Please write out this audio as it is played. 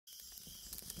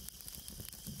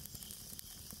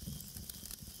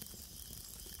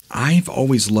I've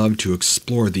always loved to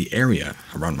explore the area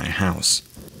around my house.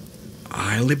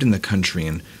 I lived in the country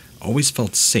and always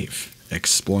felt safe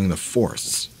exploring the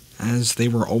forests, as they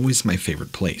were always my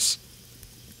favorite place.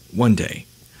 One day,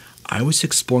 I was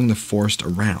exploring the forest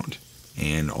around,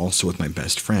 and also with my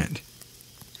best friend.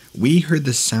 We heard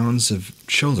the sounds of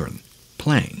children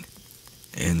playing,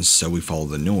 and so we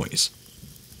followed the noise.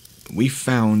 We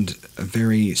found a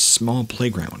very small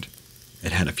playground.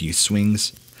 It had a few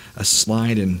swings, a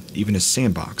slide, and even a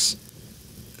sandbox.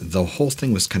 The whole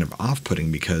thing was kind of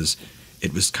off-putting because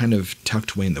it was kind of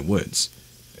tucked away in the woods,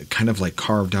 kind of like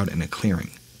carved out in a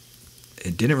clearing.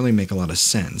 It didn't really make a lot of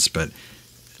sense, but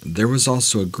there was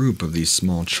also a group of these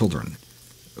small children,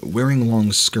 wearing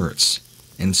long skirts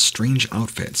and strange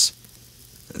outfits.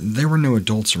 There were no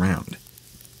adults around.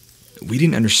 We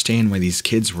didn't understand why these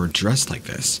kids were dressed like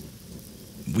this.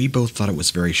 We both thought it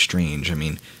was very strange. I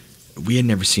mean, we had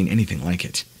never seen anything like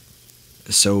it.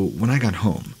 So when I got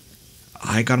home,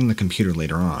 I got on the computer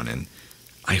later on, and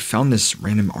I found this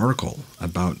random article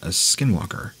about a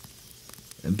skinwalker.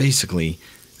 Basically,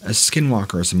 a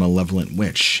skinwalker is a malevolent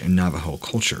witch in Navajo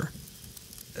culture.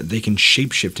 They can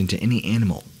shapeshift into any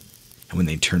animal, and when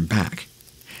they turn back,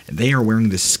 they are wearing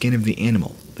the skin of the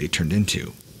animal they turned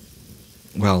into.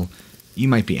 Well, you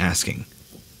might be asking,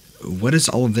 what does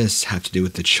all of this have to do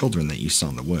with the children that you saw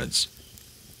in the woods?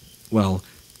 Well,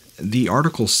 the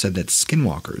article said that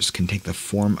skinwalkers can take the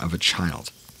form of a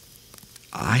child.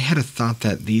 I had a thought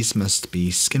that these must be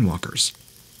skinwalkers.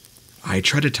 I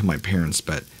tried to tell my parents,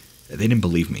 but they didn't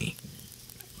believe me.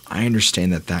 I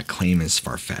understand that that claim is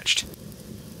far-fetched.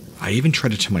 I even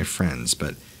tried to tell my friends,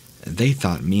 but they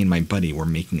thought me and my buddy were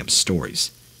making up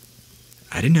stories.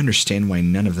 I didn't understand why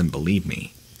none of them believed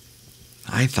me.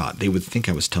 I thought they would think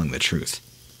I was telling the truth.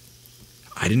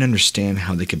 I didn't understand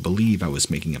how they could believe I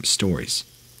was making up stories,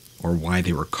 or why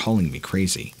they were calling me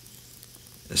crazy.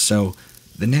 So,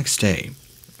 the next day,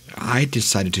 I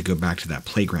decided to go back to that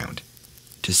playground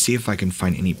to see if I can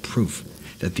find any proof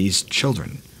that these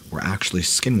children were actually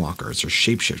skinwalkers or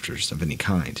shapeshifters of any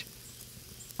kind.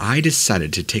 I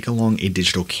decided to take along a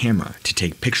digital camera to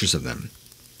take pictures of them.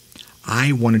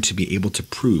 I wanted to be able to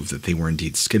prove that they were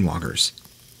indeed skinwalkers.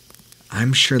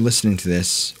 I'm sure listening to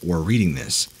this, or reading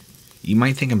this, you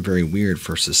might think I'm very weird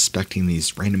for suspecting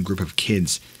these random group of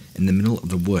kids in the middle of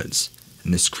the woods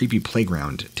in this creepy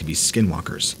playground to be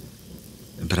skinwalkers.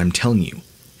 But I'm telling you,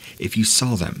 if you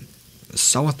saw them,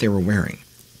 saw what they were wearing,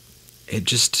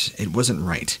 it wasn't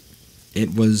right.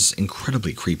 It was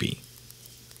incredibly creepy.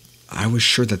 I was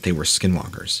sure that they were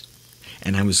skinwalkers,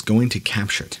 and I was going to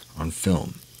capture it on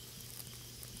film.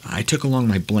 I took along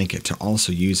my blanket to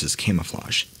also use as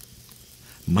camouflage.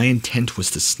 My intent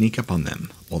was to sneak up on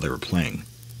them while they were playing.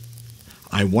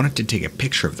 I wanted to take a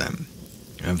picture of them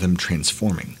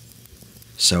transforming.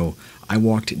 So I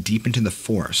walked deep into the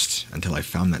forest until I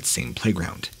found that same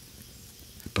playground.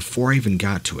 Before I even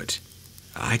got to it,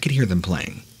 I could hear them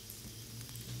playing.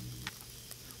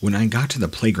 When I got to the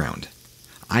playground,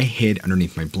 I hid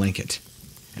underneath my blanket,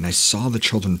 and I saw the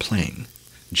children playing,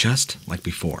 just like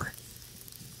before.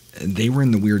 They were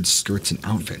in the weird skirts and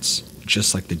outfits,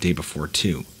 just like the day before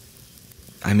too.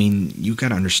 I mean, you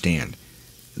gotta understand,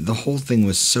 the whole thing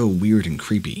was so weird and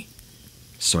creepy.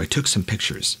 So I took some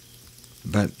pictures,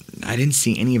 but I didn't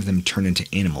see any of them turn into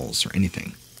animals or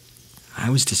anything. I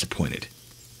was disappointed.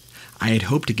 I had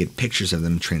hoped to get pictures of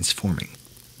them transforming.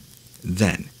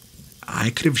 Then, I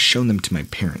could have shown them to my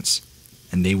parents,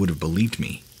 and they would have believed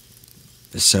me.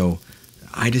 So,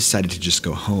 I decided to just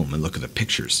go home and look at the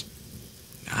pictures.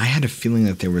 I had a feeling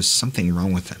that there was something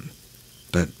wrong with them,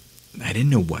 but I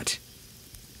didn't know what.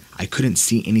 I couldn't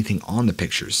see anything on the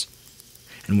pictures,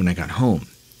 and when I got home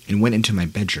and went into my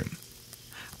bedroom,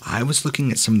 I was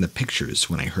looking at some of the pictures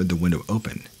when I heard the window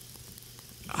open.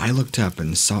 I looked up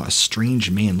and saw a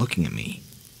strange man looking at me.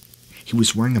 He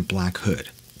was wearing a black hood,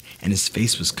 and his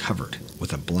face was covered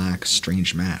with a black,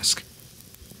 strange mask.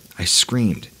 I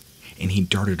screamed, and he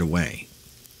darted away.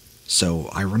 So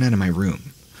I ran out of my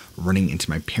room, running into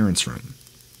my parents' room.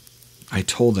 I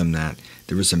told them that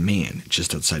there was a man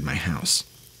just outside my house.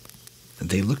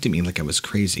 They looked at me like I was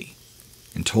crazy,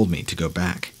 and told me to go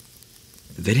back.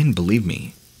 They didn't believe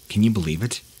me. Can you believe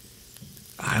it?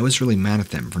 I was really mad at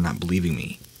them for not believing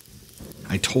me.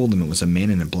 I told them it was a man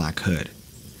in a black hood,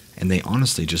 and they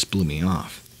honestly just blew me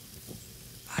off.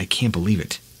 I can't believe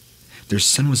it. Their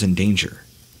son was in danger,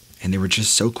 and they were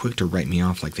just so quick to write me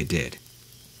off like they did.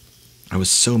 I was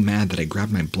so mad that I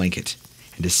grabbed my blanket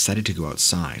and decided to go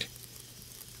outside.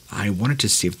 I wanted to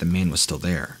see if the man was still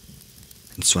there,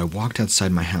 and so I walked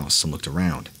outside my house and looked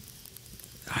around.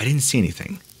 I didn't see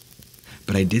anything,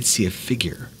 but I did see a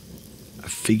figure, a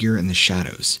figure in the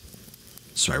shadows,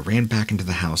 so I ran back into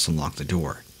the house and locked the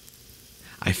door.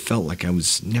 I felt like I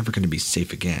was never going to be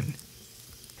safe again,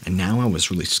 and now I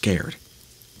was really scared.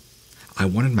 I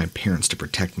wanted my parents to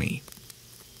protect me.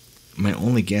 My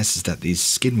only guess is that these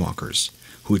skinwalkers,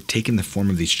 who had taken the form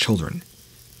of these children,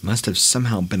 must have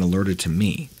somehow been alerted to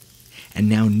me, and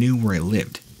now knew where I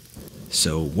lived,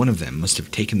 so one of them must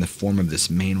have taken the form of this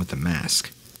man with the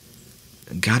mask.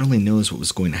 God only knows what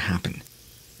was going to happen.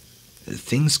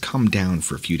 Things calmed down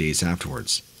for a few days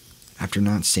afterwards, after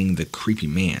not seeing the creepy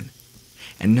man,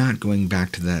 and not going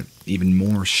back to that even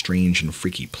more strange and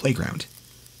freaky playground.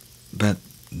 But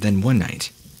then one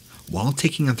night, while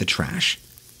taking out the trash,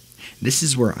 this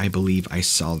is where I believe I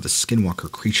saw the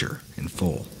Skinwalker creature in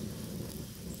full.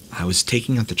 I was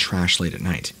taking out the trash late at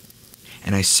night,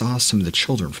 and I saw some of the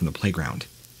children from the playground.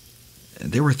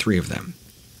 There were 3 of them,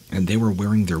 and they were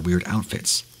wearing their weird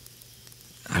outfits.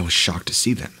 I was shocked to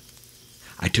see them.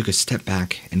 I took a step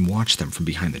back and watched them from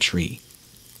behind the tree.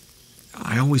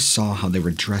 I always saw how they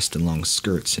were dressed in long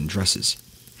skirts and dresses,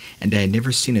 and I had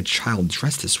never seen a child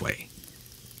dressed this way.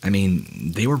 I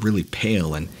mean, they were really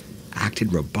pale and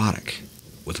acted robotic,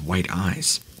 with white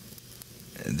eyes.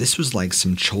 This was like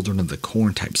some Children of the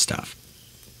Corn type stuff.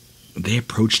 They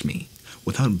approached me,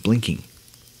 without blinking,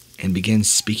 and began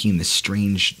speaking this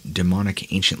strange,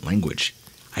 demonic ancient language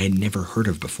I had never heard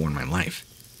of before in my life.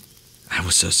 I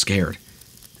was so scared.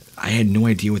 I had no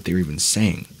idea what they were even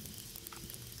saying.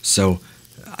 So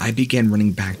I began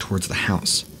running back towards the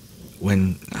house,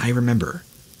 when I remember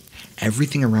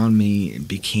everything around me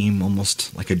became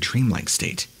almost like a dreamlike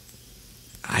state.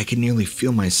 I could nearly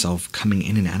feel myself coming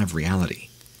in and out of reality.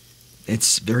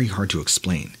 It's very hard to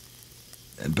explain,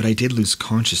 but I did lose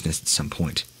consciousness at some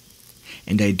point,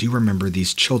 and I do remember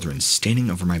these children standing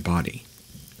over my body,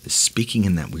 speaking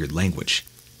in that weird language.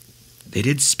 They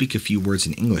did speak a few words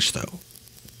in English, though.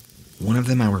 One of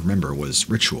them I remember was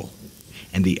ritual,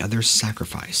 and the other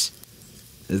sacrifice.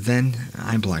 Then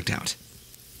I blacked out.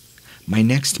 My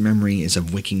next memory is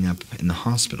of waking up in the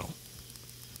hospital.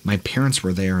 My parents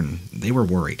were there and they were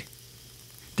worried.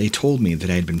 They told me that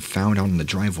I had been found out in the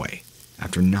driveway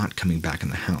after not coming back in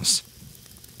the house.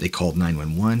 They called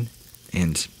 911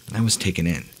 and I was taken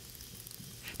in.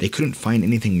 They couldn't find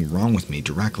anything wrong with me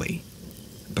directly,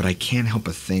 but I can't help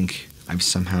but think I've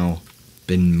somehow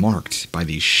been marked by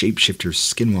these shapeshifter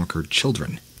skinwalker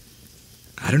children.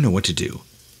 I don't know what to do,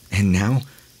 and now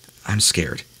I'm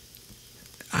scared.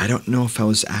 I don't know if I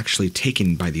was actually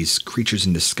taken by these creatures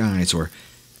in disguise or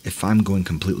if I'm going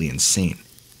completely insane.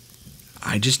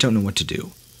 I just don't know what to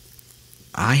do.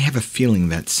 I have a feeling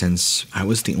that since I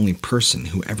was the only person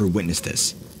who ever witnessed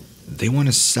this, they want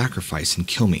to sacrifice and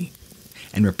kill me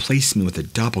and replace me with a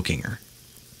doppelganger.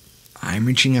 I'm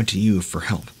reaching out to you for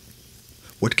help.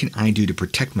 What can I do to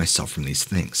protect myself from these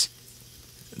things?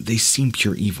 They seem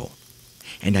pure evil,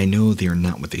 and I know they are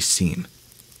not what they seem.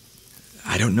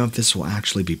 I don't know if this will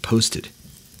actually be posted,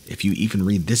 if you even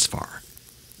read this far.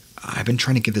 I've been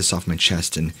trying to get this off my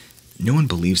chest, and no one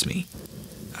believes me.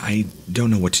 I don't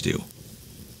know what to do.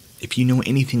 If you know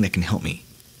anything that can help me,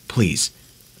 please,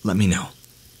 let me know.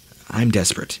 I'm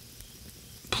desperate.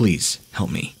 Please, help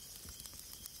me.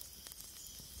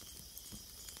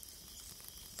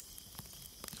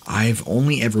 I've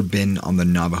only ever been on the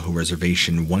Navajo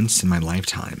reservation once in my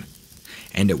lifetime,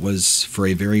 and it was for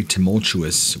a very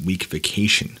tumultuous week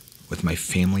vacation with my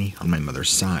family on my mother's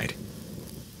side.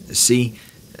 See,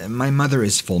 my mother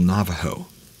is full Navajo,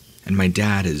 and my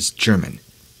dad is German.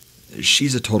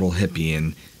 She's a total hippie,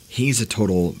 and he's a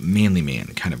total manly man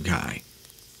kind of guy.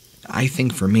 I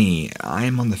think for me, I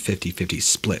am on the 50-50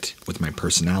 split with my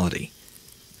personality.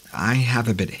 I have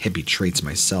a bit hippie traits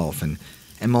myself, and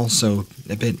am also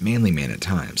a bit manly man at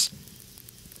times.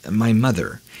 My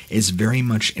mother is very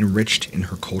much enriched in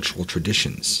her cultural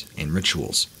traditions and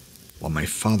rituals, while my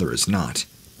father is not.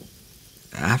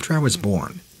 After I was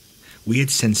born, we had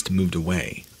since moved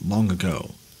away long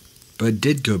ago, but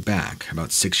did go back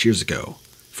about 6 years ago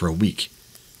for a week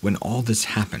when all this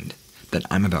happened that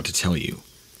I'm about to tell you.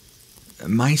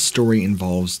 My story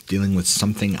involves dealing with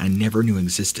something I never knew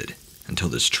existed until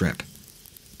this trip: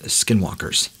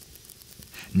 skinwalkers.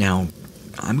 Now,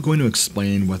 I'm going to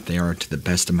explain what they are to the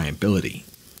best of my ability,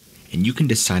 and you can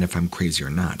decide if I'm crazy or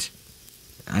not.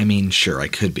 I mean, sure, I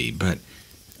could be, but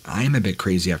I am a bit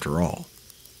crazy after all.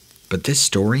 But this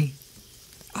story,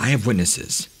 I have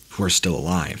witnesses who are still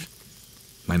alive.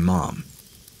 My mom.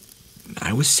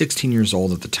 I was 16 years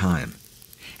old at the time,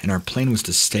 and our plan was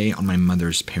to stay on my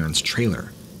mother's parents'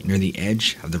 trailer near the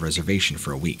edge of the reservation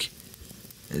for a week.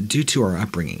 Due to our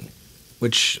upbringing,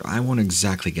 which I won't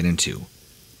exactly get into,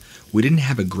 we didn't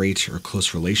have a great or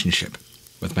close relationship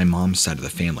with my mom's side of the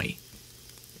family.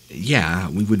 Yeah,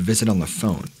 we would visit on the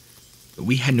phone.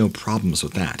 We had no problems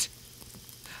with that.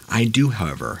 I do,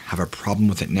 however, have a problem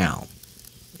with it now,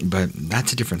 but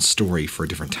that's a different story for a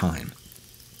different time.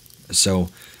 So,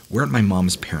 we're at my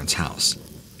mom's parents' house,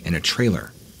 in a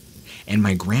trailer, and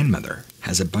my grandmother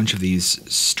has a bunch of these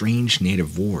strange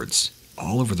native wards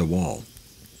all over the wall.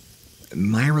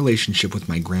 My relationship with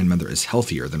my grandmother is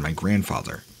healthier than my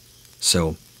grandfather,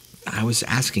 so I was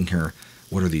asking her,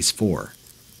 what are these for?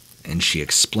 And she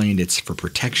explained it's for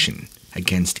protection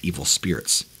against evil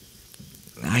spirits.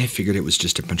 I figured it was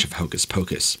just a bunch of hocus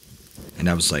pocus, and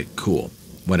I was like, cool,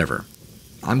 whatever.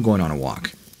 I'm going on a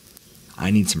walk. I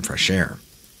need some fresh air.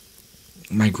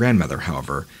 My grandmother,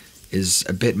 however, is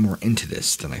a bit more into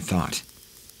this than I thought.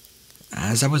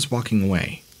 As I was walking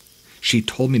away, she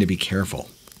told me to be careful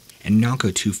and not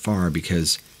go too far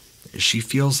because she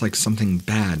feels like something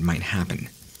bad might happen.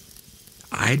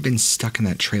 I had been stuck in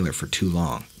that trailer for too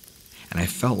long, and I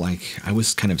felt like I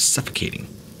was kind of suffocating.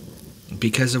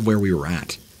 Because of where we were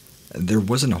at, there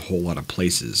wasn't a whole lot of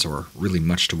places or really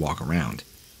much to walk around.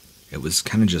 It was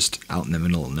kind of just out in the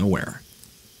middle of nowhere.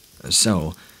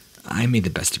 So, I made the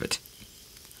best of it.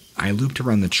 I looped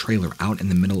around the trailer out in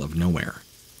the middle of nowhere,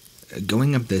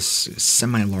 going up this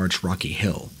semi-large rocky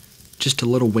hill, just a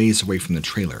little ways away from the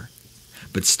trailer,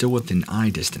 but still within eye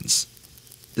distance.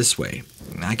 This way,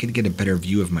 I could get a better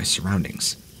view of my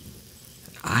surroundings.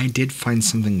 I did find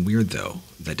something weird, though,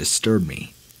 that disturbed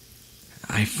me.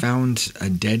 I found a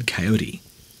dead coyote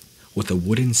with a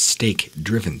wooden stake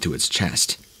driven through its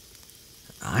chest.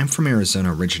 I'm from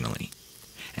Arizona originally,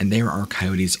 and there are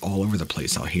coyotes all over the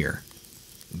place out here.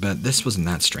 But this wasn't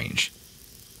that strange.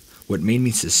 What made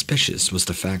me suspicious was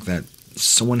the fact that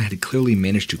someone had clearly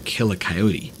managed to kill a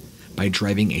coyote by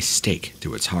driving a stake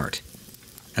through its heart.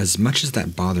 As much as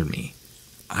that bothered me,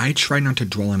 I tried not to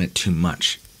dwell on it too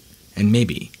much, and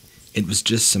maybe it was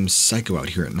just some psycho out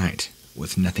here at night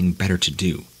with nothing better to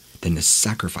do than to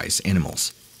sacrifice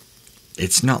animals.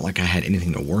 It's not like I had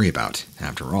anything to worry about,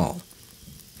 after all.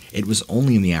 It was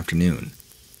only in the afternoon,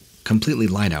 completely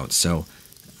light out, so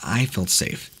I felt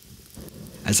safe.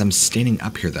 As I'm standing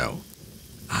up here, though,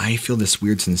 I feel this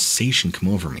weird sensation come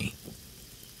over me.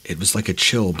 It was like a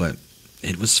chill, but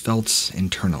it was felt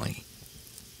internally.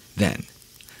 Then,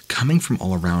 coming from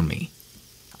all around me,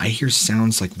 I hear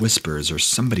sounds like whispers or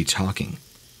somebody talking,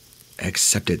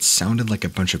 except it sounded like a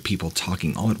bunch of people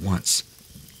talking all at once.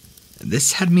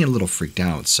 This had me a little freaked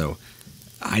out, so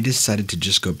I decided to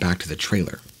just go back to the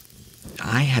trailer.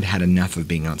 I had had enough of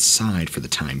being outside for the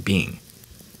time being.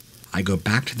 I go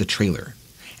back to the trailer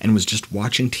and was just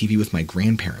watching TV with my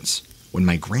grandparents when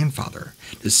my grandfather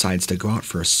decides to go out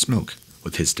for a smoke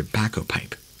with his tobacco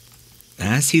pipe.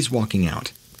 As he's walking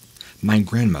out, my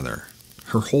grandmother,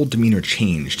 her whole demeanor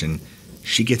changed and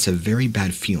she gets a very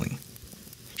bad feeling.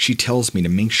 She tells me to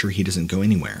make sure he doesn't go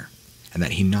anywhere and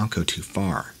that he not go too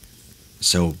far.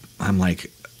 So I'm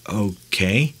like,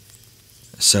 okay.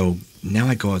 So now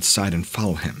I go outside and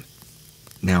follow him.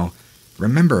 Now,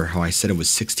 remember how I said I was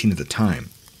 16 at the time?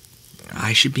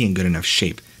 I should be in good enough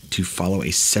shape to follow a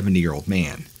 70-year-old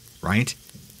man, right?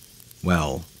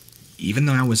 Well, even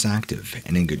though I was active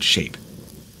and in good shape,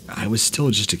 I was still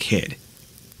just a kid.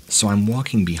 So I'm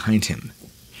walking behind him,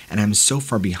 and I'm so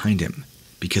far behind him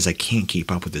because I can't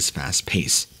keep up with his fast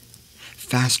pace.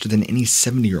 Faster than any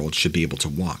 70-year-old should be able to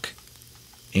walk.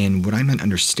 And what I'm not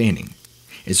understanding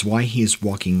is why he is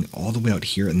walking all the way out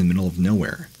here in the middle of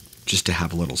nowhere just to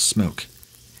have a little smoke,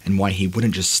 and why he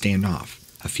wouldn't just stand off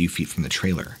a few feet from the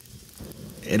trailer.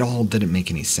 It all didn't make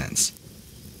any sense.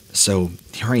 So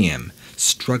here I am,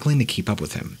 struggling to keep up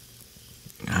with him.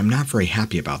 I'm not very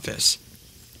happy about this.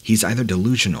 He's either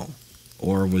delusional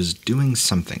or was doing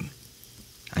something.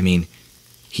 I mean,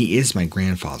 he is my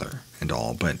grandfather and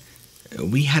all, but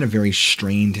we had a very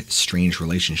strange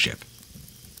relationship.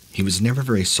 He was never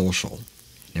very social,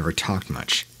 never talked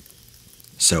much.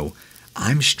 So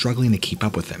I'm struggling to keep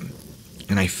up with him,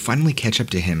 and I finally catch up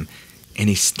to him, and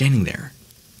he's standing there,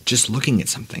 just looking at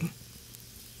something.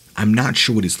 I'm not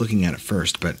sure what he's looking at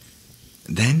first, but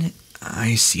then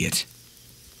I see it.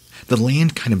 The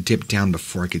land kind of dipped down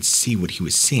before I could see what he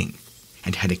was seeing,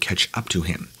 and had to catch up to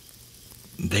him.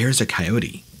 There's a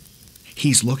coyote.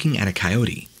 He's looking at a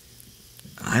coyote.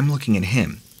 I'm looking at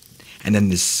him, and then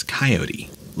this coyote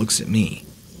looks at me.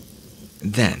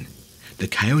 Then, the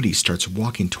coyote starts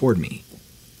walking toward me,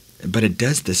 but it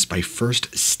does this by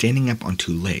first standing up on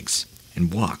two legs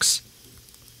and walks.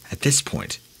 At this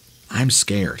point, I'm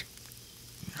scared.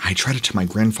 I try to tell my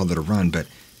grandfather to run, but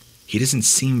he doesn't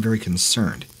seem very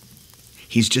concerned.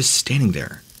 He's just standing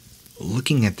there,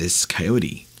 looking at this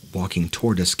coyote walking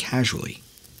toward us casually.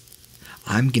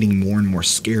 I'm getting more and more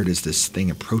scared as this thing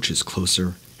approaches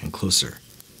closer and closer.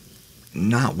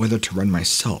 Not whether to run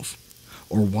myself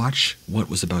or watch what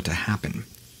was about to happen.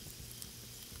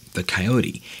 The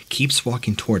coyote keeps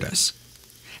walking toward us,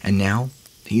 and now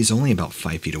he's only about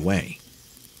 5 feet away.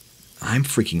 I'm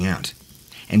freaking out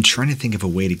and trying to think of a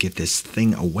way to get this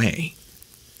thing away,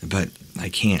 but I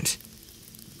can't.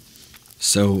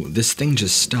 So this thing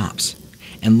just stops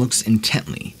and looks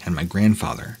intently at my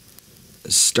grandfather,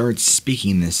 starts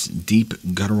speaking this deep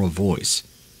guttural voice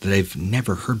that I've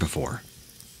never heard before.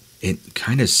 It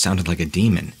kind of sounded like a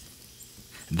demon.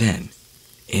 Then,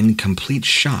 in complete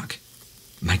shock,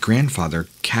 my grandfather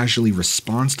casually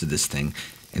responds to this thing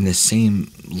in the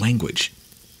same language,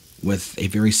 with a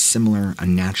very similar,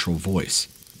 unnatural voice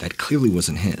that clearly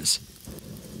wasn't his.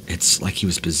 It's like he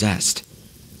was possessed.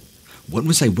 What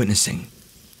was I witnessing?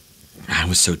 I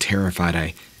was so terrified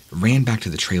I ran back to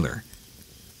the trailer.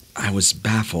 I was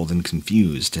baffled and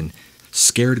confused and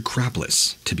scared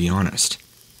crapless, to be honest.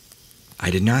 I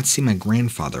did not see my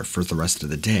grandfather for the rest of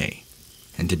the day,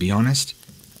 and to be honest,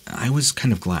 I was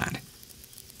kind of glad.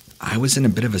 I was in a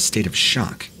bit of a state of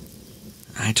shock.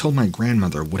 I told my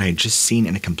grandmother what I had just seen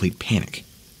in a complete panic.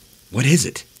 What is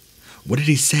it? What did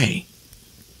he say?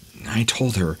 I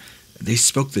told her they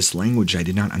spoke this language I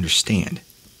did not understand,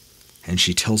 and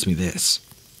she tells me this.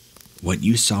 What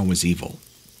you saw was evil.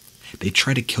 They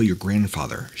tried to kill your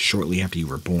grandfather shortly after you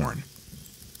were born.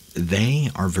 They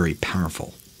are very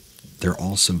powerful. They're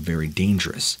also very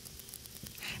dangerous.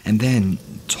 And then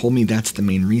told me that's the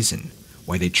main reason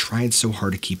why they tried so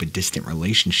hard to keep a distant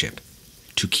relationship,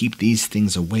 to keep these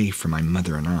things away from my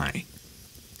mother and I.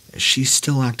 She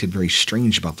still acted very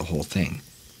strange about the whole thing,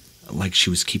 like she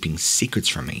was keeping secrets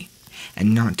from me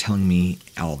and not telling me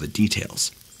all the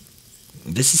details.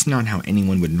 This is not how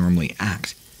anyone would normally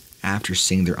act after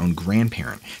seeing their own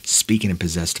grandparent speak in a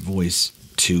possessed voice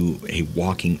to a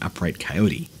walking upright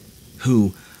coyote,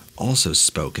 who also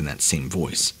spoke in that same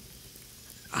voice.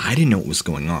 I didn't know what was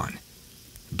going on,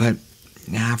 but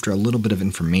after a little bit of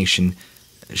information,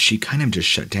 she kind of just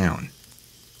shut down.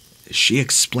 She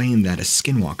explained that a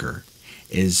skinwalker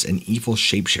is an evil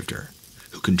shapeshifter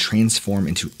who can transform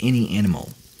into any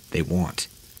animal they want.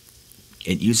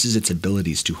 It uses its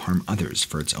abilities to harm others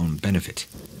for its own benefit.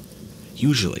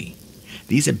 Usually,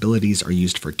 these abilities are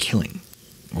used for killing,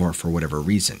 or for whatever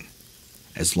reason,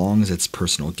 as long as it's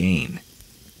personal gain.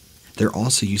 They're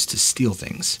also used to steal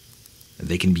things.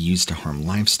 They can be used to harm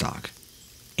livestock,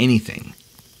 anything.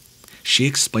 She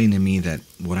explained to me that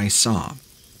what I saw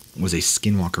was a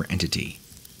skinwalker entity.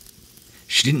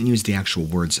 She didn't use the actual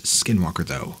words skinwalker,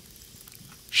 though.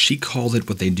 She called it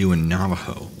what they do in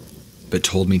Navajo, but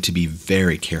told me to be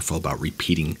very careful about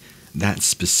repeating that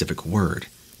specific word,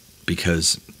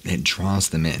 because it draws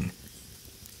them in.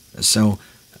 So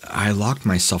I locked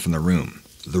myself in the room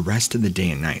the rest of the day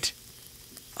and night,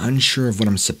 unsure of what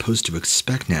I'm supposed to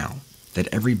expect now that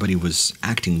everybody was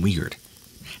acting weird,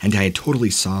 and I totally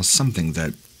saw something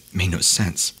that made no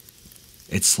sense.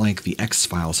 It's like the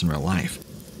X-Files in real life.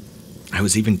 I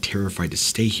was even terrified to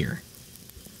stay here.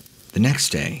 The next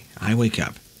day, I wake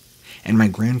up, and my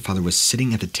grandfather was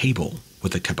sitting at the table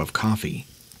with a cup of coffee.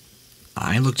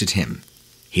 I looked at him.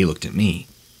 He looked at me.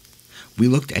 We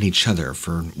looked at each other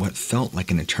for what felt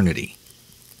like an eternity.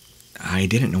 I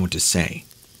didn't know what to say.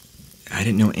 I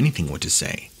didn't know anything what to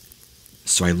say.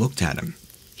 So I looked at him.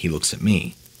 He looks at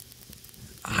me.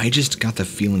 I just got the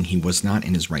feeling he was not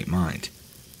in his right mind.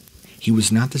 He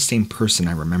was not the same person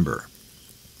I remember.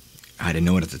 I didn't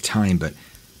know it at the time, but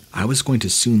I was going to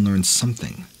soon learn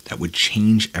something that would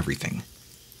change everything.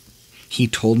 He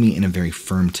told me in a very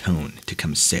firm tone to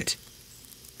come sit.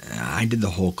 I did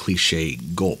the whole cliche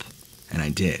gulp, and I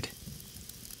did.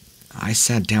 I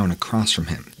sat down across from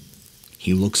him.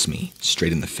 He looks me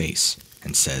straight in the face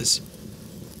and says,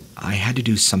 I had to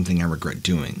do something I regret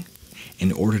doing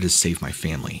in order to save my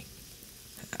family.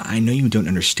 I know you don't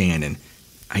understand, and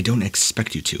I don't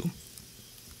expect you to.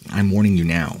 I'm warning you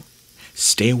now.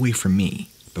 Stay away from me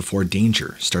before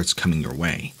danger starts coming your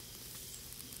way.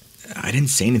 I didn't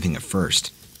say anything at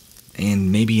first,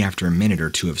 and maybe after a minute or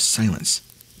two of silence,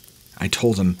 I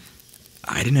told him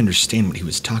I didn't understand what he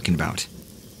was talking about.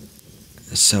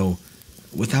 So,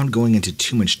 without going into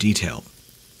too much detail,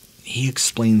 he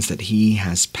explains that he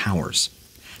has powers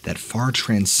that far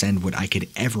transcend what I could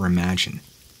ever imagine,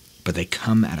 but they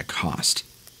come at a cost.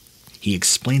 He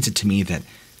explains it to me that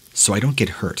so I don't get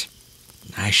hurt,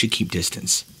 I should keep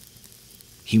distance.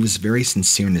 He was very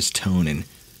sincere in his tone and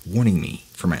warning me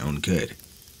for my own good.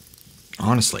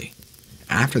 Honestly,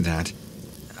 after that,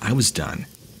 I was done.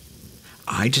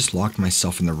 I just locked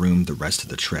myself in the room the rest of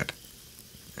the trip.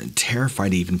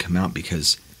 terrified to even come out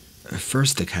because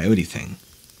first the coyote thing,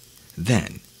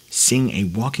 then seeing a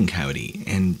walking coyote,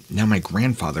 and now my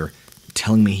grandfather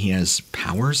telling me he has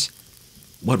powers?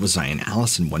 What was I, in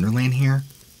Alice in Wonderland here?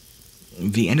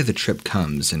 The end of the trip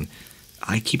comes, and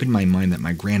I keep in my mind that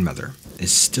my grandmother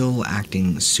is still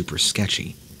acting super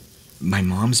sketchy. My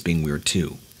mom's being weird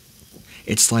too.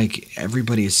 It's like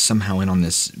everybody is somehow in on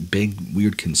this big,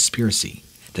 weird conspiracy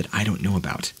that I don't know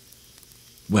about.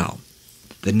 Well,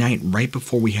 the night right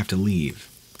before we have to leave,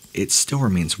 it still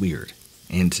remains weird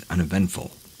and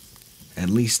uneventful, at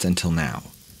least until now.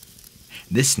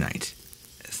 This night,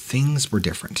 things were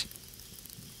different.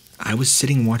 I was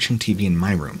sitting watching TV in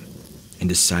my room and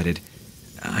decided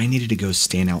I needed to go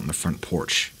stand out on the front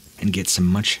porch and get some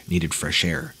much-needed fresh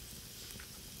air.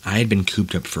 I had been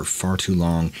cooped up for far too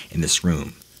long in this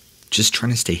room, just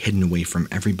trying to stay hidden away from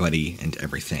everybody and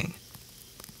everything.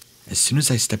 As soon as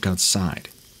I stepped outside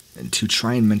to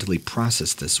try and mentally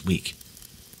process this week,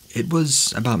 it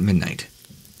was about midnight,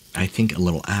 I think a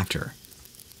little after.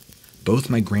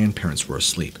 Both my grandparents were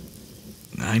asleep.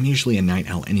 I'm usually a night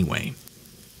owl anyway,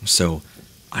 so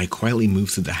I quietly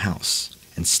moved through the house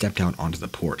and stepped out onto the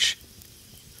porch.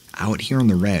 Out here on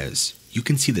the res, you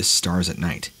can see the stars at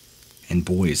night, and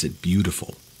boy is it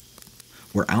beautiful.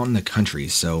 We're out in the country,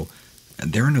 so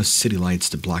there are no city lights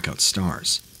to block out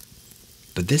stars.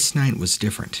 But this night was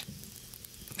different.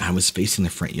 I was facing the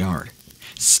front yard,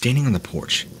 standing on the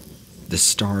porch. The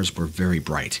stars were very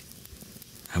bright.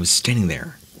 I was standing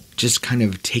there, just kind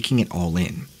of taking it all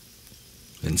in.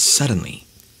 Then suddenly,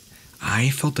 I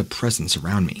felt a presence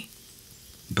around me,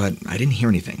 but I didn't hear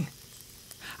anything.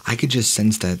 I could just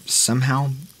sense that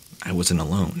somehow I wasn't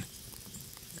alone.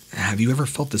 Have you ever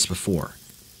felt this before?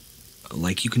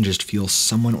 Like you can just feel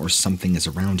someone or something is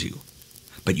around you,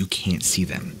 but you can't see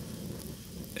them.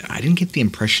 I didn't get the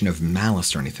impression of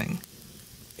malice or anything.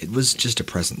 It was just a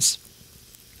presence.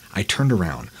 I turned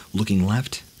around, looking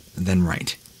left, then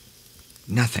right.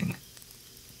 Nothing.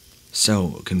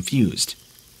 So, confused,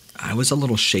 I was a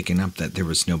little shaken up that there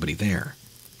was nobody there.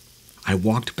 I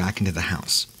walked back into the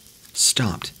house,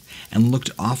 stopped, and looked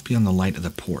off beyond the light of the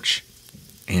porch,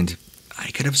 and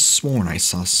I could have sworn I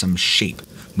saw some shape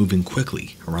moving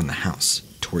quickly around the house,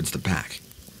 towards the back.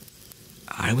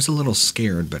 I was a little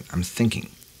scared, but I'm thinking,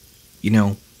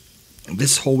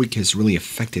 this whole week has really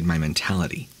affected my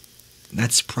mentality.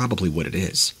 That's probably what it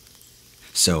is.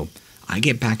 So, I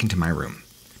get back into my room,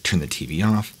 turn the TV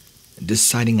off,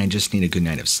 deciding I just need a good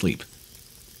night of sleep.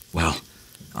 Well,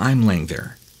 I'm laying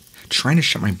there, trying to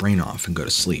shut my brain off and go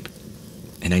to sleep,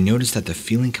 and I notice that the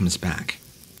feeling comes back.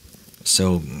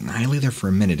 So I lay there for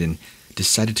a minute and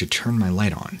decided to turn my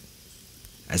light on.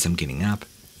 As I'm getting up,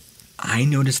 I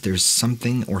notice there's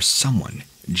something or someone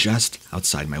just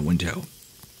outside my window.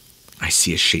 I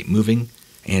see a shape moving,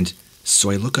 and so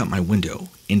I look out my window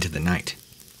into the night.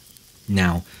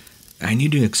 Now, I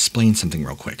need to explain something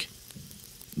real quick.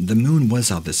 The moon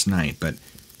was out this night, but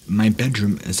my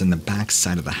bedroom is on the back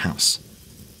side of the house,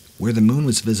 where the moon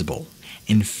was visible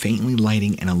and faintly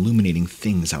lighting and illuminating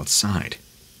things outside.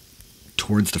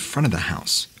 Towards the front of the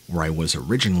house, where I was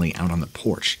originally out on the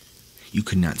porch, you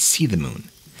could not see the moon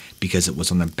because it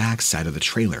was on the back side of the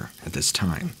trailer at this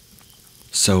time.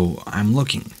 So I'm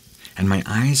looking, and my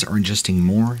eyes are adjusting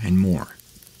more and more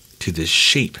to this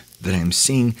shape that I'm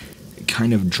seeing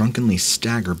kind of drunkenly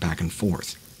stagger back and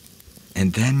forth.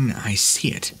 And then I see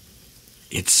it.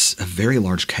 It's a very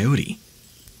large coyote.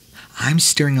 I'm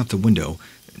staring out the window,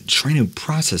 trying to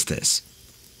process this,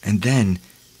 and then,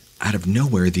 out of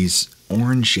nowhere, these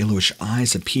orange-yellowish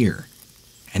eyes appear,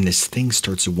 and this thing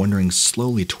starts wandering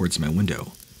slowly towards my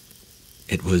window.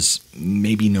 It was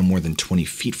maybe no more than 20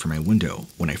 feet from my window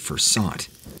when I first saw it.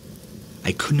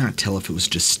 I could not tell if it was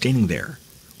just standing there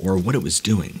or what it was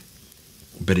doing,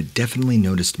 but it definitely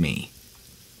noticed me.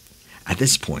 At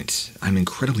this point, I'm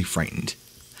incredibly frightened,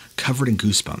 covered in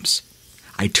goosebumps.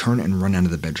 I turn and run out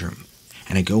of the bedroom,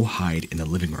 and I go hide in the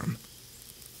living room.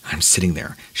 I'm sitting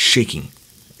there, shaking,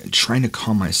 trying to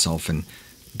calm myself and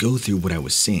go through what I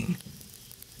was seeing.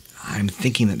 I'm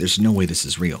thinking that there's no way this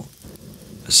is real.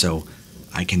 So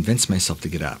I convince myself to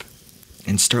get up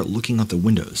and start looking out the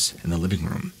windows in the living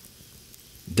room.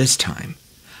 This time,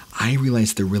 I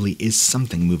realize there really is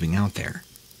something moving out there.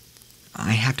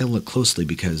 I have to look closely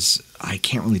because I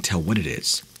can't really tell what it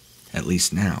is, at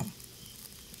least now.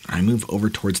 I move over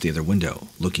towards the other window,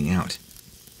 looking out,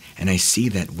 and I see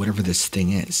that whatever this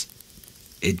thing is,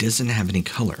 it doesn't have any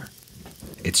color.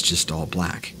 It's just all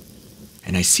black.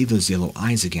 And I see those yellow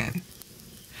eyes again.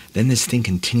 Then this thing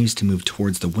continues to move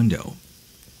towards the window,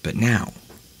 but now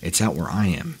it's out where I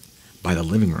am, by the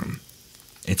living room.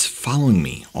 It's following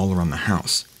me all around the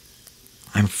house.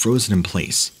 I'm frozen in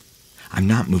place. I'm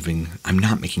not moving. I'm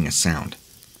not making a sound.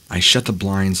 I shut the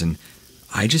blinds and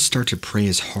I just start to pray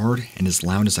as hard and as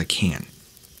loud as I can,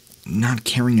 not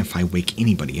caring if I wake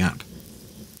anybody up.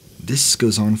 This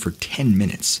goes on for 10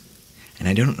 minutes, and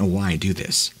I don't know why I do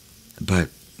this, but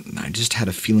I just had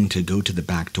a feeling to go to the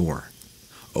back door,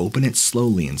 open it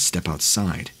slowly and step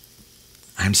outside.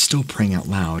 I'm still praying out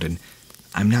loud, and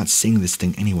I'm not seeing this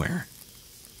thing anywhere.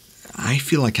 I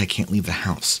feel like I can't leave the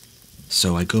house,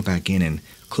 so I go back in and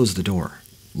close the door,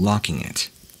 locking it.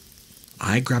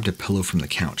 I grabbed a pillow from the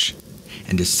couch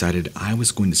and decided I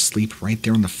was going to sleep right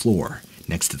there on the floor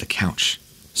next to the couch,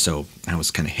 so I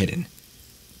was kind of hidden.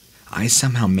 I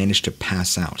somehow managed to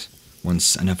pass out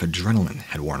once enough adrenaline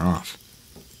had worn off.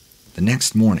 The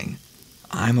next morning,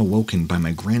 I'm awoken by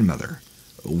my grandmother,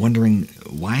 wondering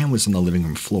why I was on the living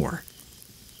room floor.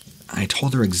 I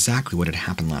told her exactly what had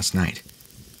happened last night.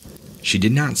 She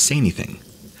did not say anything,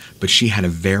 but she had a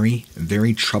very,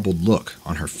 very troubled look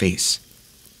on her face,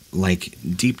 like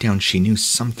deep down she knew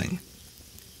something.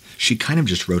 She kind of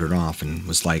just wrote it off and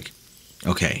was like,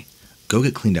 "Okay, go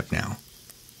get cleaned up now."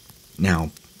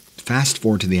 Now, fast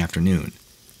forward to the afternoon,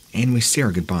 and we say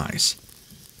our goodbyes.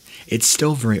 It's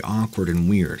still very awkward and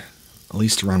weird, at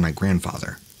least around my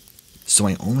grandfather, so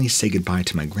I only say goodbye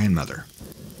to my grandmother.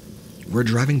 We're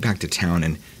driving back to town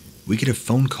and we get a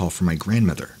phone call from my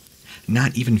grandmother,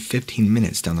 not even 15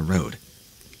 minutes down the road,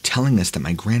 telling us that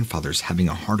my grandfather's having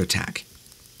a heart attack.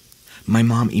 My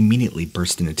mom immediately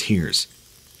burst into tears.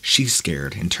 She's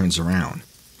scared and turns around.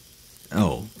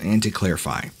 Oh, and to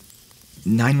clarify,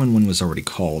 911 was already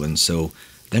called, and so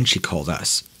then she called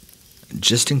us.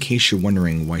 Just in case you're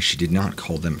wondering why she did not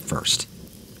call them first.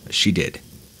 She did.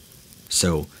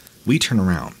 So we turn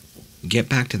around, get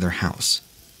back to their house.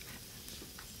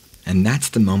 And that's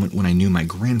the moment when I knew my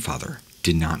grandfather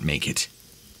did not make it.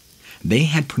 They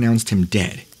had pronounced him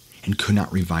dead and could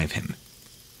not revive him.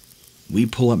 We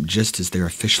pull up just as they're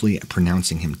officially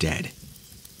pronouncing him dead.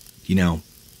 You know,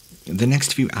 the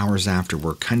next few hours after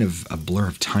were kind of a blur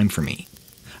of time for me.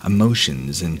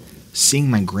 Emotions and seeing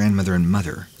my grandmother and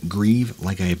mother grieve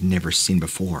like I have never seen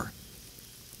before.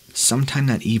 Sometime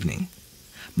that evening,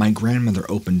 my grandmother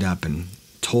opened up and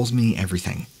told me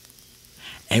everything.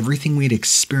 Everything we had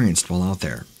experienced while out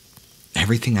there.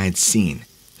 Everything I had seen,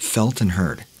 felt, and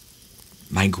heard.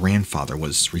 My grandfather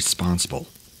was responsible.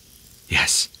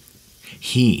 Yes,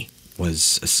 he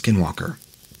was a skinwalker.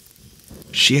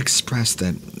 She expressed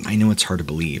that I know it's hard to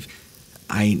believe.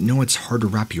 I know it's hard to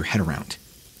wrap your head around.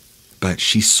 But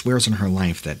she swears on her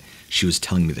life that she was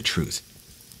telling me the truth.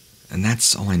 And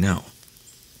that's all I know.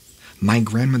 My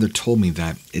grandmother told me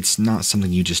that it's not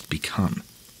something you just become.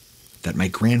 That my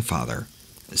grandfather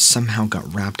somehow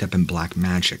got wrapped up in black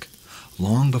magic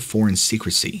long before in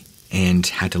secrecy and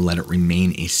had to let it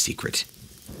remain a secret.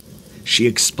 She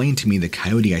explained to me the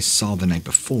coyote I saw the night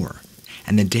before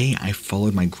and the day I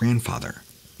followed my grandfather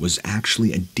was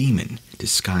actually a demon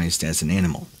disguised as an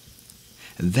animal.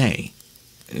 They,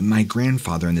 my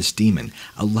grandfather and this demon,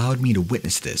 allowed me to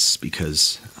witness this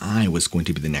because I was going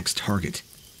to be the next target.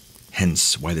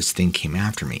 Hence why this thing came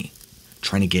after me,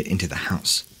 trying to get into the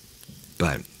house.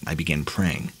 But I began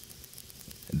praying.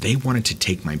 They wanted to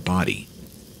take my body.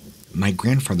 My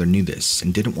grandfather knew this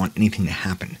and didn't want anything to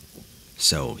happen,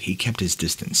 so he kept his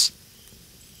distance.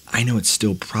 I know it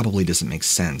still probably doesn't make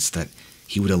sense that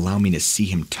he would allow me to see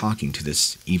him talking to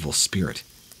this evil spirit,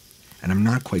 and I'm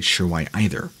not quite sure why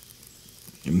either.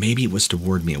 Maybe it was to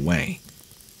ward me away.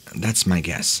 That's my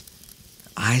guess.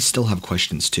 I still have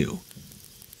questions too.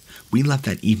 We left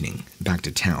that evening back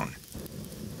to town.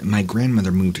 My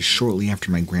grandmother moved shortly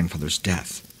after my grandfather's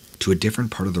death to a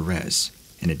different part of the res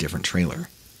in a different trailer.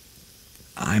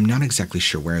 I'm not exactly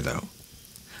sure where though,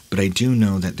 but I do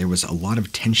know that there was a lot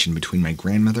of tension between my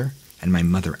grandmother and my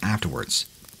mother afterwards.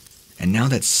 And now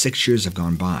that 6 years have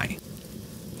gone by,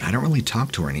 I don't really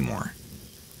talk to her anymore.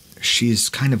 She's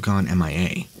kind of gone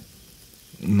MIA.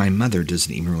 My mother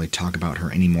doesn't even really talk about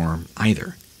her anymore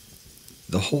either.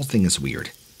 The whole thing is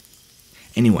weird.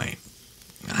 Anyway,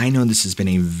 I know this has been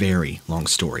a very long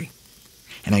story,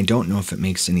 and I don't know if it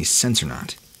makes any sense or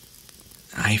not.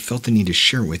 I felt the need to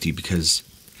share it with you because,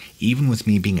 even with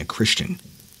me being a Christian,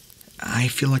 I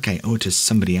feel like I owe it to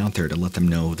somebody out there to let them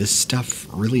know this stuff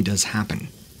really does happen.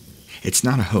 It's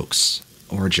not a hoax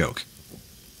or a joke.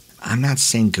 I'm not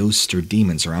saying ghosts or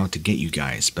demons are out to get you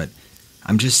guys, but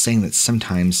I'm just saying that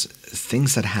sometimes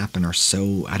things that happen are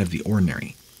so out of the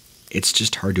ordinary, it's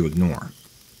just hard to ignore.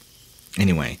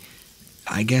 Anyway,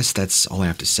 I guess that's all I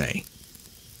have to say.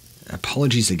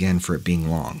 Apologies again for it being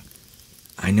long.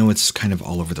 I know it's kind of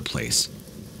all over the place.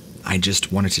 I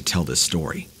just wanted to tell this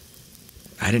story.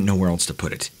 I didn't know where else to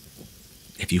put it.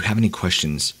 If you have any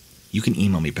questions, you can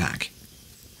email me back.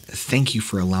 Thank you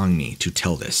for allowing me to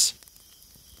tell this.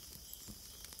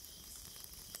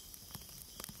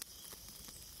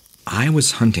 I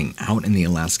was hunting out in the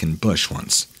Alaskan bush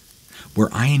once, where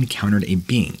I encountered a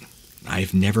being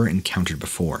I've never encountered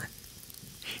before.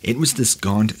 It was this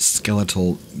gaunt,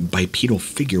 skeletal, bipedal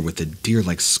figure with a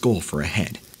deer-like skull for a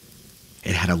head.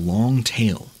 It had a long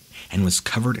tail and was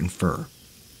covered in fur.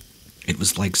 It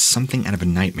was like something out of a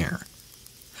nightmare.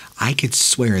 I could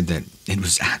swear that it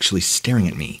was actually staring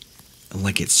at me,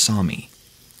 like it saw me.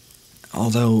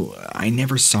 Although I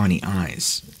never saw any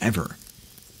eyes, ever.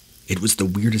 It was the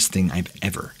weirdest thing I've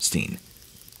ever seen.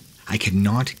 I could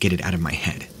not get it out of my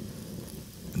head.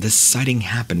 This sighting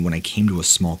happened when I came to a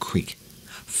small creek,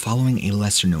 following a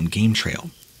lesser-known game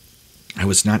trail. I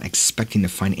was not expecting to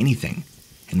find anything,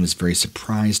 and was very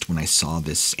surprised when I saw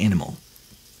this animal.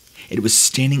 It was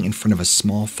standing in front of a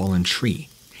small fallen tree,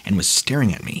 and was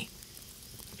staring at me.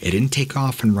 It didn't take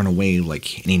off and run away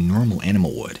like any normal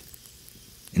animal would.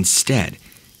 Instead,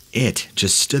 it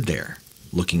just stood there,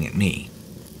 looking at me.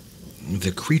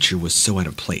 The creature was so out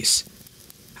of place.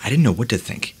 I didn't know what to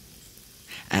think.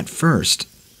 At first,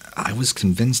 I was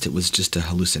convinced it was just a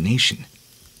hallucination,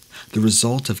 the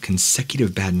result of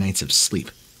consecutive bad nights of sleep,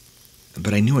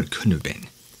 but I knew it couldn't have been.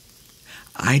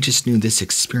 I just knew this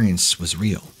experience was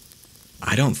real.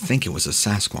 I don't think it was a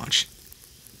Sasquatch.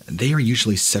 They are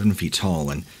usually 7 feet tall,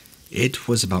 and it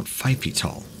was about 5 feet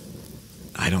tall.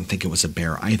 I don't think it was a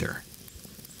bear either.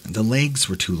 The legs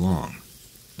were too long,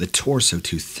 the torso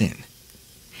too thin.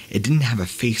 It didn't have a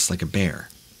face like a bear,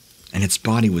 and its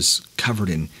body was covered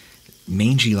in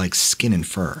mangy-like skin and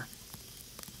fur.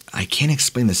 I can't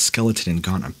explain the skeleton and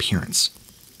gaunt appearance.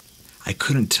 I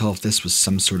couldn't tell if this was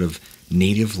some sort of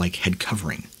native-like head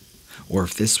covering, or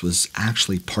if this was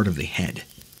actually part of the head.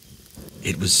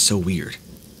 It was so weird.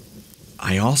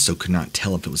 I also could not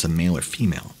tell if it was a male or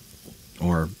female,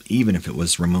 or even if it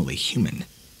was remotely human.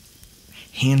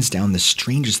 Hands down, the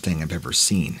strangest thing I've ever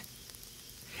seen.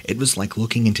 It was like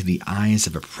looking into the eyes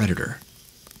of a predator.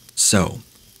 So,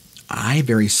 I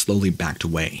very slowly backed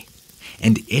away,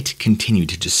 and it continued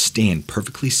to just stand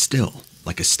perfectly still,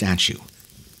 like a statue,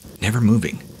 never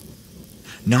moving.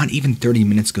 Not even 30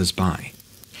 minutes goes by,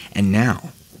 and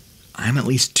now, I'm at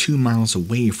least 2 miles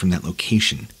away from that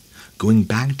location, going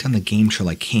back down the game trail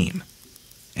I came,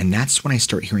 and that's when I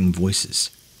start hearing voices,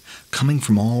 coming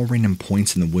from all random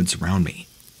points in the woods around me.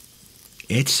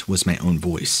 It was my own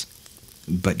voice,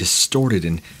 but distorted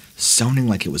and sounding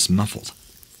like it was muffled.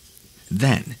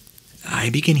 Then, I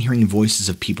began hearing voices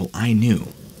of people I knew,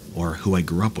 or who I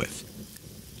grew up with.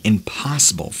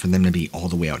 Impossible for them to be all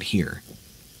the way out here.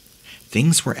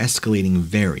 Things were escalating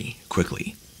very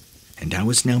quickly, and I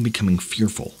was now becoming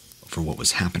fearful for what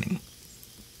was happening.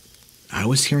 I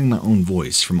was hearing my own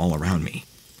voice from all around me,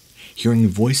 hearing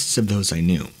voices of those I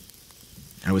knew.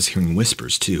 I was hearing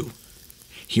whispers too,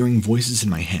 hearing voices in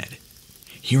my head,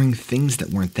 hearing things that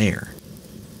weren't there.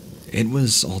 It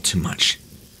was all too much.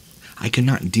 I could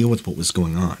not deal with what was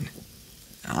going on.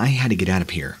 I had to get out of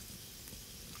here.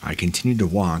 I continued to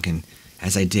walk, and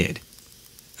as I did,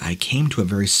 I came to a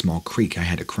very small creek I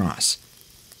had to cross.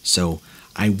 So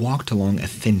I walked along a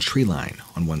thin tree line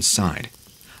on one side,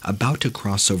 about to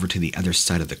cross over to the other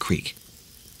side of the creek.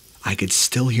 I could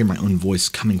still hear my own voice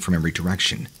coming from every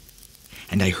direction,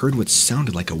 and I heard what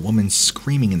sounded like a woman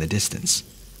screaming in the distance.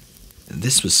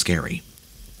 This was scary.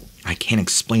 I can't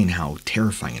explain how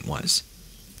terrifying it was.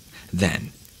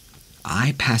 Then,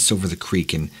 I pass over the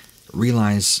creek and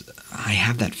realize I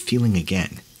have that feeling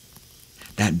again.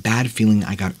 That bad feeling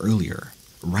I got earlier,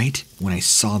 right when I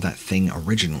saw that thing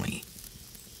originally.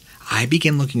 I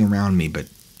began looking around me, but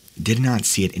did not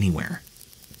see it anywhere.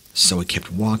 So I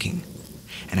kept walking,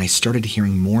 and I started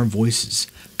hearing more voices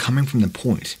coming from the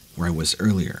point where I was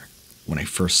earlier, when I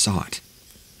first saw it.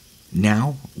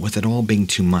 Now, with it all being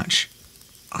too much,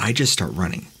 I just start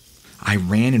running. I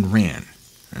ran and ran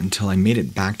until I made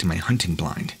it back to my hunting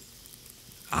blind.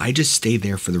 I just stayed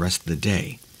there for the rest of the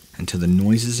day until the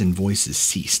noises and voices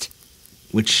ceased,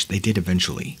 which they did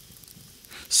eventually.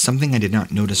 Something I did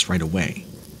not notice right away,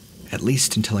 at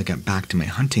least until I got back to my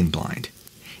hunting blind,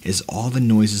 is all the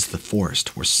noises of the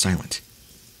forest were silent.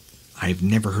 I've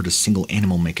never heard a single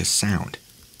animal make a sound.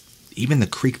 Even the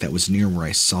creek that was near where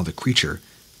I saw the creature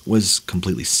was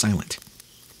completely silent.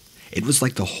 It was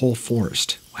like the whole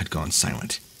forest had gone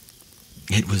silent.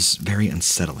 It was very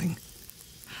unsettling.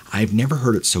 I've never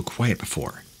heard it so quiet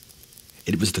before.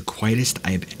 It was the quietest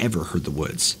I have ever heard the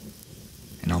woods.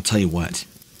 And I'll tell you what,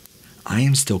 I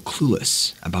am still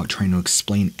clueless about trying to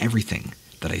explain everything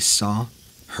that I saw,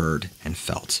 heard, and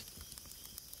felt.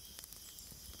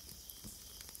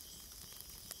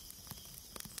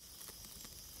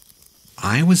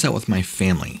 I was out with my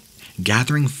family,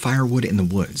 gathering firewood in the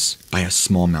woods by a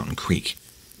small mountain creek.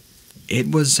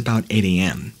 It was about 8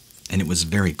 a.m., and it was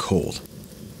very cold,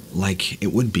 like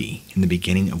it would be in the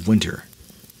beginning of winter.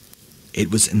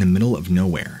 It was in the middle of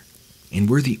nowhere, and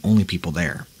we're the only people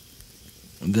there.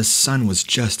 The sun was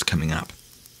just coming up,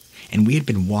 and we had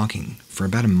been walking for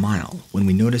about a mile when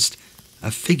we noticed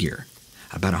a figure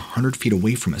about 100 feet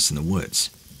away from us in the woods.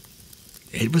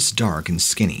 It was dark and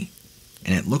skinny,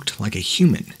 and it looked like a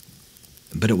human,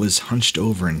 but it was hunched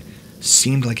over and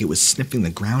seemed like it was sniffing the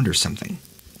ground or something.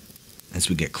 As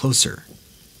we get closer,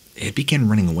 it began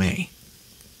running away,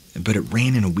 but it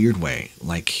ran in a weird way,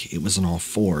 like it was on all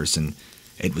fours, and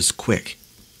it was quick,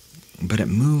 but it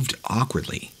moved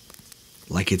awkwardly,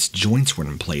 like its joints were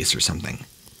in place or something.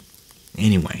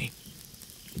 Anyway,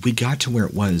 we got to where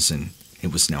it was, and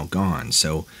it was now gone,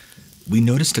 so we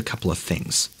noticed a couple of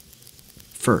things.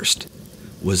 First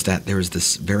was that there was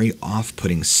this very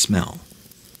off-putting smell.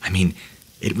 I mean,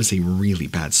 it was a really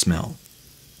bad smell,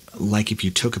 like if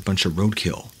you took a bunch of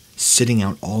roadkill sitting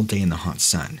out all day in the hot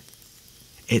sun.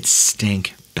 It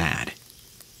stank bad.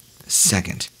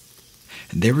 Second,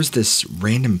 there was this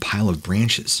random pile of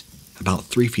branches about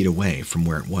 3 feet away from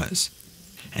where it was,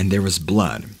 and there was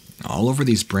blood all over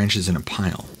these branches in a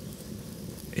pile.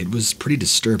 It was pretty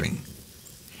disturbing.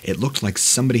 It looked like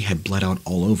somebody had bled out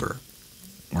all over,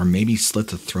 or maybe slit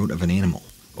the throat of an animal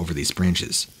over these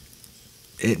branches.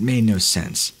 It made no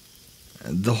sense.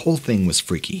 The whole thing was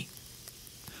freaky.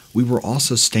 We were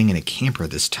also staying in a camper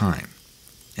this time,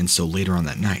 and so later on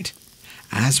that night,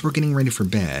 as we're getting ready for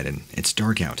bed and it's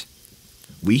dark out,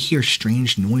 we hear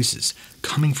strange noises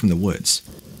coming from the woods,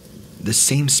 the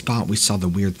same spot we saw the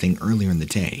weird thing earlier in the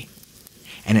day,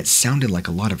 and it sounded like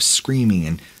a lot of screaming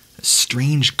and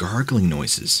strange gargling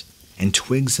noises, and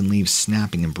twigs and leaves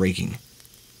snapping and breaking.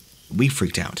 We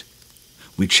freaked out.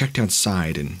 We checked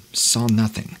outside and saw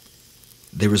nothing.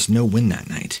 There was no wind that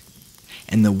night,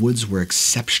 and the woods were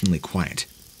exceptionally quiet,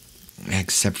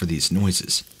 except for these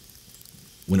noises.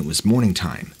 When it was morning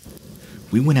time,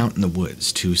 we went out in the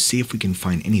woods to see if we can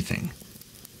find anything.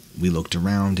 We looked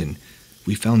around and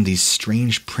we found these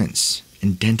strange prints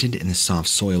indented in the soft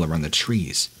soil around the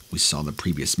trees we saw the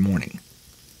previous morning.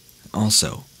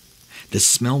 Also, the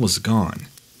smell was gone,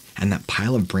 and that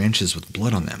pile of branches with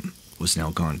blood on them was now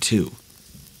gone too.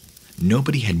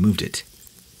 Nobody had moved it.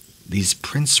 These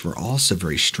prints were also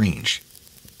very strange.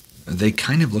 They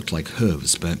kind of looked like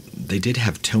hooves, but they did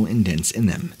have toe indents in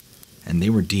them, and they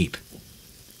were deep.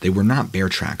 They were not bear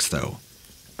tracks, though.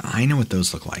 I know what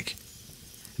those look like.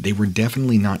 They were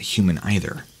definitely not human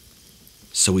either.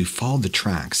 So we followed the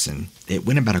tracks, and it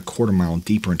went about a quarter mile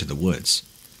deeper into the woods.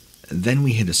 Then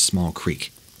we hit a small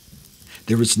creek.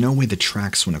 There was no way the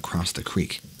tracks went across the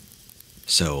creek,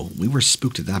 so we were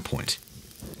spooked at that point.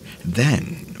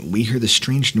 Then we hear the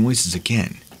strange noises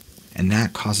again, and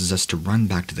that causes us to run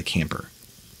back to the camper.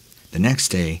 The next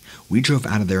day, we drove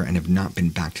out of there and have not been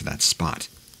back to that spot.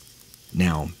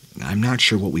 Now, I'm not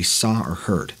sure what we saw or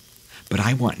heard, but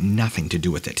I want nothing to do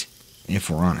with it, if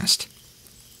we're honest.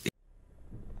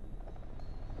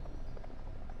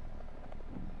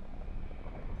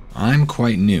 I'm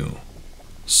quite new,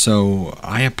 so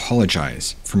I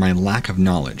apologize for my lack of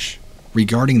knowledge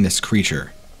regarding this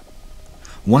creature.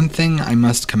 One thing I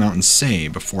must come out and say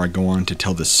before I go on to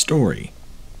tell this story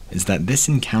is that this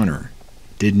encounter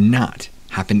did not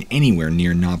happen anywhere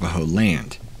near Navajo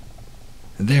land.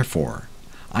 Therefore,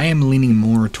 I am leaning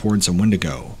more towards a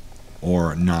Wendigo,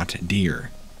 or not deer.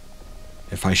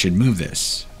 If I should move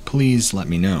this, please let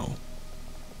me know.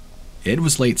 It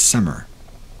was late summer,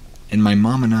 and my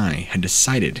mom and I had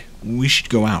decided we should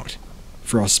go out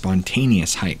for a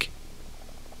spontaneous hike.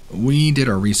 We did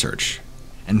our research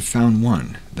and found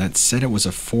one that said it was a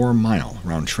 4-mile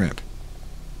round trip.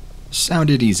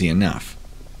 Sounded easy enough.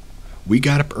 We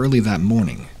got up early that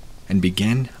morning and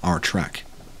began our trek.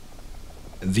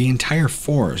 The entire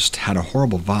forest had a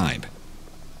horrible vibe.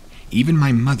 Even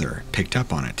my mother picked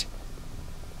up on it.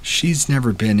 She's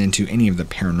never been into any of the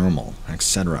paranormal,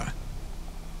 etc.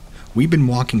 We've been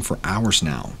walking for hours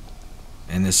now,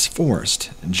 and this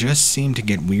forest just seemed to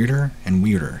get weirder and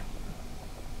weirder.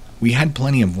 We had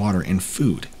plenty of water and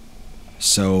food,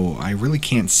 so I really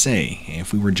can't say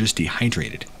if we were just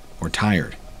dehydrated or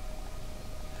tired.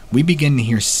 We began to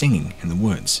hear singing in the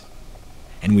woods,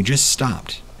 and we just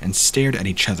stopped and stared at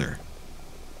each other.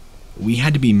 We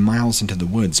had to be miles into the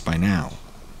woods by now,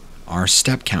 our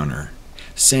step counter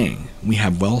saying we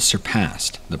have well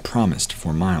surpassed the promised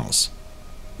 4 miles.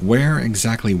 Where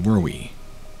exactly were we?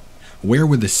 Where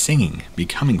would the singing be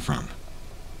coming from?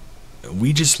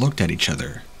 We just looked at each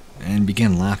other and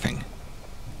began laughing.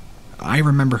 I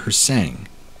remember her saying,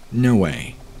 "No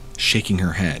way," shaking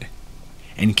her head,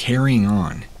 and carrying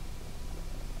on.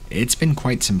 It's been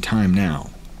quite some time now,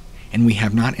 and we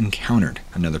have not encountered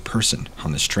another person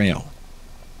on this trail.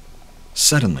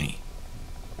 Suddenly,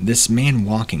 this man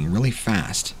walking really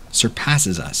fast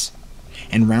surpasses us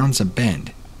and rounds a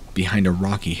bend behind a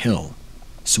rocky hill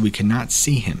so we cannot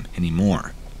see him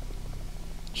anymore.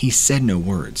 He said no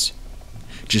words,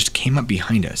 just came up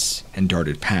behind us and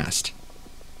darted past.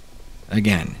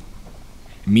 Again,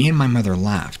 me and my mother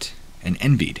laughed and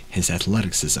envied his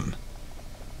athleticism,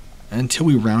 until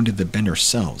we rounded the bend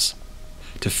ourselves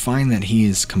to find that he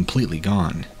is completely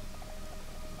gone.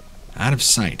 Out of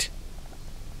sight.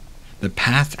 The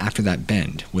path after that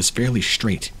bend was fairly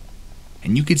straight,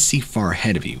 and you could see far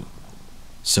ahead of you,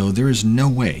 so there is no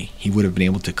way he would have been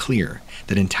able to clear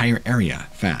that entire area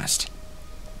fast.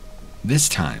 This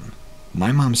time,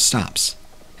 my mom stops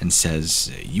and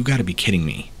says, "You gotta be kidding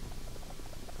me."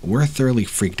 We're thoroughly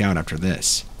freaked out after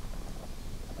this.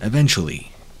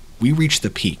 Eventually, we reach the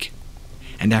peak,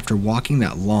 and after walking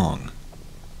that long,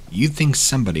 you'd think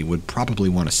somebody would probably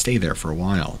want to stay there for a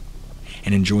while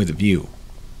and enjoy the view.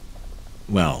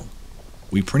 Well,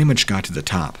 we pretty much got to the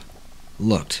top,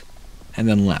 looked, and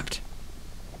then left.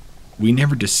 We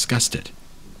never discussed it,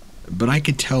 but I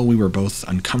could tell we were both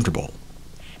uncomfortable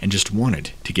and just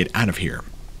wanted to get out of here.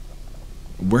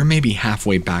 We're maybe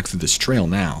halfway back through this trail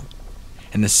now,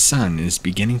 and the sun is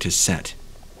beginning to set.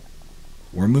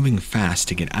 We're moving fast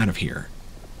to get out of here.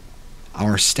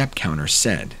 Our step counter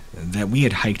said that we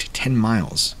had hiked 10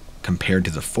 miles compared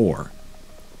to the 4.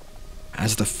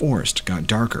 As the forest got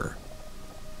darker,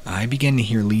 I began to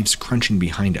hear leaves crunching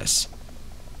behind us.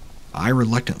 I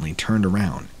reluctantly turned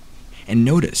around and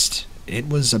noticed it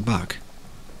was a buck,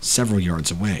 several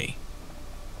yards away.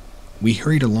 We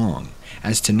hurried along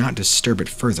as to not disturb it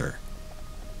further,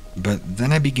 but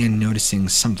then I began noticing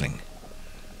something.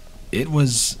 It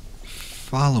was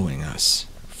following us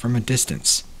from a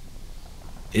distance.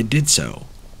 It did so,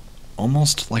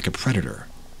 almost like a predator,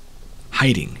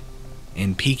 hiding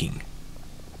and peeking.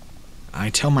 I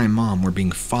tell my mom we're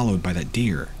being followed by that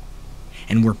deer,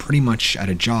 and we're pretty much at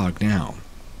a jog now.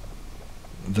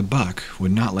 The buck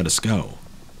would not let us go.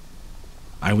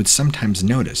 I would sometimes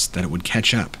notice that it would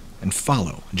catch up and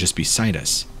follow just beside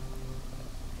us.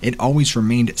 It always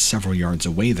remained several yards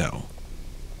away though,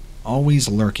 always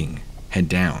lurking, head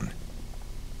down.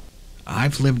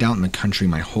 I've lived out in the country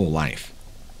my whole life,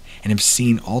 and have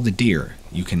seen all the deer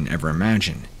you can ever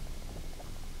imagine.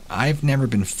 I've never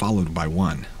been followed by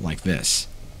one like this.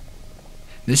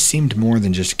 This seemed more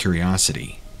than just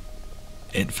curiosity.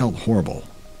 It felt horrible,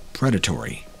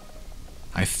 predatory.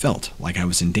 I felt like I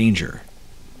was in danger.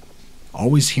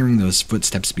 Always hearing those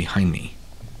footsteps behind me.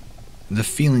 The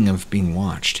feeling of being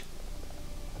watched.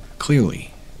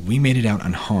 Clearly, we made it out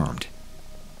unharmed.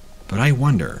 But I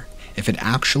wonder if it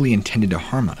actually intended to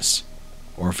harm us,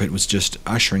 or if it was just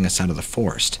ushering us out of the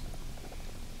forest.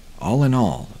 All in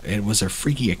all, it was a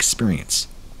freaky experience.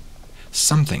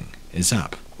 Something is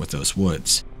up with those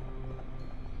woods.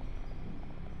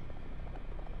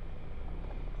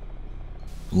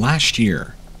 Last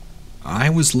year, I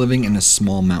was living in a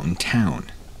small mountain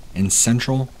town in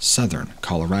central southern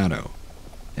Colorado,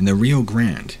 in the Rio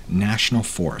Grande National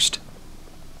Forest.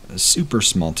 A super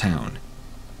small town.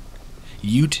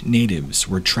 Ute natives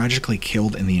were tragically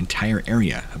killed in the entire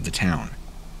area of the town.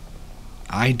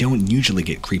 I don't usually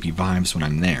get creepy vibes when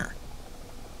I'm there,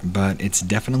 but it's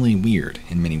definitely weird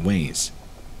in many ways.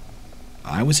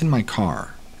 I was in my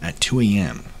car at 2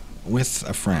 a.m. with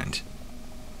a friend.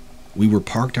 We were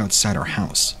parked outside our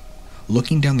house,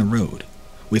 looking down the road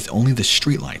with only the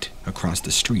streetlight across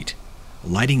the street,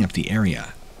 lighting up the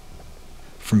area.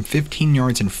 From 15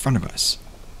 yards in front of us,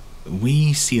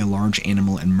 we see a large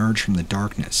animal emerge from the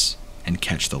darkness and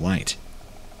catch the light.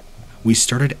 We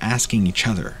started asking each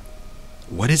other,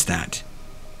 "What is that?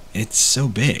 It's so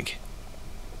big."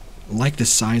 Like the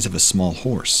size of a small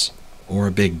horse or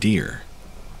a big deer.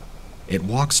 It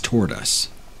walks toward us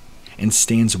and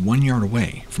stands 1 yard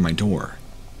away from my door.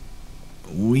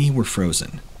 We were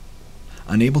frozen,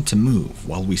 unable to move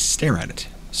while we stare at it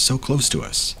so close to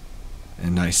us.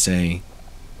 And I say,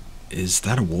 "Is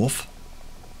that a wolf?"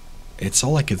 It's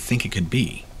all I could think it could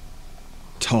be.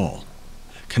 Tall,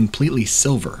 completely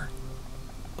silver,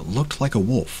 looked like a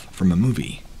wolf from a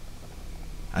movie.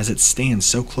 As it stands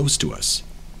so close to us,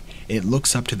 it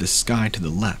looks up to the sky to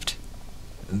the left,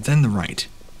 then the right.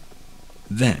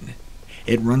 Then,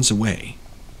 it runs away,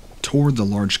 toward the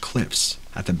large cliffs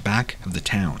at the back of the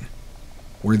town,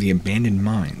 where the abandoned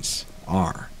mines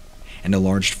R, and a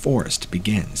large forest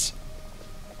begins.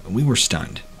 We were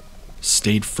stunned,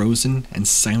 stayed frozen and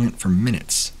silent for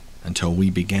minutes until we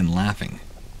began laughing.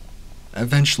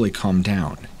 Eventually calmed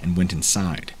down and went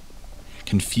inside,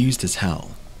 confused as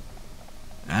hell.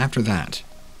 After that,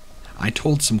 I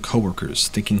told some coworkers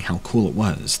thinking how cool it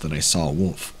was that I saw a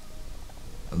wolf.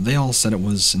 They all said it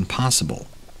was impossible.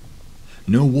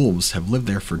 No wolves have lived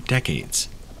there for decades.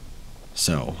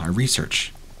 So I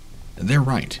researched. They're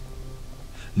right.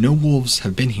 No wolves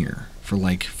have been here for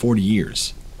like 40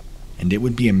 years, and it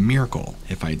would be a miracle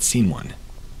if I'd seen one.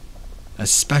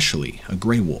 Especially a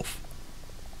gray wolf.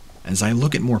 As I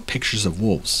look at more pictures of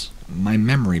wolves, my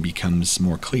memory becomes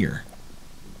more clear.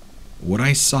 What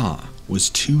I saw was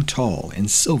too tall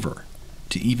and silver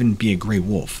to even be a gray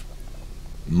wolf.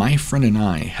 My friend and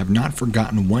I have not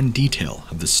forgotten one detail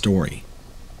of the story.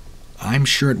 I'm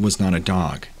sure it was not a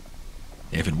dog.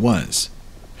 If it was,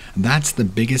 that's the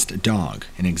biggest dog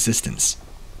in existence.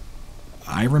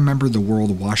 I remember the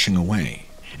world washing away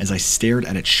as I stared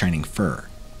at its shining fur.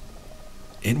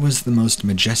 It was the most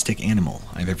majestic animal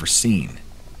I've ever seen.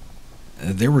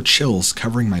 There were chills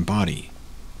covering my body,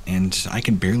 and I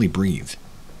could barely breathe.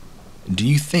 Do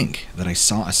you think that I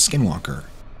saw a skinwalker?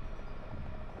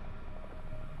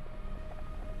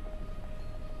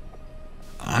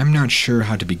 I'm not sure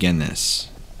how to begin this.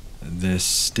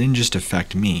 This didn't just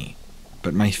affect me,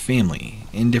 but my family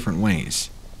in different ways,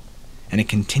 and it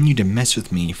continued to mess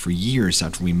with me for years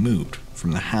after we moved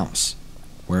from the house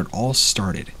where it all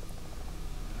started.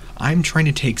 I'm trying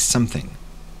to take something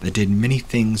that did many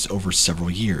things over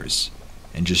several years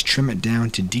and just trim it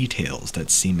down to details that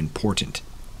seem important.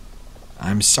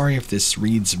 I'm sorry if this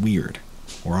reads weird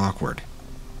or awkward.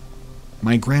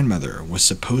 My grandmother was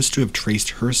supposed to have traced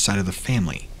her side of the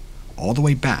family all the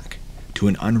way back to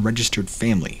an unregistered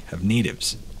family of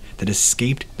natives that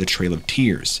escaped the Trail of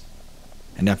Tears,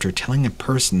 and after telling a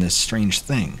person this strange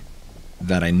thing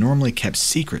that I normally kept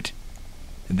secret,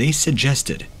 they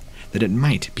suggested that it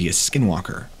might be a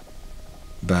skinwalker.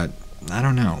 But I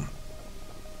don't know.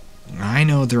 I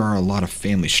know there are a lot of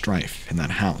family strife in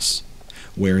that house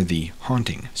where the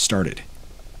haunting started,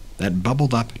 that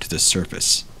bubbled up to the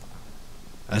surface.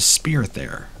 A spirit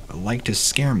there liked to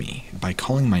scare me by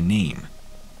calling my name,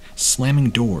 slamming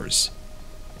doors,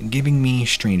 giving me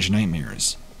strange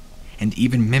nightmares, and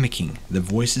even mimicking the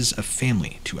voices of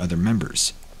family to other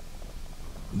members.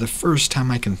 The first time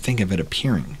I can think of it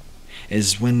appearing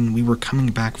is when we were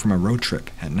coming back from a road trip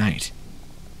at night.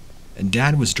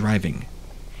 Dad was driving,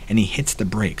 and he hits the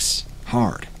brakes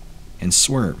hard and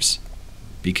swerves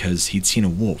because he'd seen a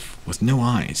wolf with no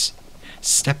eyes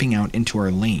stepping out into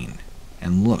our lane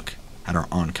and look at our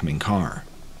oncoming car.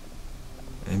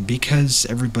 Because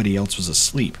everybody else was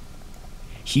asleep,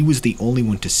 he was the only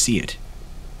one to see it,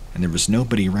 and there was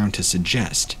nobody around to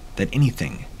suggest that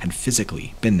anything had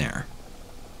physically been there.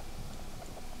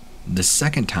 The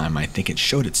second time I think it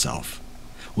showed itself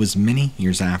was many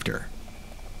years after.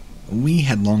 We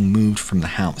had long moved from the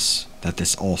house that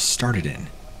this all started in.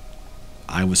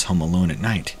 I was home alone at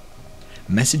night,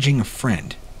 messaging a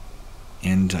friend,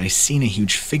 and I seen a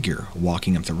huge figure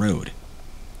walking up the road.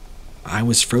 I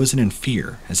was frozen in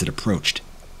fear as it approached,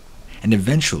 and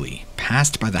eventually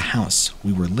passed by the house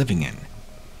we were living in,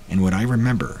 and what I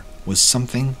remember was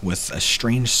something with a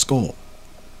strange skull,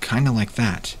 kinda like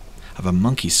that of a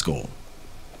monkey skull,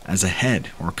 as a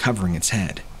head or covering its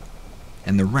head,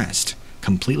 and the rest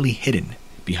completely hidden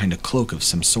behind a cloak of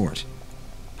some sort,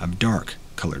 of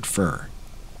dark-colored fur.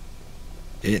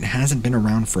 It hasn't been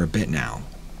around for a bit now,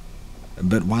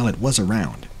 but while it was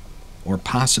around, or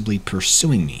possibly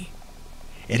pursuing me,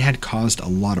 it had caused a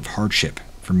lot of hardship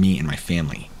for me and my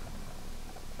family.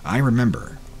 I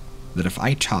remember that if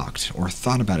I talked or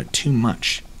thought about it too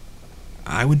much,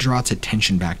 I would draw its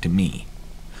attention back to me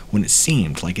when it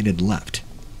seemed like it had left,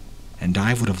 and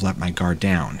I would have let my guard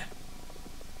down.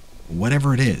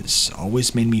 Whatever it is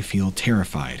always made me feel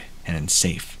terrified and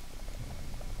unsafe.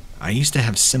 I used to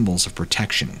have symbols of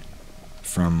protection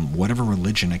from whatever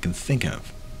religion I could think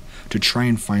of to try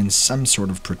and find some sort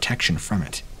of protection from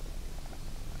it.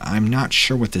 I'm not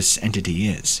sure what this entity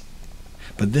is,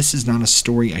 but this is not a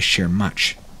story I share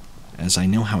much, as I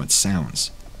know how it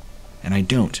sounds, and I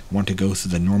don't want to go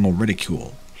through the normal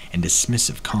ridicule and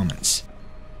dismissive comments.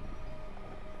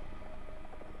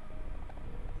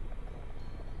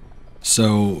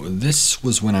 So, this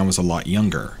was when I was a lot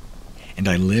younger, and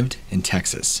I lived in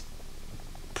Texas,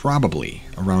 probably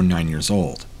around 9 years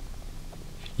old.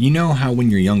 You know how when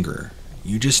you're younger,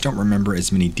 you just don't remember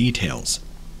as many details,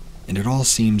 and it all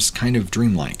seems kind of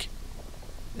dreamlike.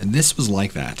 And this was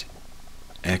like that,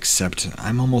 except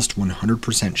I'm almost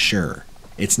 100% sure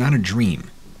It's not a dream,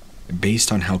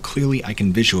 based on how clearly I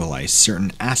can visualize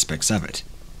certain aspects of it.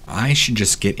 I should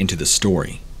just get into the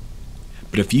story.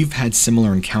 But if you've had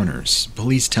similar encounters,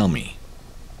 please tell me.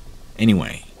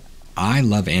 Anyway, I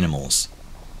love animals.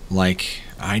 Like,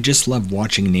 I just love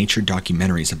watching nature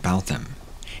documentaries about them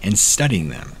and studying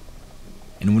them.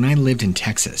 And when I lived in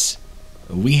Texas,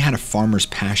 we had a farmer's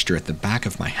pasture at the back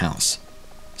of my house,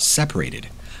 separated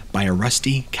by a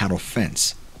rusty cattle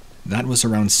fence that was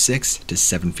around 6 to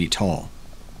 7 feet tall,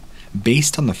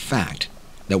 based on the fact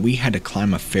that we had to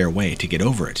climb a fair way to get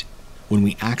over it when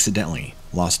we accidentally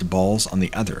lost balls on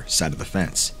the other side of the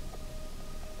fence.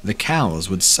 The cows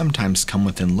would sometimes come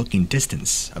within looking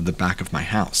distance of the back of my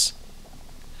house.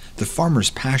 The farmer's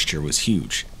pasture was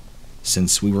huge,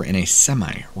 since we were in a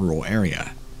semi-rural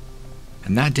area,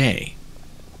 and that day,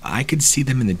 I could see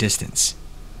them in the distance,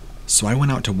 so I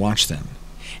went out to watch them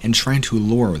and trying to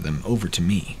lure them over to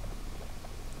me.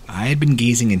 I had been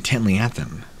gazing intently at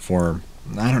them for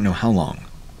I don't know how long,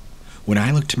 when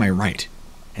I looked to my right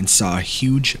and saw a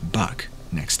huge buck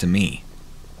next to me.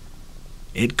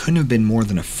 It couldn't have been more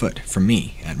than a foot from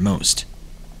me at most,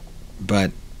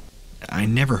 but I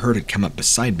never heard it come up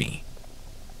beside me,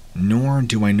 nor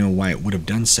do I know why it would have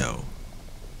done so,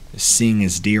 seeing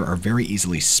as deer are very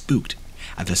easily spooked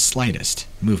at the slightest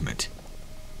movement.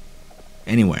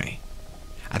 Anyway,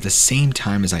 at the same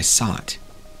time as I saw it,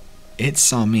 it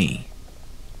saw me.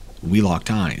 We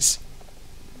locked eyes,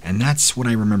 and that's what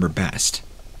I remember best,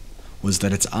 was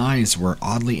that its eyes were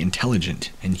oddly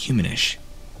intelligent and humanish,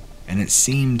 and it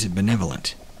seemed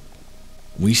benevolent.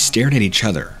 We stared at each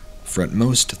other for at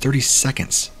most 30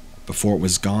 seconds before it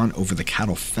was gone over the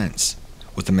cattle fence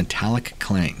with a metallic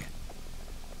clang.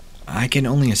 I can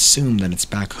only assume that its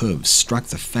back hooves struck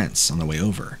the fence on the way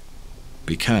over,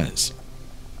 because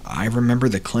I remember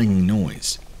the clanging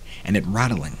noise and it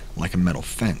rattling like a metal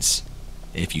fence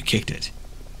if you kicked it.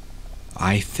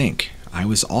 I think I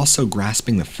was also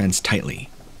grasping the fence tightly,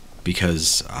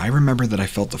 because I remember that I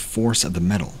felt the force of the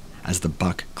metal as the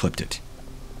buck clipped it.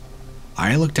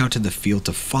 I looked out to the field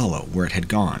to follow where it had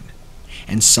gone,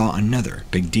 and saw another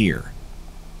big deer,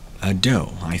 a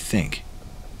doe, I think,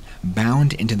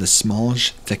 bound into the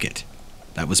smallish thicket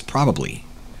that was probably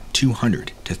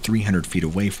 200 to 300 feet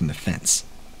away from the fence.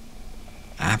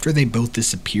 After they both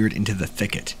disappeared into the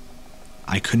thicket,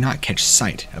 I could not catch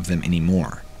sight of them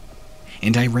anymore,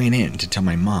 and I ran in to tell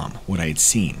my mom what I had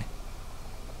seen.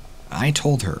 I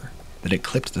told her that it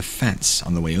clipped the fence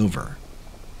on the way over,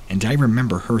 and I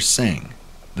remember her saying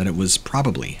that it was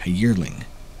probably a yearling.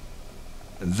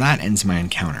 That ends my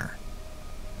encounter,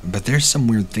 but there's some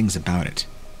weird things about it,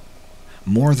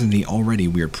 more than the already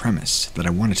weird premise that I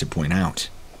wanted to point out.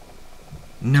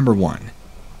 Number 1,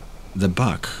 the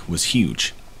buck was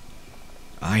huge.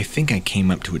 I think I came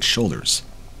up to its shoulders.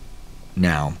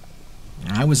 Now,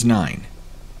 I was 9,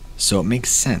 so it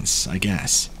makes sense, I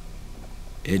guess.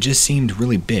 It just seemed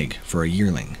really big for a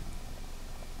yearling.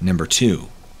 Number 2,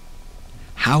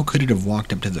 how could it have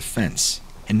walked up to the fence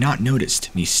and not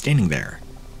noticed me standing there?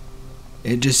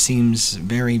 It just seems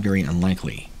very, very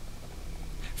unlikely.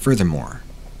 Furthermore,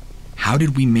 how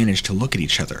did we manage to look at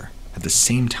each other at the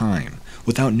same time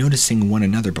without noticing one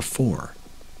another before?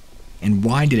 And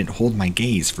why did it hold my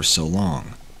gaze for so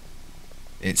long?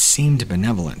 It seemed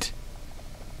benevolent.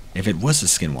 If it was a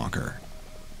skinwalker,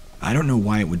 I don't know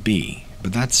why it would be,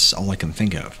 but that's all I can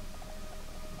think of.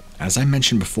 As I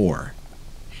mentioned before,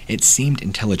 it seemed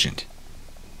intelligent.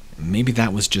 Maybe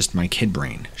that was just my kid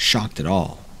brain, shocked at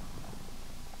all.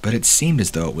 But it seemed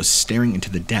as though it was staring into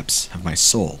the depths of my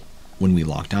soul when we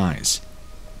locked eyes.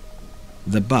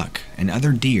 The buck and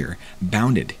other deer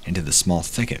bounded into the small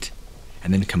thicket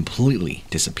and then completely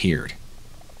disappeared.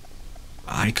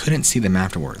 I couldn't see them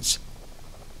afterwards,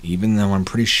 even though I'm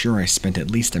pretty sure I spent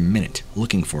at least a minute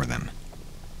looking for them.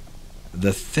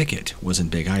 The thicket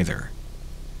wasn't big either,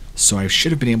 so I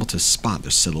should have been able to spot their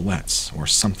silhouettes or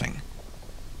something.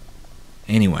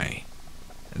 Anyway,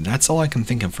 that's all I can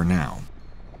think of for now.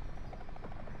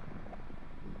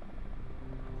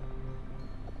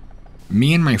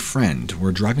 Me and my friend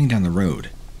were driving down the road.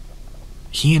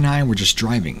 He and I were just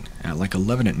driving at like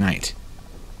 11 at night.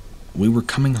 We were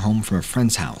coming home from a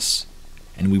friend's house,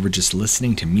 and we were just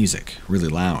listening to music really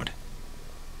loud.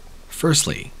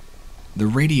 Firstly, the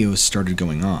radio started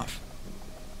going off.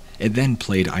 It then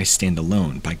played I Stand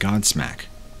Alone by Godsmack,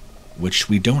 which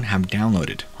we don't have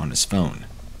downloaded on his phone.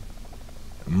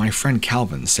 My friend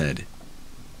Calvin said,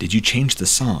 "Did you change the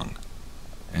song?"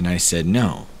 And I said,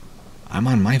 "No, I'm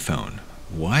on my phone."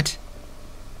 "What?"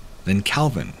 Then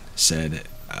Calvin said,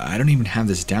 "I don't even have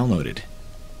this downloaded."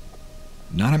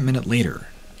 Not a minute later,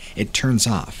 it turns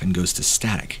off and goes to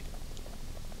static.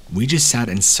 We just sat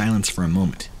in silence for a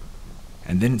moment,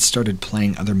 and then it started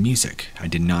playing other music I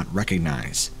did not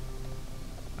recognize.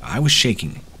 I was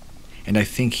shaking, and I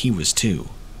think he was too.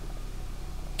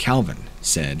 Calvin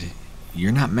said,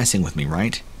 "You're not messing with me,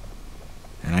 right?"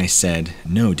 And I said,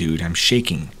 "No, dude, I'm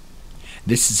shaking.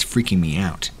 This is freaking me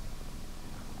out."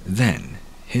 Then,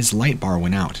 his light bar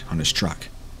went out on his truck.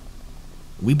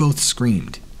 We both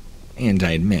screamed, and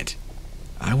I admit,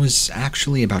 I was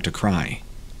actually about to cry.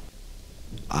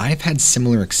 I've had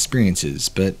similar experiences,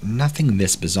 but nothing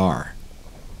this bizarre.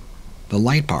 The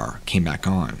light bar came back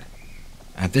on.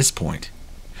 At this point,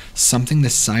 something the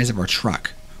size of our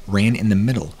truck ran in the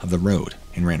middle of the road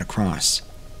and ran across.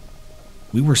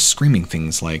 We were screaming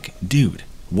things like, "Dude,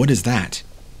 what is that?"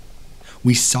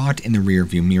 We saw it in the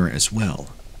rearview mirror as well,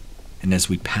 and as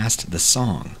we passed the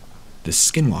song, the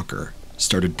Skinwalker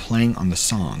started playing on the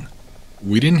song.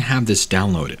 We didn't have this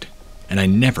downloaded, and I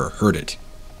never heard it.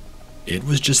 It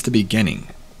was just the beginning,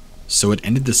 so it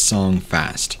ended the song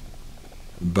fast.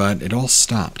 But it all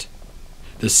stopped.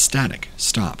 The static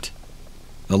stopped.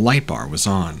 The light bar was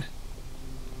on.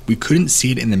 We couldn't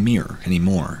see it in the mirror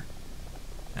anymore.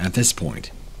 At this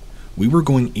point, we were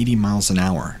going 80 miles an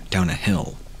hour down a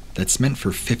hill that's meant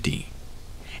for 50,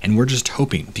 and we're just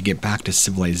hoping to get back to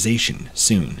civilization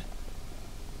soon.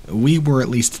 We were at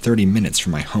least 30 minutes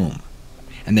from my home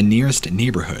and the nearest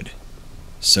neighborhood,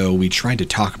 so we tried to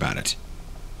talk about it.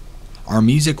 Our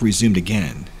music resumed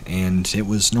again, and it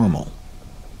was normal.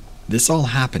 This all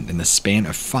happened in the span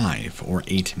of 5 or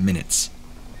 8 minutes.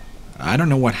 I don't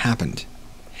know what happened,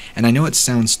 and I know it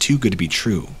sounds too good to be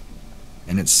true,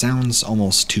 and it sounds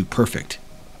almost too perfect,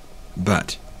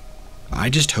 but I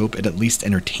just hope it at least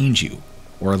entertained you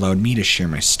or allowed me to share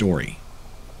my story.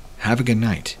 Have a good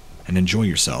night, and enjoy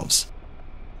yourselves.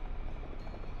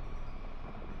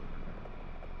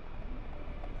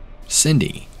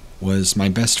 Cindy was my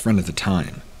best friend at the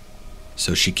time,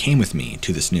 so she came with me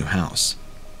to this new house.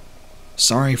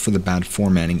 Sorry for the bad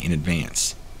formatting in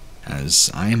advance, as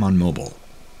I am on mobile.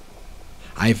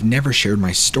 I have never shared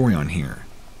my story on here,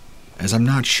 as I'm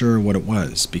not sure what it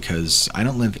was because I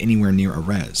don't live anywhere near a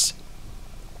res.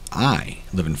 I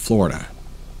live in Florida.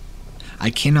 I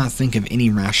cannot think of any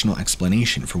rational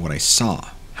explanation for what I saw,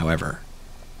 however.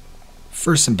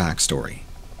 First, some backstory.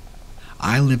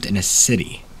 I lived in a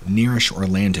city nearish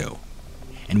Orlando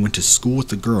and went to school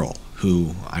with a girl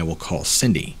who I will call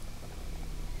Cindy.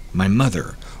 My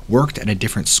mother worked at a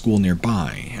different school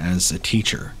nearby as a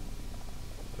teacher.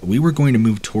 We were going to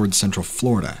move towards Central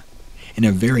Florida in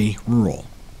a very rural,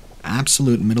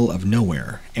 absolute middle of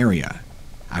nowhere area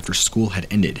after school had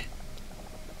ended.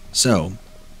 So,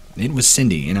 it was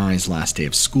Cindy and I's last day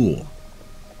of school,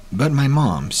 but my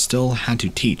mom still had to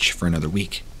teach for another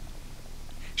week.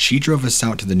 She drove us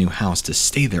out to the new house to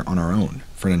stay there on our own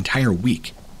for an entire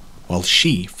week while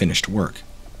she finished work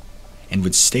and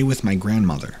would stay with my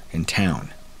grandmother in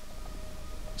town.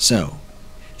 So,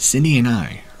 Cindy and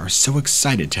I are so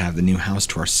excited to have the new house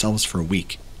to ourselves for a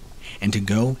week and to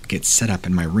go get set up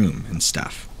in my room and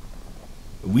stuff.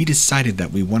 We decided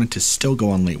that we wanted to still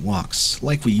go on late walks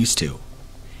like we used to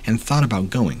and thought about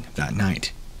going that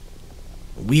night.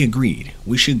 We agreed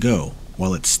we should go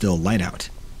while it's still light out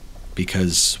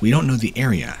because we don't know the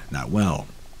area that well.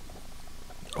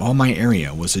 All my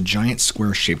area was a giant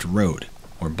square-shaped road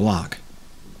or block.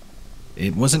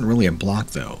 It wasn't really a block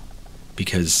though,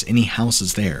 because any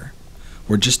houses there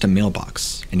were just a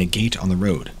mailbox and a gate on the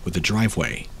road with a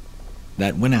driveway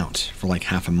that went out for like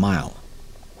half a mile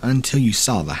until you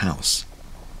saw the house.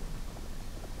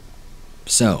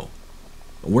 So,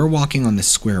 we're walking on this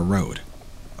square road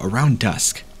around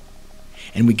dusk,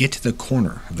 and we get to the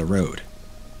corner of the road,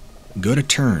 go to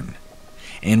turn,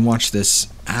 and watch this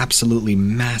absolutely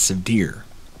massive deer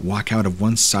walk out of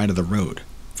one side of the road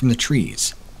from the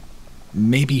trees,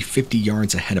 maybe 50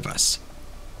 yards ahead of us.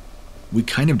 We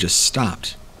kind of just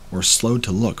stopped or slowed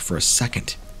to look for a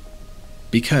second,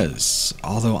 because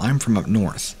although I'm from up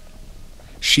north,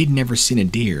 she'd never seen a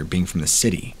deer being from the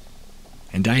city,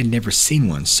 and I had never seen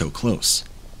one so close.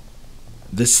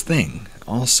 This thing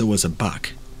also was a buck,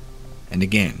 and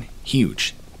again,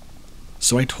 huge,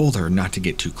 so I told her not to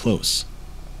get too close,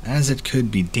 as it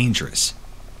could be dangerous.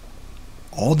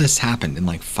 All this happened in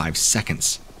like 5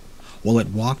 seconds, while it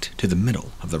walked to the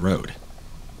middle of the road.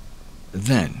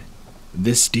 Then,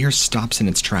 this deer stops in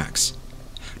its tracks,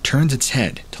 turns its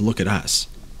head to look at us,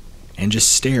 and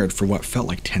just stared for what felt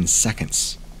like 10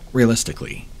 seconds,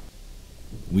 realistically.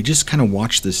 We just kind of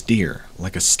watched this deer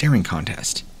like a staring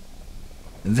contest.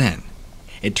 Then,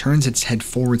 it turns its head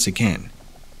forwards again,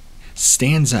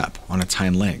 stands up on its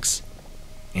hind legs,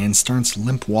 and starts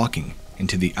limp walking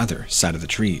into the other side of the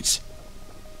trees.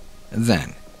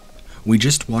 Then, we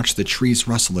just watched the trees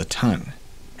rustle a ton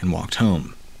and walked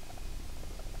home.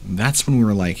 That's when we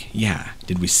were like, yeah,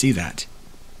 did we see that?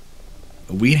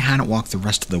 We hadn't walked the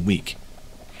rest of the week,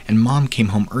 and Mom came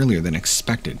home earlier than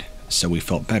expected, so we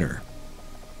felt better.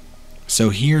 So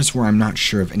here's where I'm not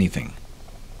sure of anything.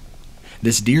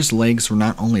 This deer's legs were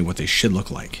not only what they should look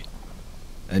like.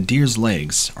 A deer's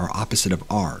legs are opposite of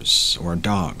ours or a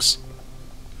dog's.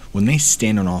 When they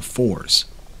stand on all fours,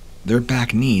 their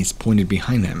back knees pointed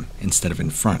behind them instead of in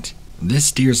front.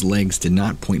 This deer's legs did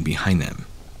not point behind them.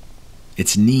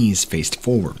 Its knees faced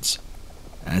forwards,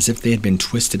 as if they had been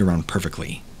twisted around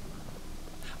perfectly.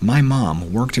 My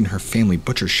mom worked in her family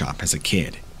butcher shop as a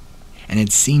kid, and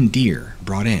had seen deer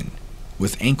brought in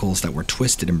with ankles that were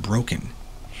twisted and broken,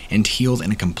 and healed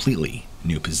in a completely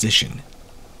new position.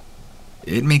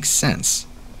 It makes sense,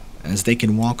 as they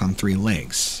can walk on 3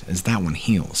 legs as that one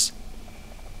heals.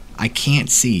 I can't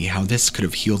see how this could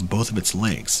have healed both of its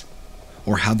legs,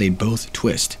 or how they both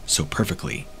twist so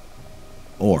perfectly,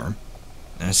 or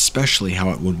especially how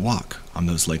it would walk on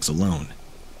those legs alone.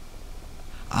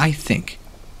 I think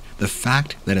the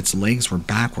fact that its legs were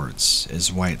backwards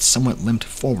is why it somewhat limped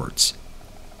forwards,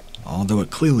 although it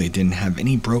clearly didn't have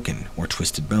any broken or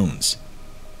twisted bones.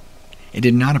 It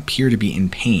did not appear to be in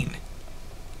pain.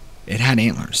 It had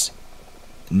antlers.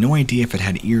 No idea if it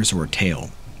had ears or a tail.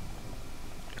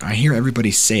 I hear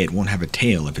everybody say it won't have a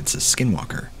tail if it's a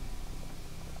skinwalker.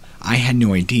 I had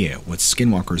no idea what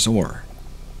skinwalkers or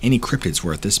any cryptids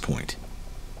were at this point.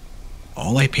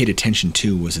 All I paid attention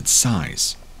to was its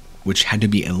size, which had to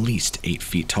be at least 8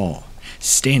 feet tall,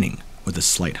 standing with a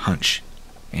slight hunch,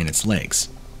 and its legs.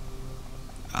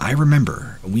 I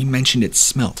remember we mentioned it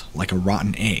smelt like a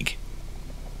rotten egg.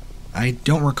 I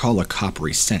don't recall a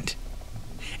coppery scent.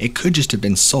 It could just have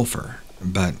been sulfur,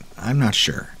 but I'm not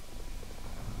sure.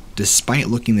 Despite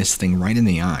looking this thing right in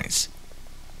the eyes,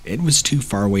 it was too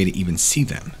far away to even see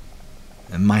them.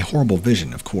 And my horrible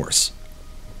vision, of course.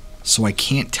 So I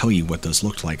can't tell you what those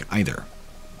looked like either.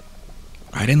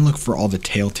 I didn't look for all the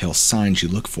telltale signs you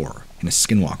look for in a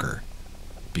skinwalker,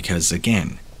 because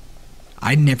again,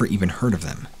 I'd never even heard of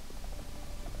them.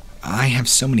 I have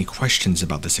so many questions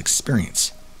about this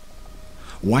experience.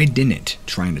 Why didn't it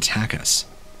try and attack us?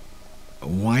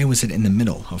 Why was it in the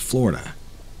middle of Florida?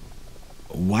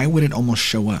 Why would it almost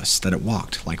show us that it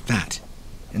walked like that,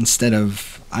 instead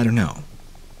of, I don't know,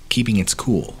 keeping its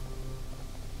cool?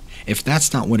 If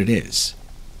that's not what it is,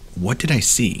 what did I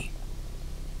see?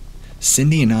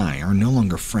 Cindy and I are no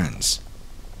longer friends,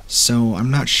 so I'm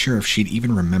not sure if she'd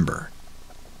even remember.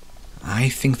 I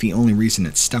think the only reason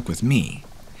it stuck with me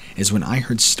is when I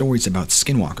heard stories about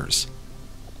skinwalkers.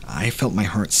 I felt my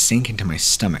heart sink into my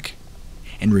stomach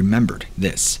and remembered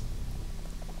this.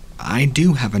 I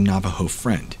do have a Navajo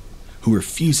friend who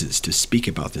refuses to speak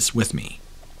about this with me,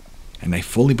 and I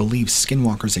fully believe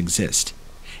skinwalkers exist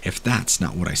if that's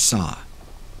not what I saw.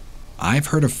 I've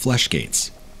heard of flesh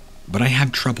gates, but I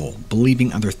have trouble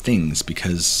believing other things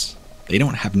because they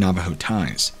don't have Navajo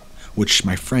ties, which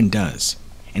my friend does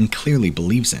and clearly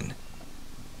believes in.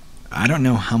 I don't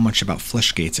know how much about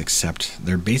flesh gates except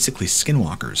they're basically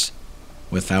skinwalkers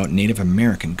without Native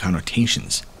American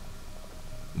connotations.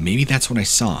 Maybe that's what I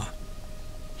saw.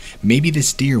 Maybe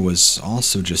this deer was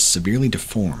also just severely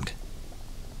deformed.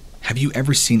 Have you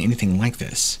ever seen anything like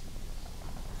this?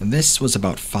 This was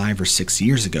about 5 or 6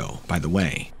 years ago, by the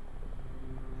way.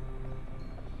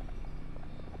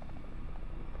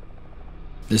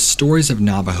 The stories of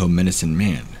Navajo medicine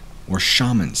man, or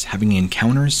shamans having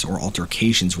encounters or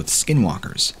altercations with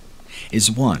skinwalkers,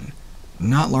 is one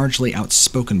not largely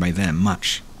outspoken by them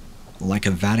much, like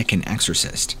a Vatican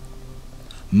exorcist.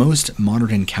 Most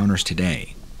modern encounters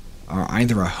today are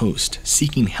either a host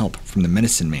seeking help from the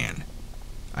medicine man,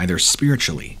 either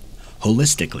spiritually,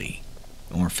 holistically,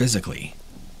 or physically.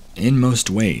 In most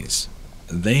ways,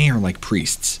 they are like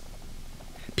priests.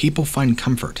 People find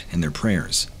comfort in their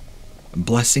prayers,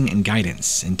 blessing and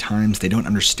guidance in times they don't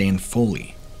understand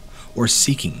fully, or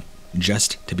seeking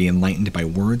just to be enlightened by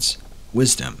words,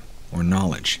 wisdom, or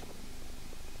knowledge.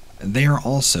 They are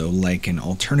also like an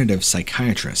alternative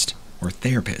psychiatrist or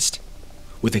therapist,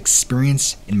 with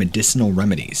experience in medicinal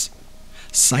remedies,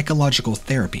 psychological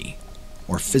therapy,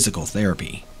 or physical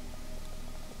therapy.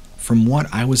 From what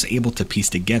I was able to piece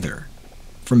together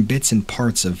from bits and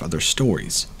parts of other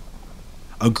stories,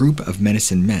 a group of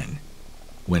medicine men,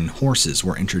 when horses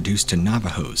were introduced to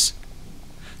Navajos,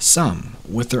 some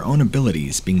with their own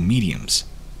abilities being mediums,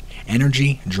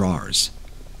 energy drawers,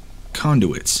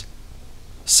 conduits,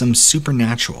 some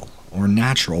supernatural or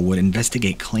natural would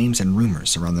investigate claims and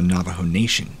rumors around the Navajo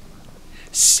Nation,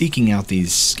 seeking out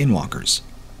these skinwalkers,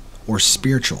 or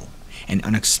spiritual and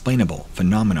unexplainable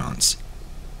phenomenons.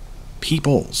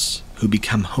 Peoples who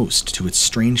become host to its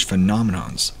strange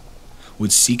phenomenons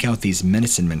would seek out these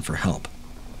medicine men for help,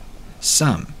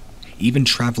 some even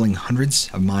traveling hundreds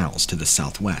of miles to the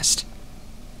southwest.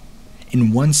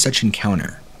 In one such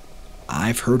encounter,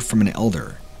 I've heard from an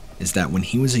elder is that when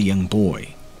he was a young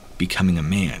boy, becoming a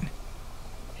man,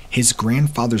 his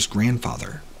grandfather's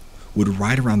grandfather would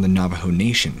ride around the Navajo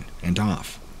Nation and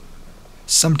off,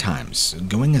 sometimes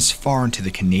going as far into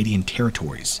the Canadian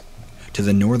territories to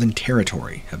the Northern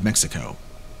Territory of Mexico,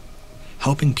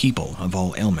 helping people of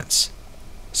all ailments,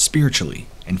 spiritually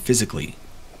and physically,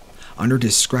 under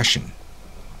discretion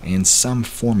and some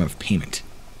form of payment.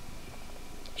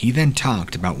 He then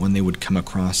talked about when they would come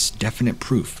across definite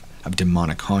proof of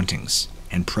demonic hauntings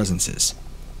and presences,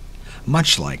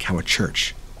 much like how a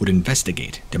church would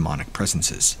investigate demonic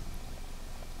presences.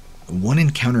 One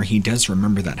encounter he does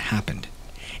remember that happened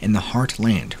in the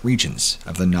heartland regions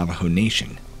of the Navajo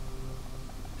Nation.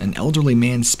 An elderly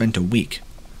man spent a week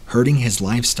herding his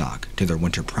livestock to their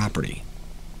winter property.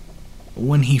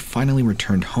 When he finally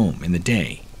returned home in the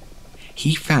day,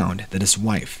 he found that his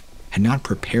wife had not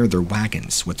prepared their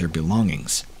wagons with their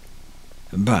belongings,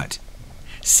 but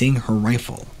seeing her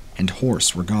rifle and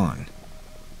horse were gone.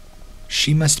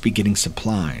 She must be getting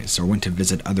supplies or went to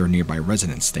visit other nearby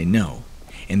residents they know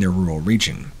in their rural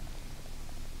region.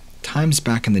 Times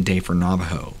back in the day for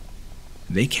Navajo,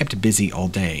 they kept busy all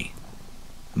day,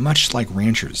 much like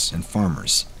ranchers and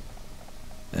farmers.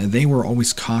 They were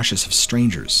always cautious of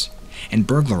strangers, and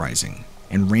burglarizing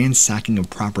and ransacking of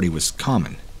property was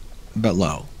common, but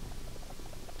low.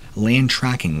 Land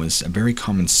tracking was a very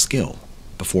common skill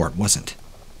before it wasn't.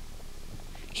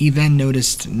 He then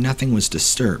noticed nothing was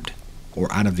disturbed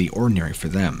or out of the ordinary for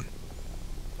them,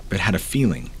 but had a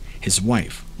feeling his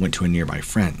wife went to a nearby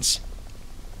friend's.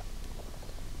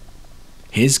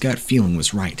 His gut feeling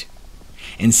was right,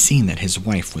 and seeing that his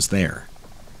wife was there,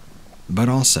 but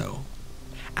also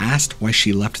asked why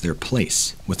she left their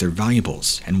place with their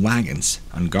valuables and wagons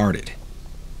unguarded.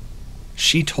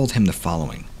 She told him the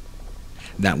following: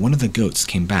 that one of the goats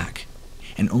came back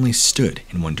and only stood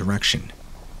in one direction.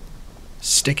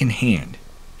 Stick in hand,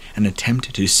 an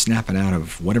attempt to snap it out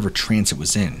of whatever trance it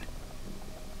was in.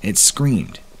 It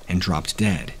screamed and dropped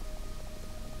dead.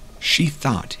 She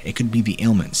thought it could be the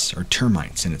ailments or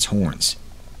termites in its horns,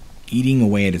 eating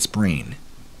away at its brain.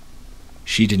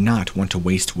 She did not want to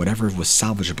waste whatever was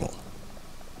salvageable.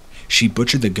 She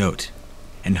butchered the goat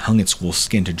and hung its wool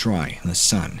skin to dry in the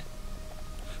sun,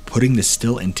 putting the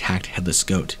still intact headless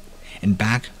goat in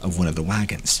back of one of the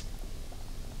wagons.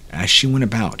 As she went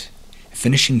about,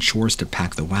 finishing chores to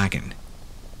pack the wagon,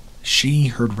 she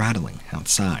heard rattling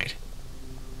outside.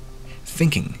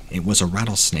 Thinking it was a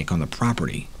rattlesnake on the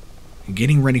property,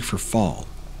 getting ready for fall,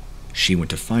 she went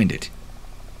to find it,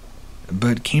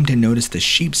 but came to notice the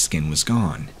sheepskin was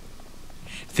gone.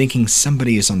 Thinking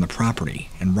somebody is on the property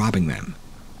and robbing them,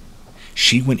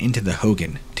 she went into the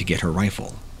hogan to get her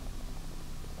rifle.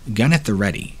 Gun at the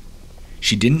ready,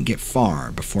 she didn't get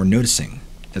far before noticing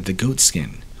that the goat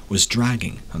skin was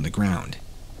dragging on the ground.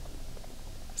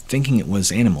 Thinking it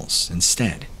was animals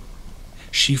instead,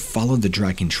 she followed the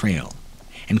dragging trail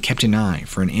and kept an eye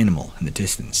for an animal in the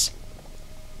distance.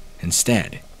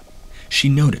 Instead, she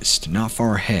noticed not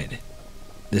far ahead,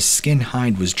 the skin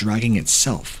hide was dragging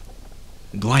itself,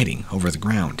 gliding over the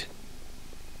ground.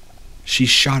 She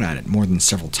shot at it more than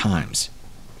several times,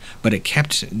 but it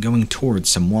kept going towards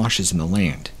some washes in the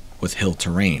land with hill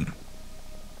terrain.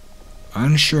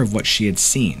 Unsure of what she had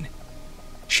seen,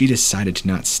 she decided to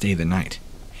not stay the night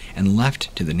and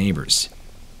left to the neighbors.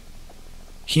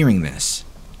 Hearing this,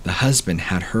 the husband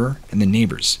had her and the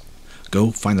neighbors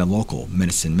go find the local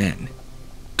medicine men,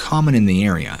 common in the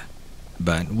area,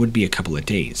 but would be a couple of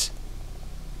days.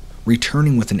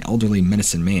 Returning with an elderly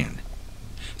medicine man,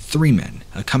 3 men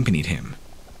accompanied him.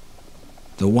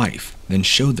 The wife then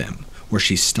showed them where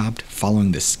she stopped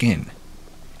following the skin,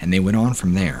 and they went on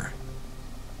from there.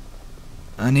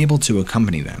 Unable to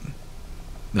accompany them,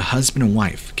 the husband and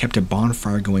wife kept a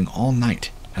bonfire going all night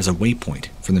as a waypoint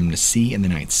for them to see in the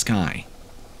night sky.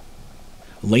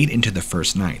 Late into the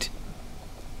first night,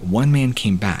 one man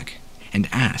came back and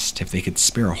asked if they could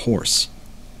spare a horse,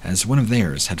 as one of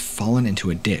theirs had fallen into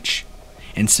a ditch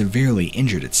and severely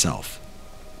injured itself.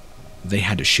 They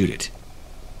had to shoot it.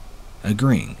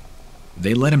 Agreeing,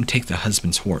 they let him take the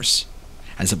husband's horse,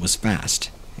 as it was fast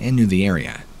and knew the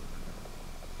area.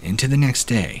 Into the next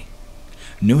day,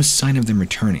 no sign of them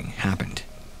returning happened.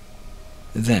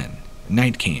 Then,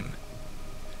 night came.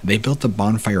 They built the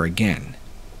bonfire again,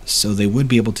 so they would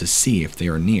be able to see if they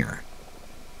were near.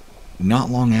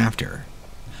 Not long after,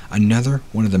 another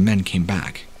one of the men came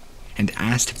back and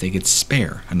asked if they could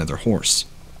spare another horse.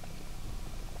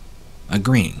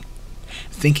 Agreeing,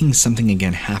 thinking something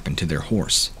again happened to their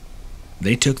horse,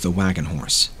 they took the wagon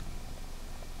horse.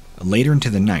 Later into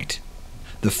the night,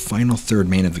 the final third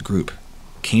man of the group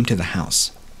came to the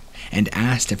house and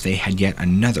asked if they had yet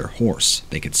another horse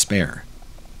they could spare.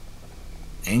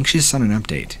 Anxious on an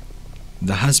update,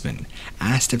 the husband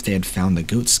asked if they had found the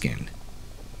goat skin.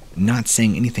 Not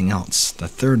saying anything else, the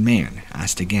third man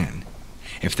asked again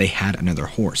if they had another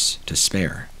horse to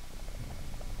spare.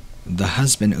 The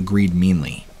husband agreed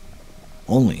meanly,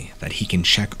 only that he can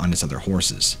check on his other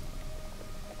horses.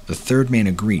 The third man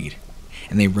agreed,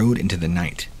 and they rode into the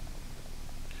night.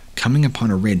 Coming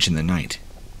upon a ridge in the night,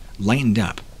 lightened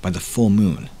up by the full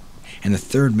moon, and the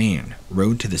third man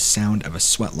rode to the sound of a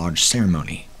sweat lodge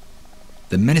ceremony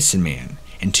the medicine man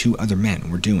and 2 other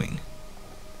men were doing.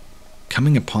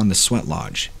 Coming upon the sweat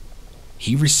lodge,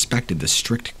 he respected the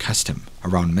strict custom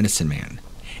around medicine man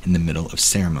in the middle of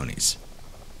ceremonies.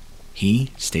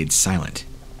 He stayed silent.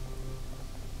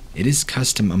 It is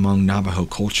custom among Navajo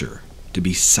culture to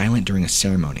be silent during a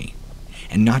ceremony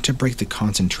and not to break the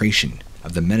concentration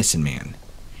of the medicine man,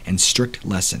 and strict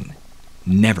lesson,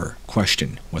 never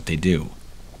question what they do.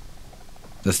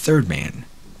 The third man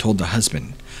told the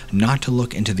husband not to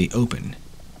look into the open.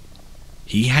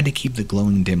 He had to keep the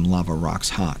glowing dim lava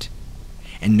rocks hot,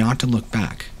 and not to look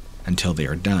back until they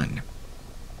are done.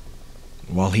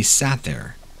 While he sat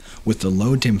there, with the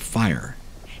low dim fire,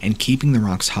 and keeping the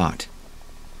rocks hot,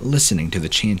 listening to the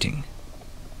chanting,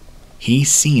 he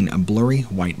seen a blurry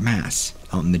white mass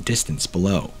out in the distance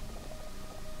below.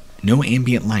 No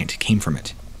ambient light came from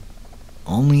it,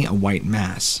 only a white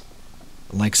mass,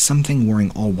 like something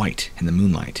wearing all white in the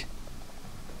moonlight.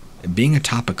 Being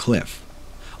atop a cliff,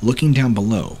 looking down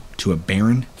below to a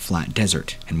barren, flat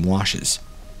desert and washes,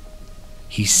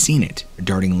 he's seen it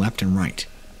darting left and right,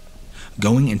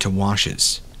 going into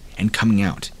washes and coming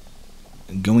out,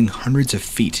 going hundreds of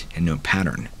feet in no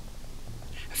pattern,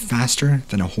 faster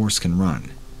than a horse can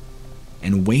run,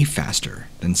 and way faster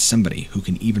than somebody who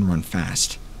can even run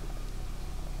fast.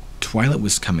 Twilight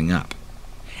was coming up,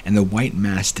 and the white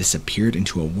mass disappeared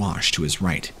into a wash to his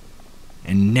right,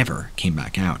 and never came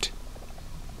back out.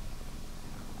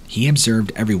 He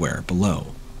observed everywhere below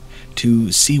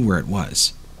to see where it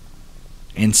was,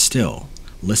 and still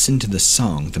listened to the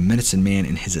song the medicine man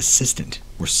and his assistant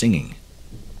were singing.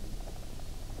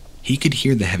 He could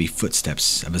hear the heavy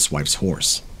footsteps of his wife's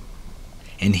horse,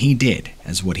 and he did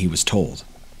as what he was told,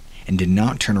 and did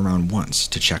not turn around once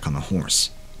to check on the horse.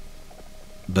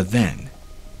 But then,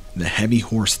 the heavy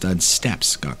horse thud's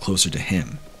steps got closer to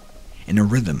him, in a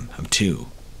rhythm of 2,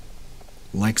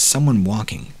 like someone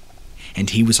walking, and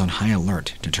he was on high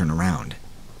alert to turn around.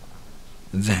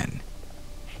 Then,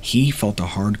 he felt a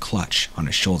hard clutch on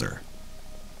his shoulder.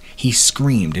 He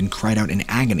screamed and cried out in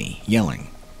agony, yelling,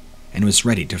 and was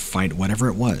ready to fight whatever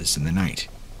it was in the night.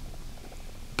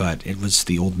 But it was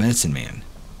the old medicine man.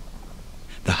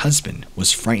 The husband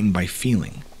was frightened by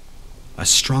feeling, a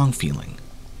strong feeling,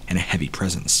 and a heavy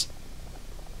presence.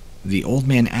 The old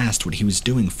man asked what he was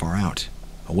doing far out,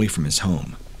 away from his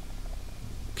home.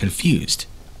 Confused,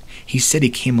 he said he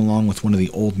came along with one of the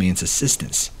old man's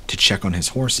assistants to check on his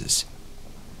horses,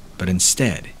 but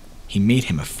instead he made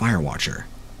him a fire watcher.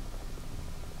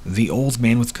 The old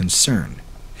man with concern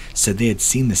said they had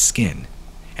seen the skin,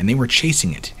 and they were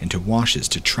chasing it into washes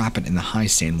to trap it in the high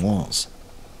sand walls,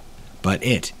 but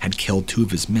it had killed 2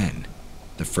 of his men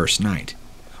the first night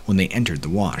when they entered the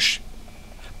wash,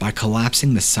 by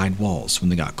collapsing the side walls when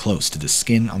they got close to the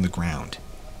skin on the ground.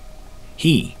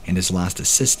 He and his last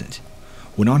assistant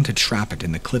went on to trap it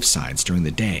in the cliff sides during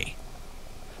the day,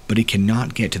 but he could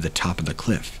not get to the top of the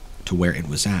cliff to where it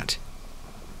was at.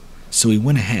 So he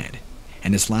went ahead,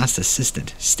 and his last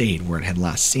assistant stayed where it had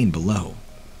last seen below.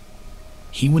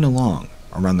 He went along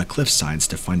around the cliff sides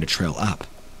to find a trail up,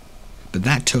 but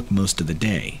that took most of the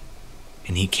day,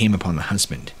 and he came upon the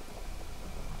husband.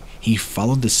 He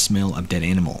followed the smell of dead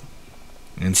animal,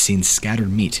 and seen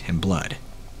scattered meat and blood.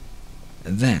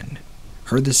 Then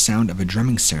heard the sound of a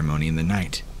drumming ceremony in the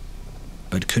night,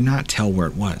 but could not tell where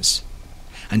it was,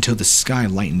 until the sky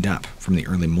lightened up from the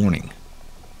early morning.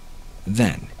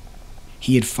 Then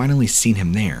he had finally seen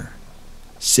him there,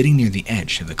 sitting near the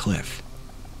edge of the cliff.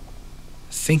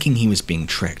 Thinking he was being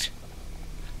tricked,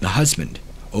 the husband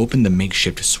opened the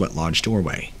makeshift sweat lodge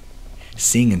doorway,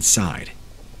 seeing inside.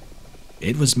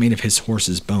 It was made of his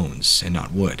horse's bones and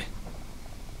not wood.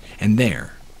 And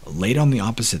there, laid on the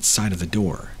opposite side of the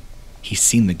door, he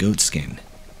seen the goat skin.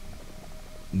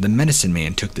 The medicine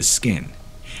man took the skin,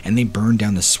 and they burned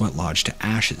down the sweat lodge to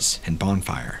ashes and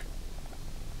bonfire.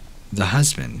 The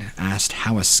husband asked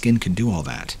how a skin could do all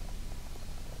that.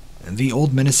 The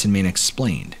old medicine man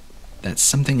explained that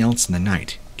something else in the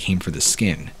night came for the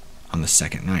skin on the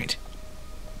second night.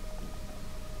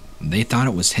 They thought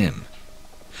it was him,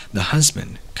 the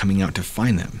husband, coming out to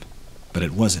find them, but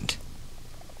it wasn't.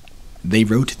 They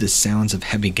rode to the sounds of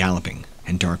heavy galloping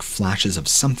and dark flashes of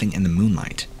something in the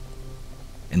moonlight.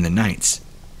 In the nights,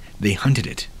 they hunted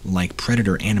it like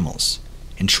predator animals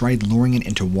and tried luring it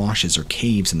into washes or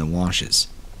caves in the washes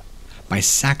by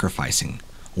sacrificing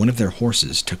one of their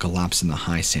horses to collapse in the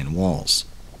high sand walls,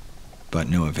 but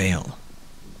no avail.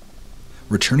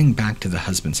 Returning back to the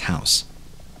husband's house,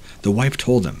 the wife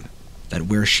told him that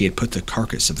where she had put the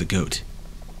carcass of the goat,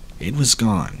 it was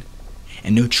gone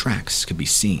and no tracks could be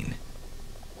seen.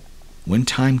 When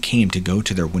time came to go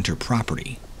to their winter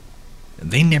property,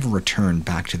 they never returned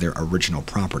back to their original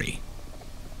property.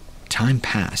 Time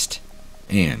passed,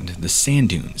 and the sand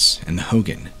dunes and the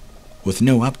hogan, with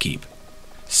no upkeep,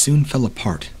 soon fell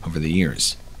apart over the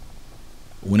years.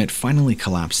 When it finally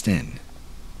collapsed in,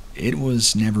 it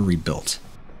was never rebuilt.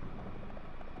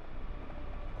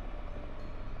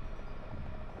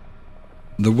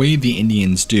 The way the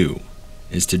Indians do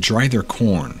is to dry their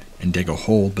corn and dig a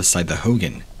hole beside the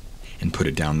hogan and put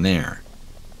it down there.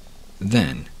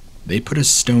 Then, they put a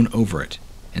stone over it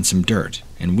and some dirt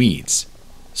and weeds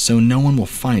so no one will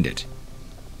find it.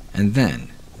 And then,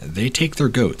 they take their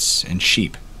goats and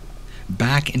sheep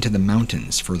back into the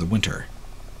mountains for the winter.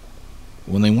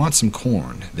 When they want some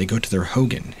corn, they go to their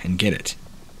hogan and get it.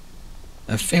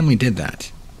 A family did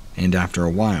that, and after a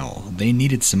while, they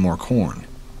needed some more corn.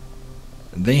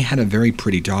 They had a very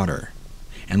pretty daughter,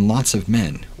 and lots of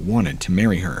men wanted to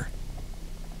marry her.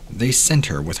 They sent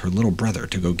her with her little brother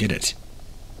to go get it.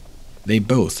 They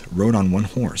both rode on one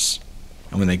horse,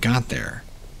 and when they got there,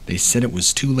 they said it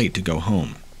was too late to go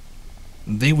home.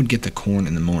 They would get the corn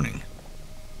in the morning.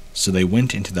 So they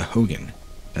went into the hogan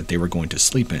that they were going to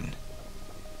sleep in.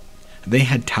 They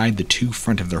had tied the two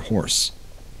front of their horse,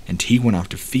 and he went off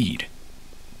to feed,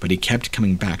 but he kept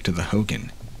coming back to the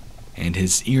hogan, and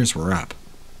his ears were up.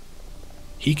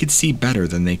 He could see better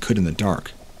than they could in the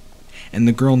dark, and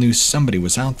the girl knew somebody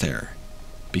was out there,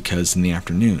 because in the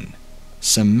afternoon,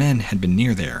 some men had been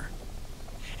near there,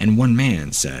 and one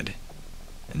man said,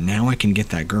 "Now I can get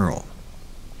that girl,"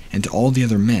 and all the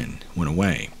other men went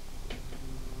away.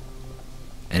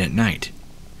 And at night,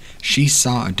 she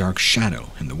saw a dark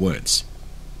shadow in the woods.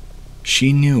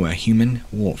 She knew a human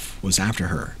wolf was after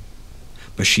her,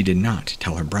 but she did not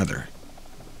tell her brother.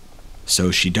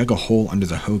 So she dug a hole under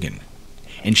the hogan,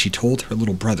 and she told her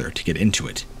little brother to get into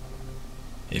it.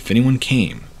 If anyone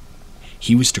came,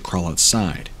 he was to crawl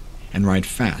outside and ride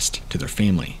fast to their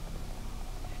family,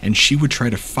 and she would try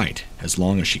to fight as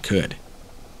long as she could.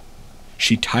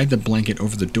 She tied the blanket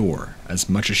over the door as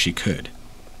much as she could,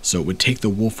 so it would take the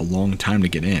wolf a long time to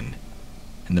get in,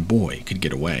 and the boy could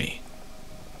get away.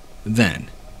 Then,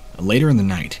 later in the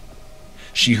night,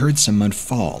 she heard some mud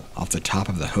fall off the top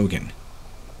of the hogan,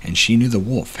 and she knew the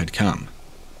wolf had come.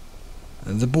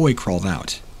 The boy crawled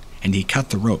out, and he cut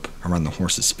the rope around the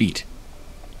horse's feet.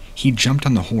 He jumped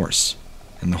on the horse,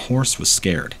 and the horse was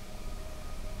scared.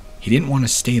 He didn't want to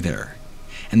stay there,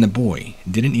 and the boy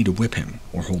didn't need to whip him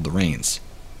or hold the reins.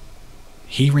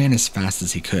 He ran as fast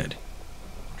as he could,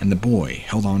 and the boy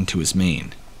held on to his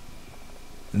mane.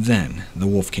 Then the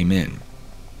wolf came in,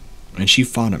 and she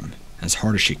fought him as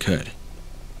hard as she could.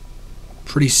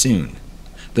 Pretty soon,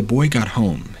 the boy got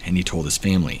home and he told his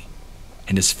family,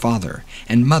 and his father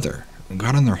and mother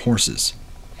got on their horses,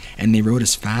 and they rode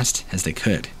as fast as they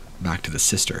could back to the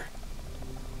sister.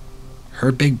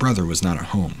 Her big brother was not at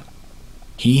home.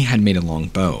 He had made a long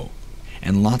bow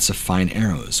and lots of fine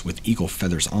arrows with eagle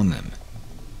feathers on them.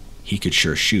 He could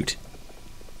sure shoot.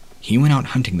 He went out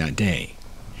hunting that day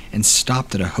and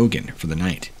stopped at a hogan for the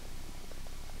night.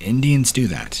 Indians do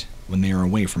that when they are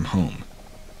away from home.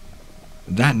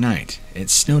 That night, it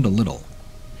snowed a little,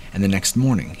 and the next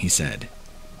morning he said,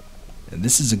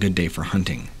 "This is a good day for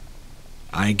hunting.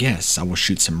 I guess I will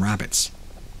shoot some rabbits."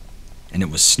 And it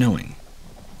was snowing,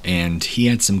 and he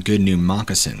had some good new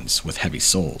moccasins with heavy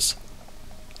soles,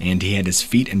 and he had his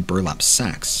feet in burlap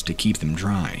sacks to keep them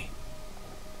dry.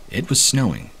 It was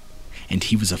snowing, and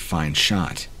he was a fine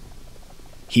shot.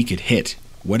 He could hit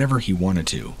whatever he wanted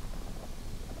to.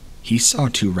 He saw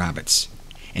 2 rabbits,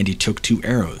 and he took 2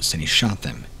 arrows and he shot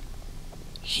them.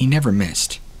 He never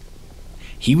missed.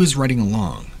 He was riding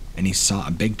along, and he saw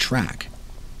a big track,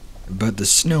 but the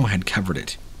snow had covered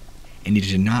it, and he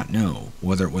did not know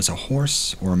whether it was a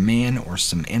horse or a man or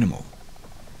some animal.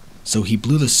 So he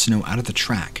blew the snow out of the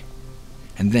track,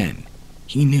 and then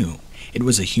he knew it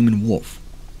was a human wolf,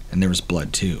 and there was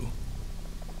blood too.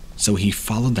 So he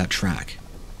followed that track.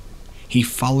 He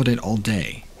followed it all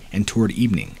day, and toward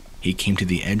evening, he came to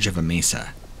the edge of a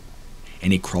mesa.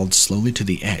 And he crawled slowly to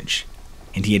the edge,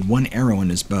 and he had 1 arrow in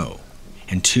his bow,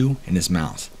 and 2 in his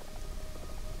mouth.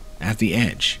 At the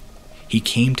edge, he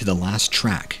came to the last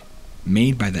track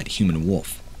made by that human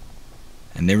wolf,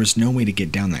 and there was no way to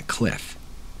get down that cliff.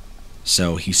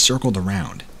 So he circled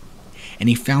around, and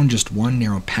he found just 1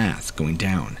 narrow path going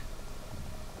down.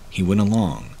 He went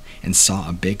along and saw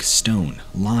a big stone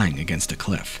lying against a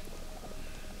cliff,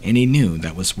 and he knew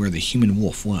that was where the human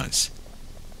wolf was.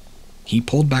 He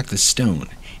pulled back the stone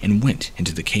and went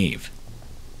into the cave,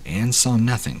 and saw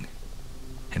nothing,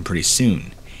 and pretty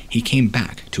soon he came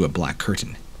back to a black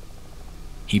curtain.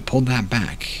 He pulled that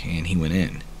back and he went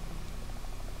in.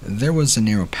 There was a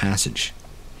narrow passage,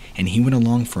 and he went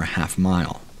along for a half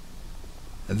mile.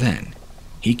 Then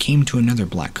he came to another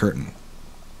black curtain.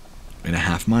 In a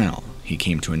half mile, he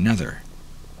came to another.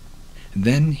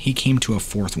 Then he came to a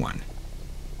 4th one.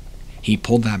 He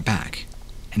pulled that back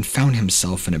and found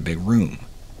himself in a big room,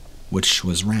 which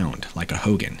was round like a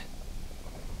hogan.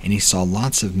 And he saw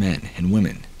lots of men and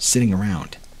women sitting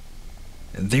around.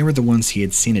 They were the ones he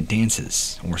had seen at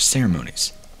dances or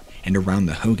ceremonies and around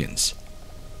the hogans.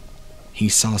 He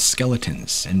saw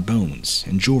skeletons and bones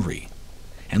and jewelry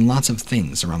and lots of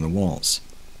things around the walls.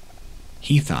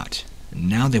 He thought,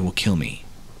 now they will kill me.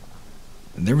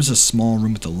 There was a small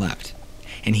room at the left,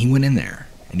 and he went in there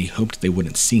and he hoped they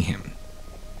wouldn't see him.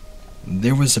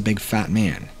 There was a big fat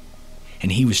man,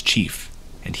 and he was chief,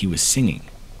 and he was singing.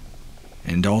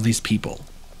 And all these people,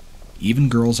 even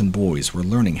girls and boys, were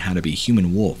learning how to be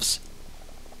human wolves.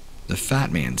 The fat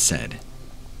man said,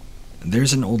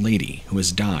 "There's an old lady who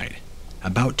has died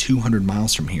about 200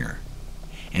 miles from here,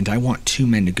 and I want 2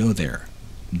 men to go there,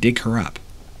 dig her up,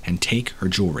 and take her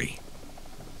jewelry."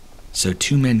 So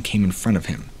 2 men came in front of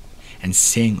him and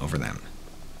sang over them,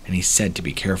 and he said to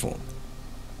be careful.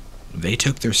 They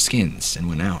took their skins and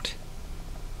went out.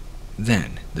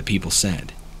 Then the people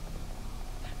said,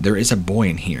 "There is a boy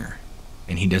in here,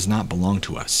 and he does not belong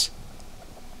to us."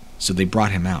 So they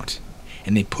brought him out,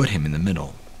 and they put him in the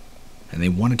middle, and they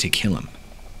wanted to kill him.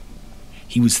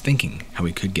 He was thinking how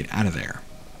he could get out of there.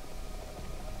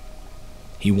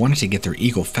 He wanted to get their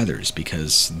eagle feathers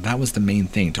because that was the main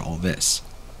thing to all this,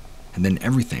 and then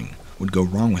everything would go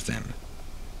wrong with them,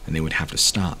 and they would have to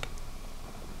stop.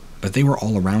 But they were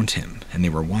all around him, and they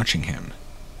were watching him.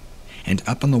 And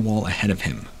up on the wall ahead of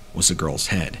him was a girl's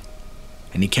head,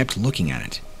 and he kept looking at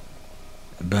it.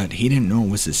 But he didn't know it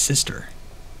was his sister.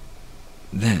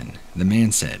 Then the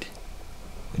man said,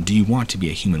 "Do you want to be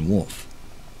a human wolf?"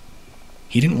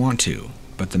 He didn't want to,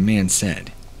 but the man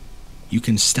said, "You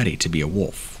can study to be a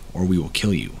wolf, or we will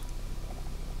kill you."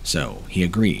 So he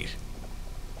agreed.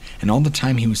 And all the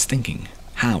time he was thinking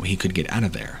how he could get out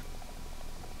of there.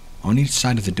 On each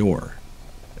side of the door,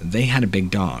 they had a big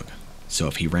dog, so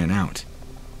if he ran out,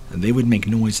 they would make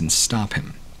noise and stop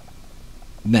him.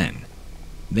 Then,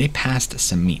 they passed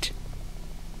some meat.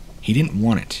 He didn't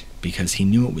want it because he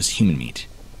knew it was human meat.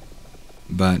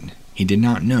 But he did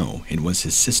not know it was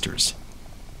his sister's.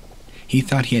 He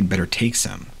thought he had better take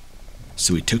some,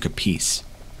 so he took a piece,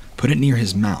 put it near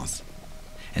his mouth,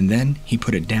 and then he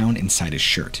put it down inside his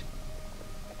shirt.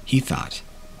 He thought,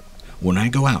 when I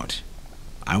go out,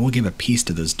 I will give a piece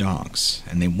to those dogs,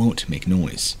 and they won't make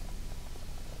noise.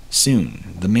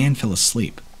 Soon, the man fell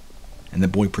asleep, and the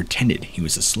boy pretended he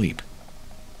was asleep.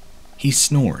 He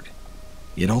snored,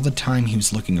 yet all the time he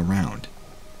was looking around.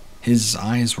 His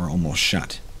eyes were almost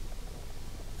shut.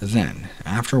 Then,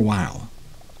 after a while,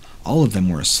 all of them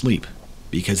were asleep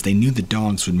because they knew the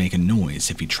dogs would make a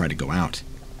noise if he tried to go out.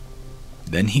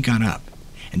 Then he got up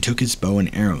and took his bow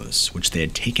and arrows, which they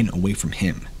had taken away from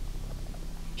him.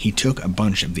 He took a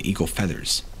bunch of the eagle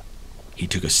feathers. He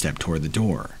took a step toward the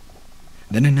door,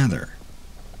 then another,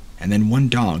 and then one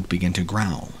dog began to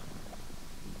growl.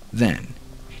 Then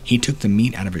he took the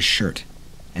meat out of his shirt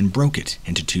and broke it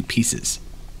into 2 pieces,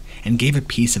 and gave a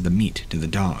piece of the meat to the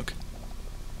dog.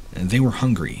 They were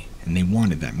hungry, and they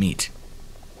wanted that meat.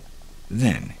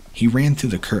 Then he ran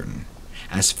through the curtain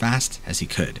as fast as he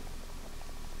could.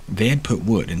 They had put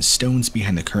wood and stones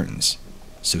behind the curtains,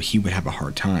 so he would have a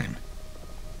hard time.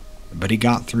 But he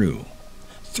got through,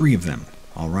 3 of them,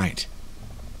 all right.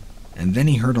 And then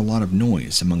he heard a lot of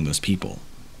noise among those people.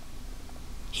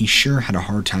 He sure had a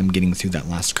hard time getting through that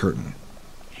last curtain,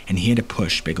 and he had to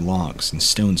push big logs and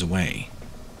stones away.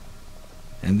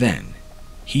 And then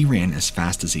he ran as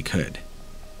fast as he could.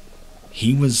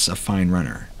 He was a fine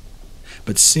runner,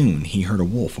 but soon he heard a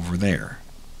wolf over there,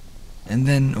 and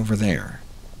then over there,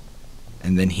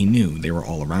 and then he knew they were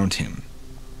all around him.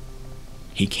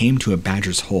 He came to a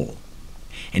badger's hole,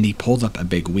 and he pulled up a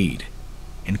big weed,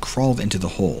 and crawled into the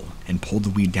hole and pulled the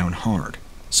weed down hard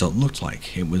so it looked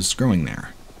like it was growing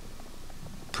there.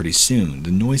 Pretty soon,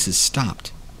 the noises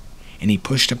stopped, and he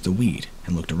pushed up the weed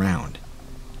and looked around,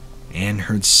 and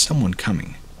heard someone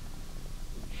coming.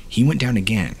 He went down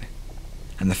again,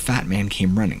 and the fat man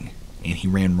came running, and he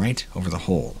ran right over the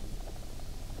hole.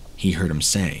 He heard him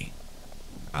say,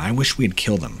 "I wish we had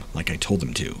killed him like I told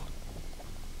him to."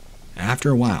 After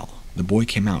a while, the boy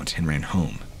came out and ran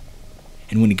home,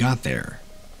 and when he got there,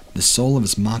 the sole of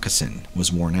his moccasin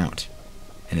was worn out,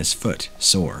 and his foot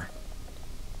sore.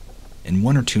 In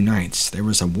 1 or 2 nights, there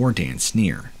was a war dance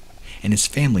near, and his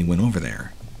family went over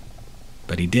there,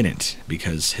 but he didn't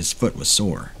because his foot was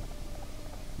sore.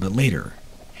 But later,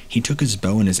 he took his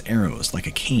bow and his arrows like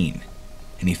a cane,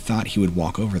 and he thought he would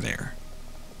walk over there.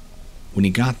 When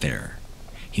he got there,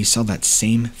 he saw that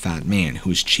same fat man who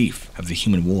was chief of the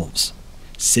human wolves,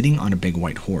 sitting on a big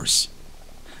white horse,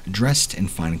 dressed in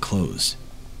fine clothes,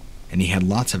 and he had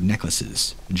lots of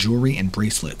necklaces, jewelry, and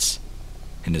bracelets,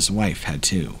 and his wife had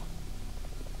too.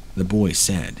 The boy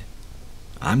said,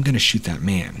 "I'm going to shoot that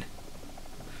man."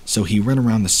 So he ran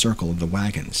around the circle of the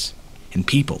wagons and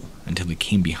people until he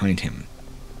came behind him.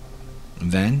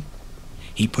 Then,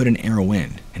 he put an arrow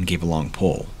in and gave a long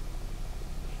pull.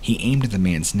 He aimed at the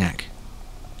man's neck,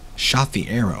 shot the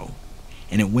arrow,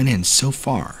 and it went in so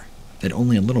far that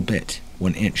only a little bit,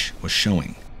 1 inch, was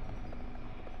showing.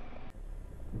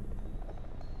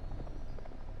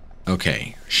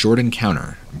 Okay, short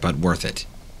encounter, but worth it.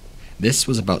 This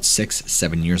was about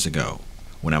 6-7 years ago,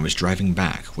 when I was driving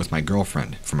back with my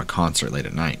girlfriend from a concert late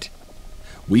at night.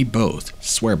 We both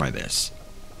swear by this.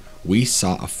 We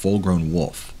saw a full-grown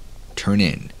wolf turn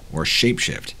in, or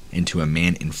shapeshift, into a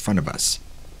man in front of us.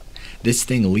 This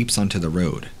thing leaps onto the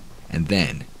road, and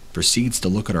then proceeds to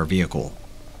look at our vehicle,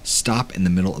 stop in the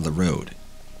middle of the road,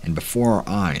 and before our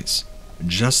eyes,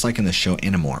 just like in the show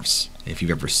Animorphs, if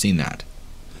you've ever seen that,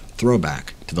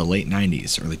 throwback to the late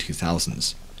 90s, early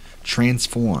 2000s,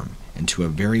 transform into a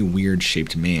very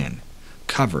weird-shaped man,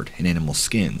 covered in animal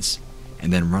skins,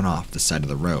 and then run off the side of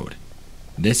the road.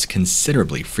 This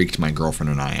considerably freaked my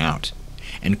girlfriend and I out,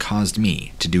 and caused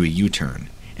me to do a U-turn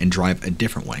and drive a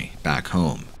different way back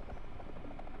home.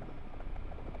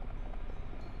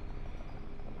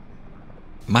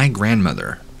 My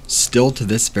grandmother, still to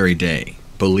this very day,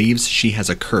 believes she has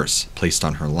a curse placed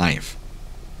on her life.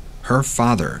 Her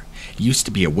father used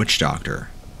to be a witch doctor,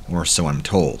 or so I'm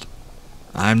told.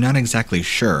 I'm not exactly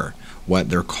sure what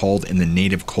they're called in the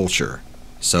native culture,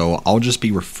 so I'll just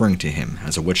be referring to him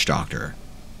as a witch doctor.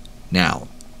 Now,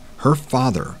 her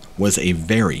father was a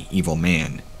very evil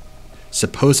man,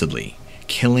 supposedly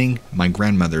killing my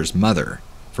grandmother's mother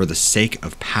for the sake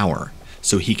of power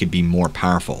so he could be more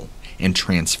powerful and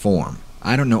transform.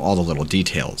 I don't know all the little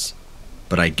details,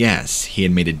 but I guess he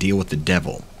had made a deal with the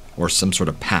devil or some sort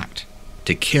of pact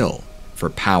to kill for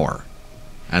power.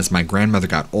 As my grandmother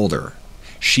got older,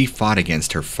 she fought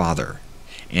against her father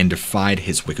and defied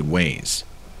his wicked ways,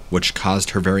 which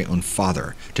caused her very own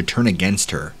father to turn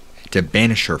against her, to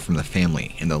banish her from the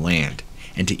family and the land,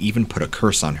 and to even put a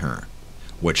curse on her,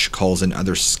 which calls in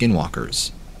other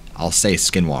skinwalkers, I'll say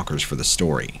skinwalkers for the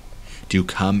story, to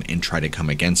come and try to come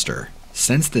against her.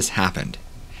 Since this happened,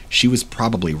 she was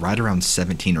probably right around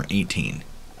 17 or 18.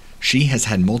 She has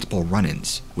had multiple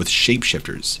run-ins with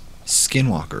shapeshifters,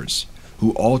 skinwalkers,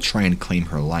 who all try and claim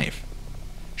her life.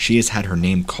 She has had her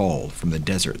name called from the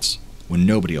deserts when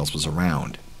nobody else was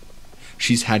around.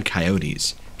 She's had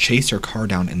coyotes chase her car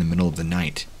down in the middle of the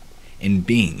night, and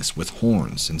beings with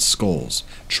horns and skulls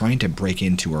trying to break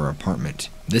into her apartment.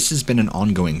 This has been an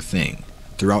ongoing thing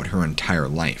throughout her entire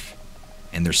life,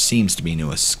 and there seems to be no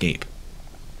escape.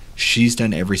 She's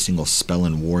done every single spell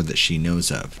and ward that she knows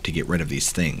of to get rid of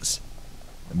these things,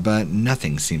 but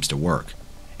nothing seems to work,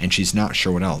 and she's not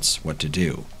sure what to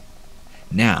do.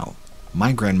 Now,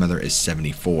 my grandmother is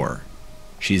 74.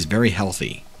 She's very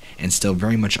healthy and still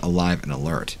very much alive and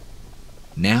alert.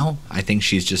 Now, I think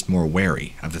she's just more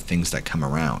wary of the things that come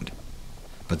around.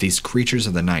 But these creatures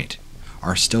of the night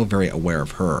are still very aware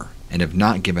of her and have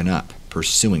not given up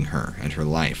pursuing her and her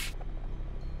life.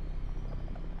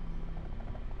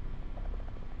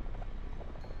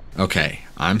 Okay,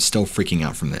 I'm still freaking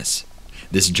out from this.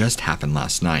 This just happened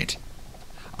last night.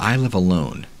 I live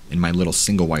alone in my little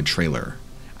single-wide trailer,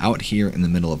 out here in the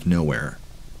middle of nowhere,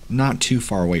 not too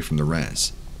far away from the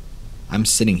res. I'm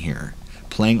sitting here,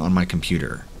 playing on my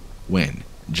computer, when,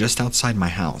 just outside my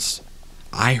house,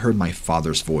 I heard my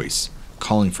father's voice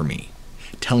calling for me,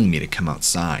 telling me to come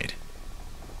outside.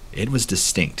 It was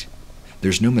distinct.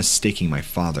 There's no mistaking my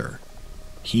father.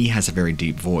 He has a very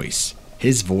deep voice,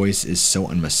 His voice is so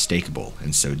unmistakable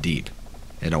and so deep.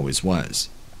 It always was.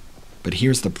 But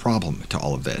here's the problem to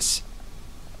all of this.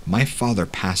 My father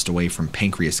passed away from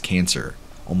pancreas cancer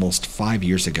almost 5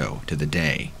 years ago to the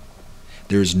day.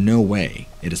 There is no way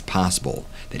it is possible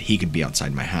that he could be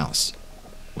outside my house,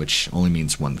 which only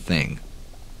means one thing.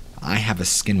 I have a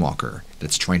skinwalker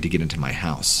that's trying to get into my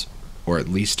house, or at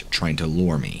least trying to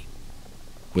lure me.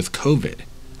 With COVID,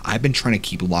 I've been trying to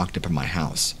keep locked up in my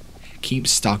house, keep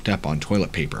stocked up on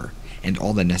toilet paper and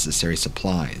all the necessary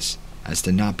supplies, as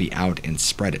to not be out and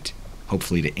spread it,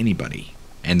 hopefully to anybody.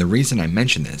 And the reason I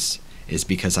mention this is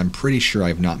because I'm pretty sure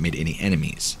I've not made any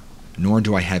enemies, nor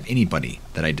do I have anybody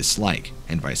that I dislike,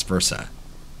 and vice versa.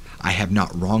 I have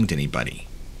not wronged anybody.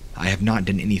 I have not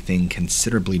done anything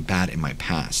considerably bad in my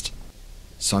past.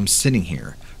 So I'm sitting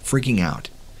here, freaking out,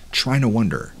 trying to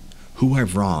wonder who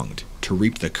I've wronged to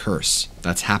reap the curse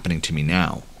that's happening to me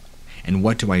now, and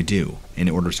what do I do in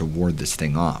order to ward this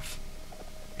thing off.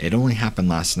 It only happened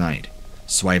last night,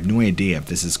 so I have no idea if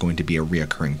this is going to be a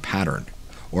reoccurring pattern,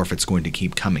 or if it's going to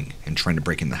keep coming and trying to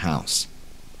break in the house.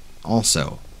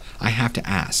 Also, I have to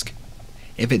ask,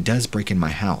 if it does break in my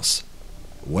house,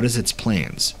 what is its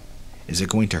plans? Is it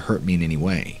going to hurt me in any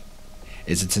way?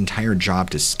 Is its entire job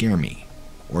to scare me,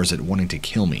 or is it wanting to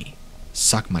kill me,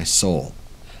 suck my soul,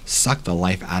 suck the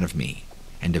life out of me,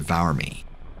 and devour me?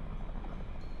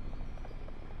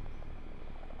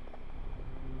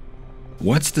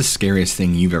 What's the scariest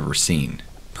thing you've ever seen,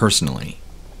 personally?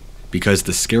 Because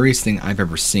the scariest thing I've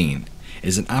ever seen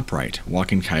is an upright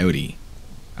walking coyote,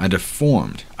 a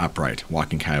deformed upright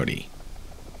walking coyote.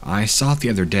 I saw it the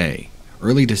other day,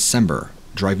 early December,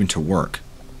 driving to work.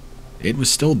 It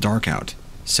was still dark out,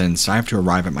 since I have to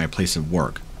arrive at my place of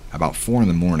work about 4 in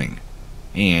the morning,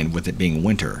 and with it being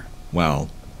winter, well,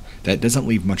 that doesn't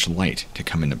leave much light to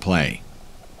come into play.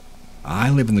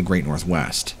 I live in the Great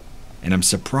Northwest, and I'm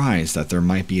surprised that there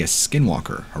might be a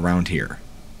skinwalker around here.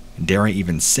 Dare I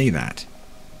even say that?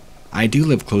 I do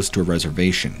live close to a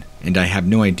reservation, and I have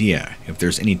no idea if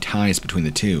there's any ties between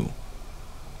the two.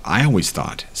 I always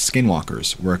thought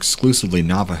skinwalkers were exclusively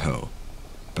Navajo,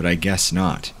 but I guess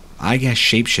not. I guess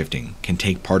shapeshifting can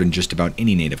take part in just about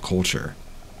any native culture.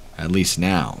 At least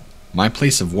now. My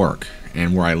place of work,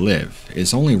 and where I live,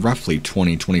 is only roughly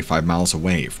 20-25 miles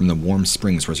away from the Warm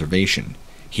Springs Reservation,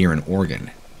 here in Oregon.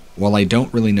 While I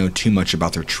don't really know too much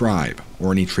about their tribe,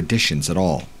 or any traditions at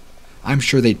all, I'm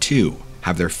sure they too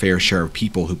have their fair share of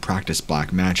people who practice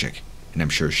black magic, and I'm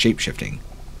sure shapeshifting,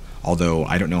 although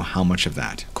I don't know how much of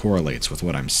that correlates with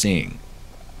what I'm seeing.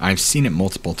 I've seen it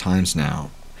multiple times now,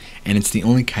 and it's the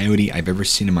only coyote I've ever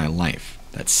seen in my life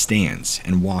that stands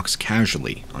and walks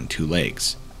casually on 2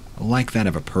 legs, like that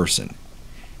of a person,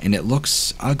 and it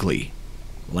looks ugly,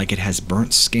 like it has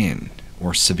burnt skin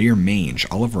or severe mange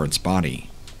all over its body,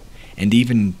 and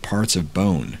even parts of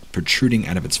bone protruding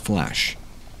out of its flesh.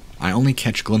 I only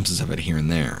catch glimpses of it here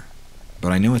and there,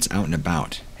 but I know it's out and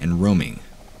about and roaming,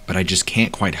 but I just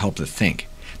can't quite help to think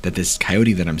that this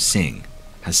coyote that I'm seeing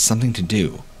has something to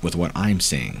do with what I'm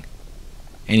seeing.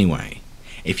 Anyway,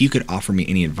 if you could offer me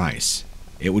any advice,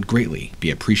 it would greatly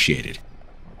be appreciated.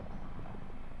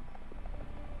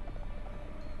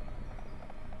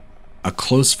 A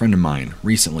close friend of mine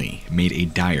recently made a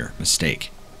dire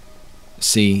mistake.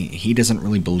 See, he doesn't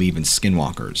really believe in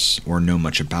skinwalkers or know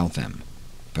much about them,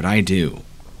 but I do.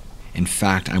 In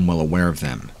fact, I'm well aware of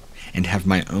them, and have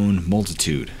my own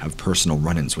multitude of personal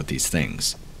run-ins with these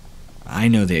things. I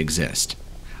know they exist.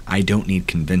 I don't need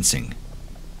convincing.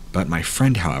 But my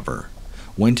friend, however,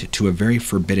 went to a very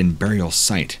forbidden burial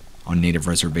site on native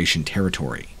reservation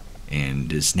territory,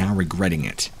 and is now regretting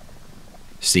it.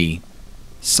 See,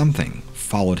 something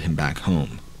followed him back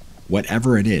home.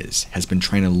 Whatever it is has been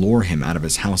trying to lure him out of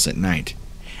his house at night,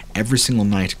 every single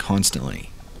night constantly,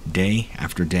 day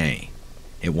after day.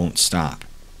 It won't stop.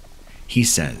 He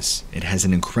says it has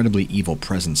an incredibly evil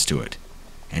presence to it,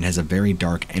 and has a very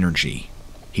dark energy.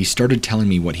 He started telling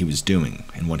me what he was doing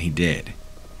and what he did,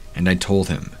 and I told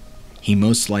him he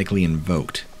most likely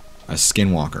invoked a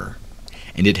skinwalker,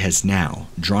 and it has now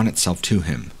drawn itself to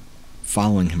him,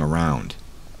 following him around.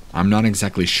 I'm not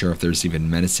exactly sure if there's even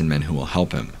medicine men who will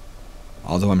help him,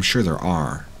 although I'm sure there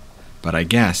are, but I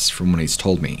guess from what he's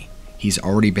told me, he's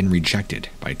already been rejected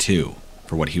by 2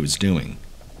 for what he was doing,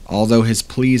 although his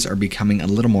pleas are becoming a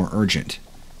little more urgent,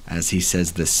 as he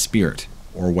says this spirit,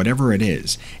 or whatever it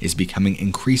is becoming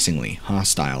increasingly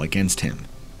hostile against him,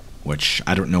 which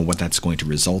I don't know what that's going to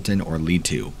result in or lead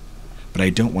to, but I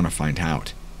don't want to find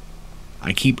out.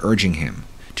 I keep urging him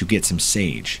to get some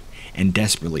sage, and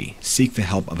desperately seek the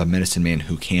help of a medicine man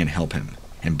who can help him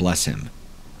and bless him.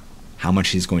 How much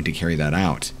he's going to carry that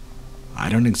out, I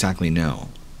don't exactly know,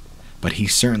 but he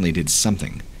certainly did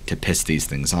something to piss these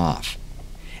things off,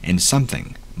 and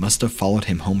something must have followed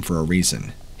him home for a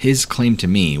reason. His claim to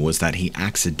me was that he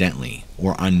accidentally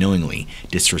or unknowingly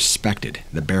disrespected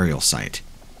the burial site.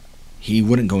 He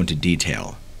wouldn't go into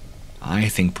detail. I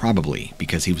think probably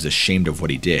because he was ashamed of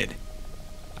what he did.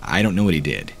 I don't know what he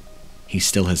did. He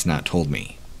still has not told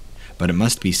me, but it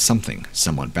must be something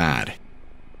somewhat bad.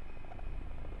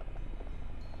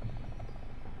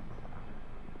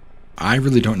 I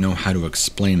really don't know how to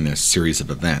explain this series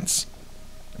of events.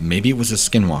 Maybe it was a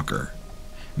skinwalker.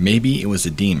 Maybe it was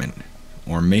a demon.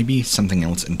 Or maybe something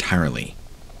else entirely.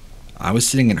 I was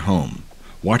sitting at home,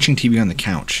 watching TV on the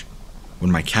couch,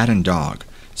 when my cat and dog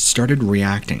started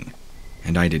reacting,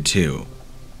 and I did too.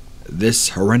 This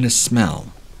horrendous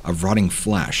smell of rotting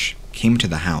flesh came to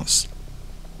the house.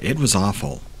 It was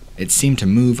awful. It seemed to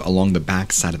move along the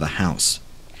back side of the house,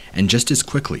 and just as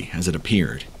quickly as it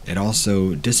appeared, it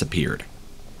also disappeared,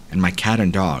 and my cat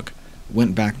and dog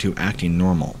went back to acting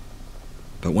normal.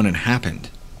 But when it happened,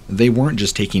 they weren't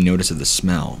just taking notice of the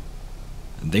smell.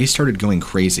 They started going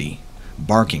crazy,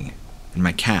 barking, and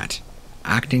my cat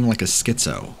acting like a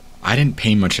schizo. I didn't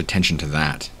pay much attention to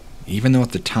that, even though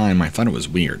at the time I thought it was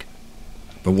weird.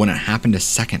 But when it happened a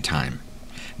second time,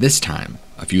 this time,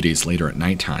 a few days later at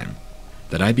nighttime,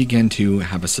 that I began to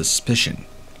have a suspicion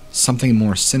something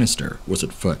more sinister was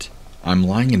at foot. I'm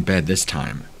lying in bed this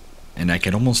time, and I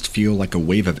could almost feel like a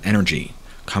wave of energy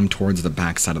come towards the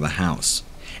back side of the house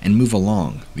and move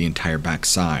along the entire back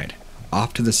side,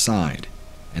 off to the side,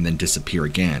 and then disappear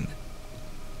again.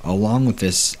 Along with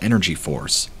this energy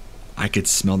force, I could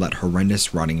smell that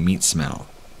horrendous rotting meat smell.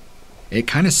 It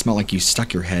kind of smelled like you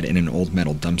stuck your head in an old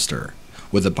metal dumpster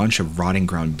with a bunch of rotting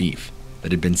ground beef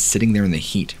that had been sitting there in the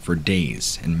heat for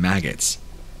days and maggots.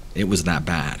 It was that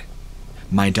bad.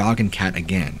 My dog and cat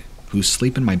again, who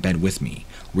sleep in my bed with me,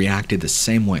 reacted the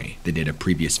same way they did a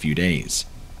previous few days,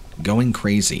 going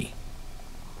crazy.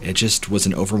 It just was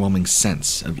an overwhelming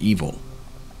sense of evil.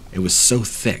 It was so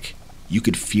thick, you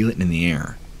could feel it in the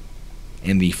air.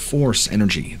 And the force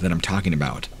energy that I'm talking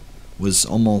about was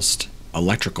almost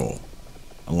electrical,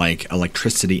 like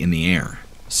electricity in the air,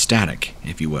 static,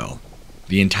 if you will.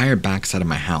 The entire backside of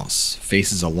my house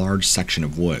faces a large section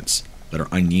of woods that are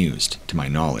unused to my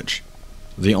knowledge.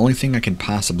 The only thing I could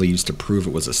possibly use to prove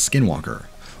it was a skinwalker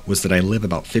was that I live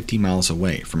about 50 miles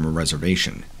away from a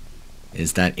reservation.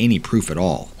 Is that any proof at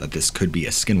all that this could be a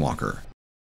skinwalker?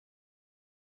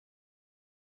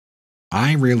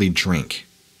 I rarely drink,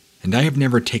 and I have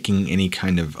never taken any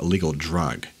kind of illegal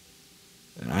drug.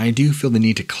 I do feel the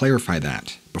need to clarify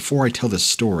that before I tell this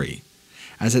story,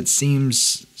 as it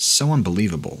seems so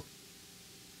unbelievable.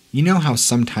 You know how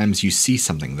sometimes you see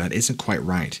something that isn't quite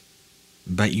right,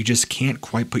 but you just can't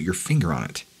quite put your finger on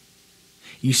it.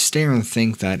 You stare and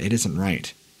think that it isn't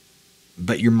right,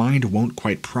 but your mind won't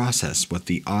quite process what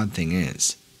the odd thing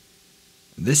is.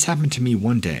 This happened to me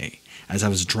one day as I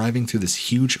was driving through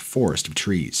this huge forest of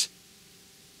trees.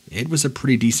 It was a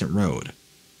pretty decent road,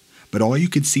 but all you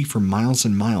could see for miles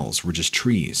and miles were just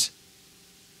trees.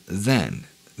 Then,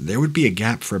 there would be a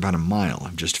gap for about a mile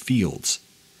of just fields,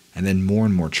 and then more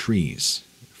and more trees,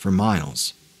 for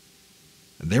miles.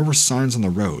 There were signs on the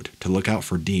road to look out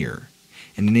for deer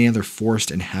and any other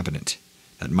forest inhabitant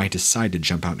that might decide to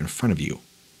jump out in front of you.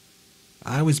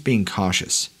 I was being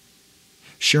cautious.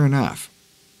 Sure enough,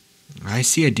 I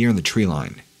see a deer in the tree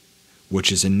line,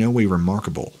 which is in no way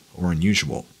remarkable or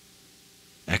unusual.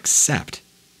 Except,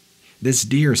 this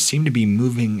deer seemed to be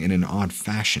moving in an odd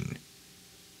fashion.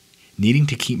 Needing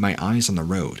to keep my eyes on the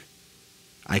road,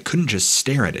 I couldn't just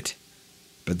stare at it,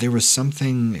 but there was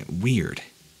something weird,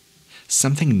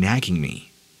 something nagging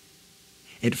me.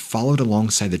 It followed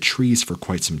alongside the trees for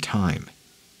quite some time,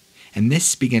 and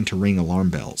this began to ring alarm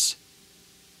bells.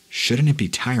 Shouldn't it be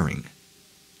tiring?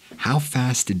 How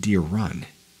fast did deer run?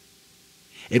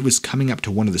 It was coming up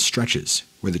to one of the stretches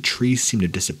where the trees seemed to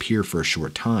disappear for a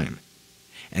short time,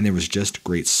 and there was just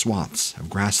great swaths of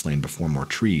grassland before more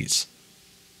trees.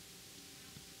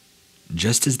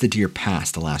 Just as the deer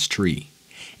passed the last tree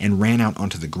and ran out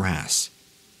onto the grass,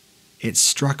 it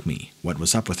struck me what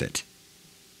was up with it.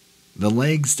 The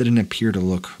legs didn't appear to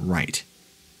look right.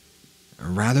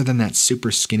 Rather than that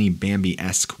super skinny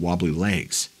Bambi-esque wobbly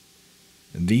legs,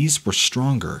 these were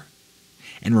stronger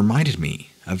and reminded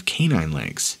me of canine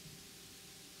legs.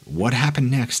 What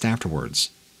happened next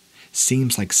afterwards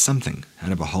seems like something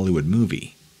out of a Hollywood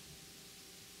movie.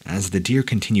 As the deer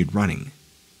continued running,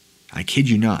 I kid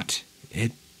you not,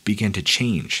 it began to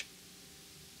change.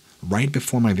 Right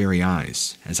before my very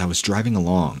eyes as I was driving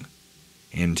along,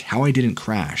 and how I didn't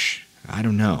crash, I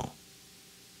don't know.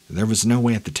 There was no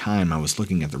way at the time I was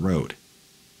looking at the road.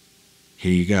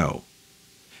 Here you go.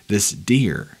 This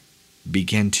deer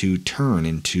began to turn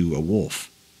into a wolf.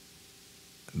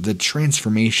 The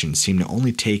transformation seemed to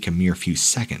only take a mere few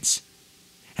seconds,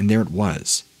 and there it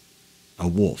was, a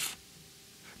wolf.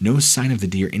 No sign of the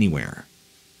deer anywhere.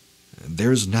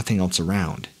 There's nothing else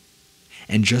around,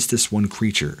 and just this one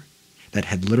creature that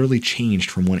had literally changed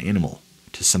from one animal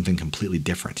to something completely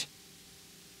different.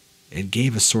 It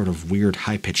gave a sort of weird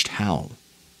high-pitched howl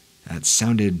that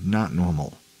sounded not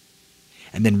normal,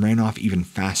 and then ran off even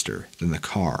faster than the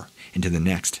car into the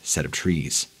next set of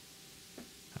trees.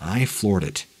 I floored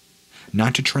it,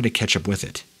 not to try to catch up with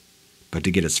it, but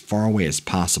to get as far away as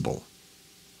possible.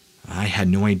 I had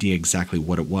no idea exactly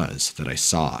what it was that I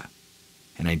saw,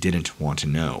 and I didn't want to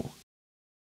know.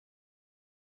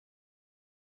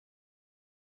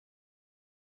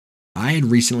 I had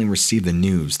recently received the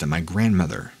news that my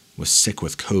grandmother was sick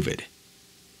with COVID.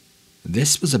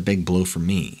 This was a big blow for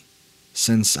me,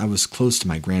 since I was close to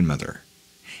my grandmother,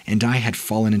 and I had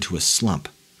fallen into a slump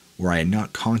where I had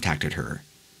not contacted her,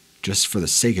 just for the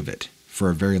sake of it, for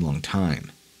a very long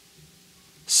time.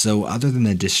 So other than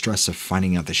the distress of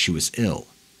finding out that she was ill,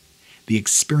 the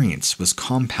experience was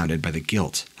compounded by the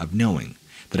guilt of knowing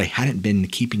that I hadn't been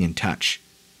keeping in touch,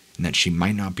 and that she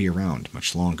might not be around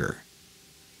much longer.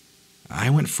 I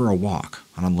went for a walk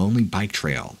on a lonely bike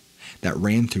trail that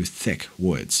ran through thick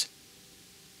woods.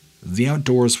 The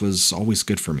outdoors was always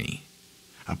good for me,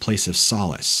 a place of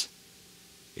solace.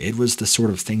 It was the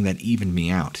sort of thing that evened me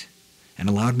out and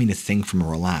allowed me to think from a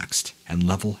relaxed and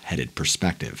level-headed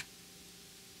perspective.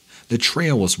 The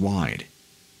trail was wide,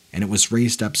 and it was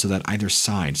raised up so that either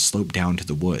side sloped down to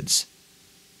the woods,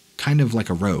 kind of like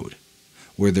a road,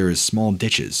 where there is small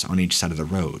ditches on each side of the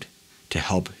road to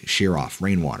help shear off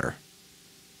rainwater.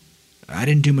 I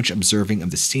didn't do much observing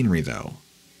of the scenery, though.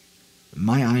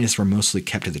 My eyes were mostly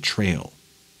kept to the trail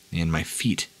and my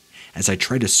feet as I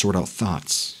tried to sort out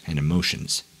thoughts and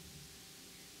emotions.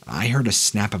 I heard a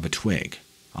snap of a twig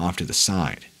off to the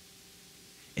side.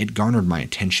 It garnered my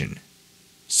attention,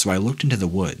 so I looked into the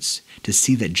woods to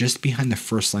see that just behind the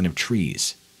first line of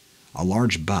trees, a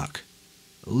large buck,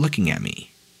 looking at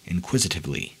me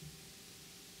inquisitively.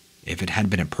 If it had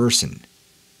been a person,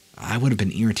 I would have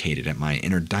been irritated at my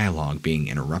inner dialogue being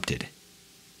interrupted.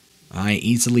 I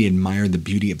easily admired the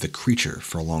beauty of the creature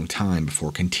for a long time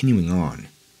before continuing on,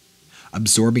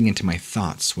 absorbing into my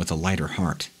thoughts with a lighter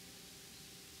heart.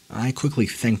 I quickly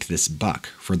thanked this buck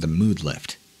for the mood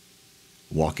lift.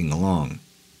 Walking along,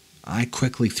 I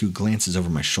quickly threw glances over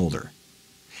my shoulder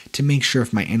to make sure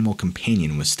if my animal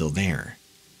companion was still there.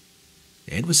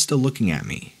 It was still looking at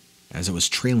me, as it was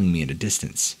trailing me at a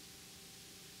distance.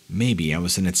 Maybe I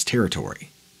was in its territory,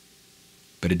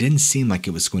 but it didn't seem like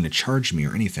it was going to charge me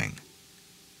or anything.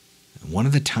 One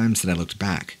of the times that I looked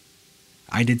back,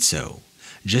 I did so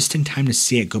just in time to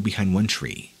see it go behind one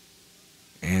tree,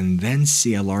 and then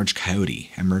see a large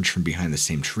coyote emerge from behind the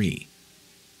same tree.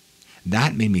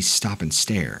 That made me stop and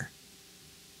stare.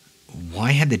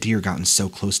 Why had the deer gotten so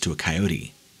close to a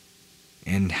coyote?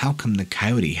 And how come the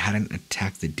coyote hadn't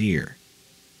attacked the deer?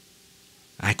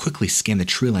 I quickly scanned the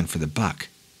tree line for the buck,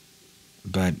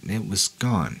 but it was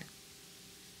gone.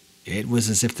 It was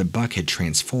as if the buck had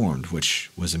transformed,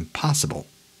 which was impossible.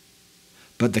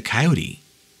 But the coyote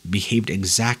behaved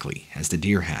exactly as the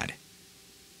deer had.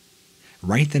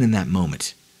 Right then in that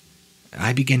moment,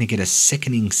 I began to get a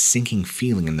sickening, sinking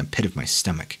feeling in the pit of my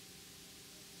stomach.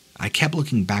 I kept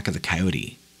looking back at the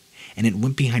coyote, and it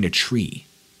went behind a tree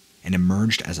and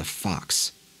emerged as a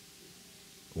fox.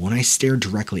 When I stared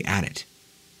directly at it,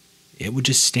 it would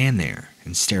just stand there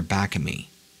and stare back at me,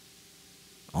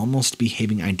 almost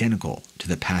behaving identical to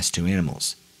the past two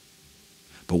animals.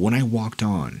 But when I walked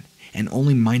on and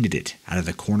only minded it out of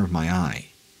the corner of my eye,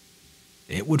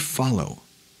 it would follow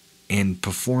and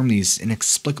perform these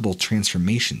inexplicable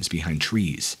transformations behind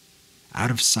trees,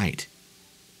 out of sight.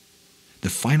 The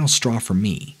final straw for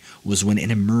me was when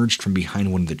it emerged from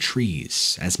behind one of the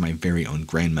trees as my very own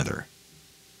grandmother.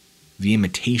 The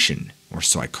imitation, or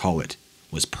so I call it,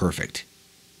 was perfect.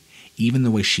 Even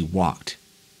the way she walked.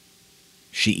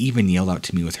 She even yelled out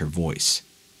to me with her voice.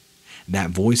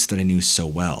 That voice that I knew so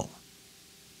well.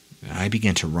 I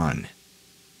began to run.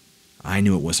 I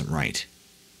knew it wasn't right.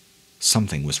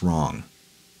 Something was wrong.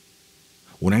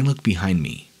 When I looked behind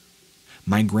me,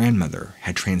 my grandmother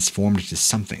had transformed into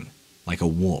something like a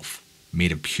wolf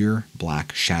made of pure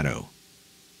black shadow.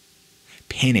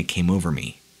 Panic came over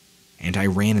me, and I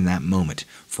ran in that moment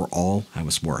for all I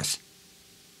was worth.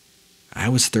 I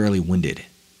was thoroughly winded.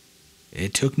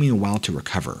 It took me a while to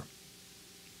recover,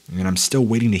 and I'm still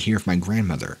waiting to hear if my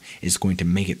grandmother is going to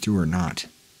make it through or not.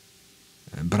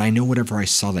 But I know whatever I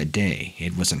saw that day,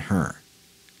 it wasn't her.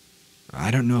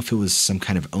 I don't know if it was some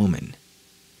kind of omen.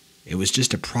 It was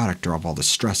just a product of all the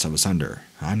stress I was under,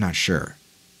 I'm not sure.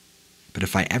 But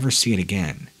if I ever see it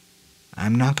again,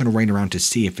 I'm not going to wait around to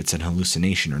see if it's an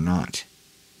hallucination or not.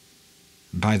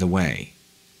 By the way,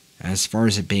 as far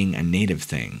as it being a native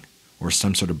thing, or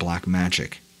some sort of black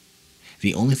magic,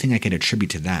 the only thing I can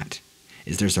attribute to that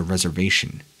is there's a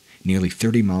reservation nearly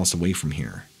 30 miles away from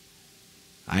here.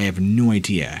 I have no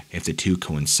idea if the two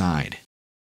coincide.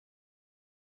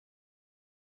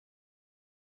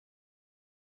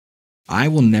 I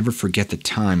will never forget the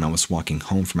time I was walking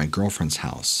home from my girlfriend's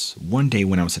house one day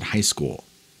when I was at high school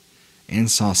and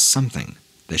saw something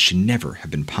that should never have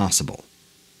been possible.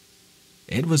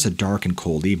 It was a dark and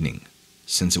cold evening,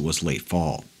 since it was late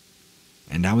fall,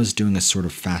 and I was doing a sort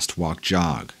of fast walk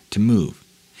jog to move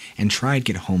and try to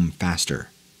get home faster.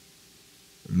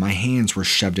 My hands were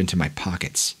shoved into my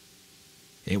pockets.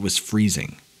 It was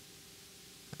freezing.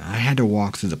 I had to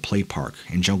walk through the play park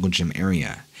and jungle gym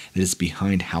area that is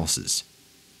behind houses.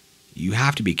 You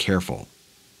have to be careful,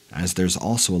 as there's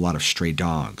also a lot of stray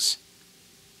dogs.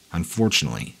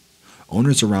 Unfortunately,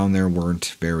 owners around there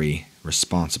weren't very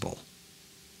responsible.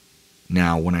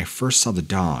 Now, when I first saw the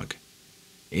dog,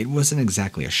 it wasn't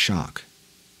exactly a shock,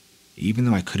 even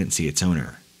though I couldn't see its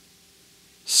owner.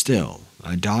 Still,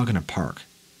 a dog in a park,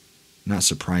 not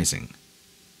surprising.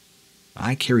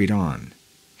 I carried on,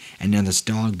 and now this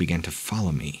dog began to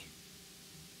follow me.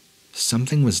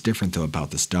 Something was different though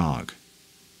about this dog.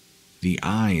 The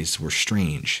eyes were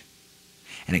strange,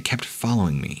 and it kept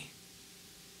following me.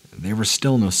 There were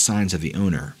still no signs of the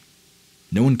owner,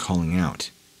 no one calling out.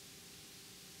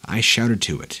 I shouted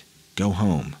to it, "Go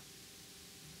home."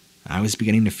 I was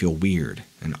beginning to feel weird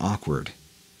and awkward.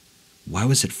 Why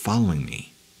was it following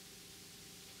me?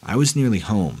 I was nearly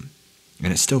home,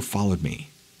 and it still followed me,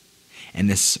 and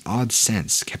this odd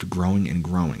sense kept growing and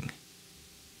growing.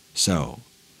 So,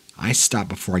 I stop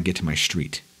before I get to my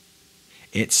street.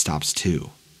 It stops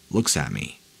too, looks at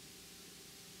me.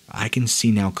 I can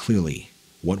see now clearly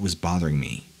what was bothering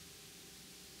me.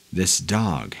 This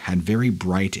dog had very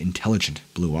bright, intelligent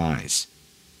blue eyes.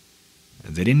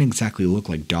 They didn't exactly look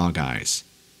like dog eyes.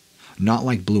 Not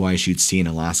like blue eyes you'd see in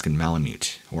Alaskan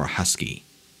Malamute or a husky.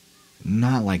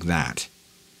 Not like that.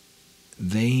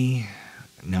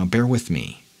 Now bear with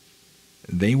me.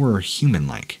 They were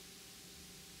human-like.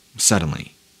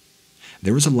 Suddenly,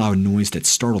 there was a loud noise that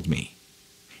startled me,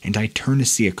 and I turned to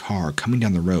see a car coming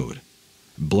down the road,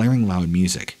 blaring loud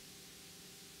music.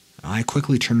 I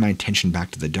quickly turned my attention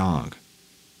back to the dog,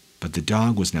 but the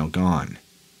dog was now gone.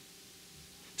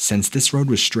 Since this road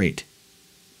was straight,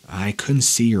 I couldn't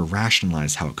see or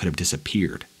rationalize how it could have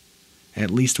disappeared,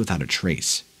 at least without a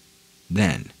trace.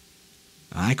 Then,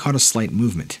 I caught a slight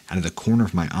movement out of the corner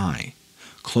of my eye,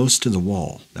 close to the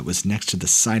wall that was next to the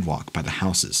sidewalk by the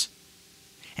houses,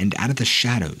 and out of the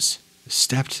shadows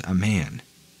stepped a man.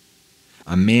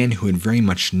 A man who had very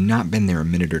much not been there a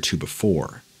minute or two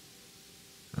before.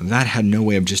 That had no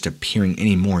way of just appearing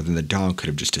any more than the dog could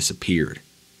have just disappeared.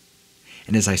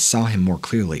 And as I saw him more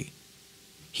clearly,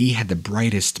 he had the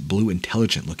brightest blue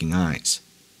intelligent-looking eyes,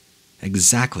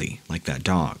 exactly like that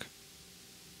dog.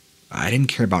 I didn't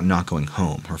care about not going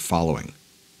home or following.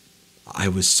 I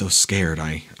was so scared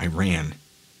I ran.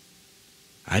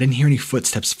 I didn't hear any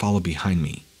footsteps follow behind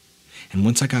me, and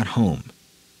once I got home,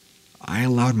 I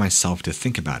allowed myself to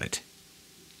think about it.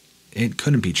 It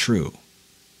couldn't be true.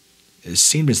 It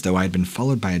seemed as though I had been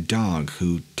followed by a dog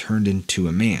who turned into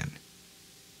a man.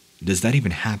 Does that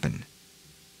even happen?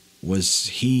 Was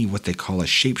he what they call a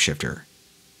shapeshifter?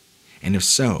 And if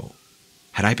so,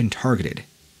 had I been targeted,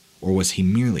 or was he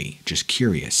merely just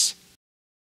curious?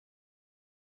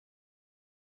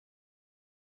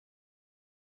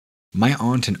 My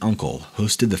aunt and uncle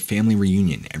hosted the family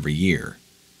reunion every year.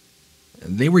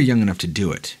 They were young enough to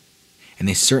do it, and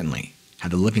they certainly had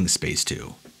the living space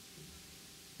to.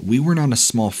 We were not a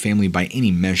small family by any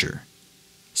measure,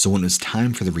 so when it was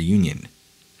time for the reunion,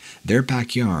 their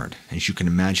backyard, as you can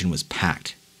imagine, was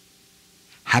packed.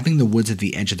 Having the woods at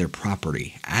the edge of their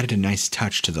property added a nice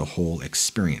touch to the whole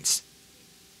experience.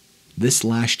 This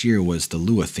last year was the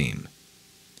Lua theme,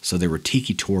 so there were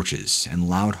tiki torches and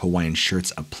loud Hawaiian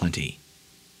shirts aplenty.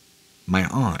 My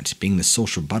aunt being the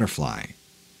social butterfly,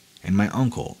 and my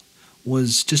uncle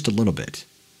was just a little bit,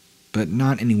 but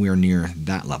not anywhere near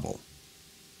that level.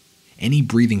 Any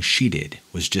breathing she did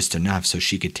was just enough so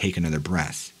she could take another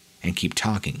breath and keep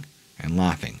talking and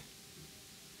laughing.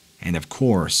 And of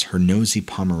course, her nosy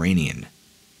Pomeranian,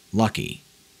 Lucky,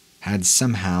 had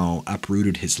somehow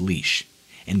uprooted his leash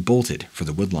and bolted for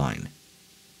the woodline.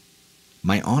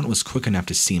 My aunt was quick enough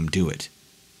to see him do it,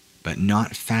 but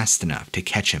not fast enough to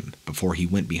catch him before he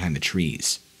went behind the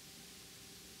trees.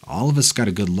 All of us got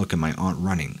a good look at my aunt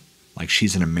running, like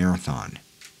she's in a marathon.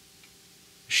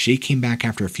 She came back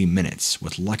after a few minutes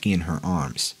with Lucky in her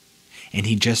arms, and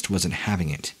he just wasn't having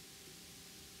it.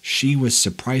 She was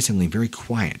surprisingly very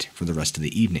quiet for the rest of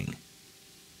the evening.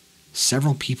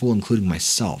 Several people, including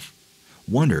myself,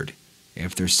 wondered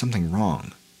if there's something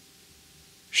wrong.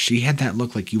 She had that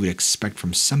look like you would expect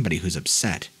from somebody who's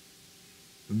upset.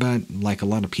 But like a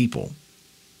lot of people,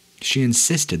 she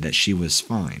insisted that she was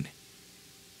fine.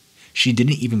 She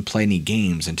didn't even play any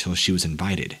games until she was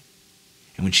invited,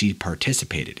 and when she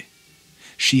participated,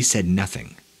 she said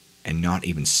nothing, and not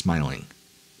even smiling.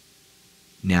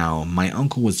 Now, my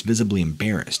uncle was visibly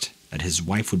embarrassed that his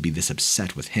wife would be this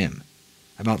upset with him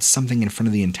about something in front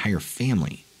of the entire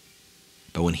family,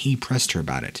 but when he pressed her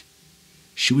about it,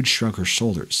 she would shrug her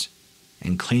shoulders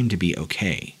and claim to be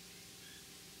okay.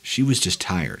 She was just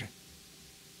tired.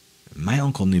 My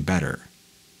uncle knew better.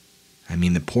 I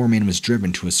mean, the poor man was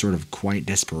driven to a sort of quiet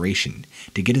desperation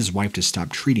to get his wife to stop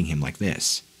treating him like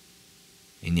this,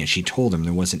 and yet she told him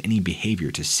there wasn't any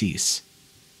behavior to cease.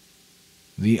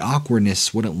 The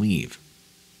awkwardness wouldn't leave,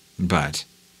 but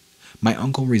my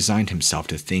uncle resigned himself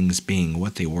to things being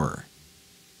what they were.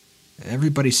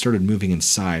 Everybody started moving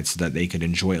inside so that they could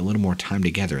enjoy a little more time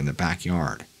together in the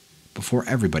backyard before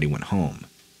everybody went home.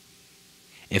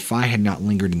 If I had not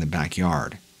lingered in the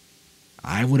backyard,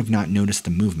 I would have not noticed the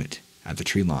movement at the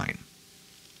tree line.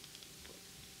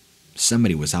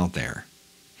 Somebody was out there,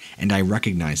 and I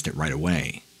recognized it right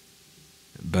away.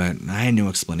 But I had no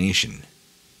explanation.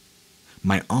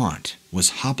 My aunt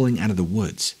was hobbling out of the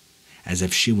woods as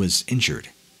if she was injured.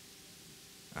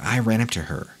 I ran up to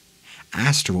her,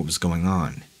 asked her what was going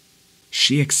on.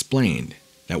 She explained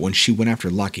that when she went after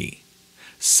Lucky,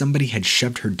 somebody had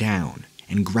shoved her down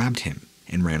and grabbed him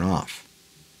and ran off.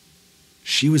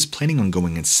 She was planning on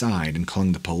going inside and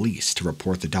calling the police to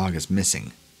report the dog as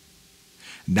missing.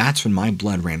 That's when my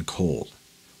blood ran cold,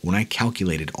 when I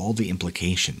calculated all the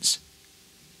implications.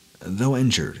 Though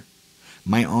injured,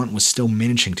 my aunt was still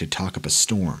managing to talk up a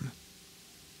storm.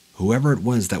 Whoever it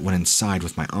was that went inside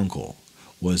with my uncle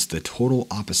was the total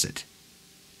opposite.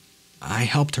 I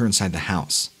helped her inside the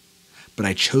house, but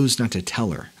I chose not to tell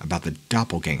her about the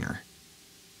doppelganger.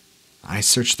 I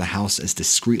searched the house as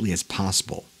discreetly as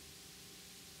possible.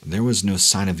 There was no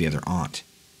sign of the other aunt.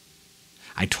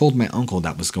 I told my uncle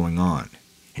that was going on,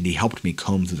 and he helped me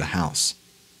comb through the house,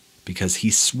 because he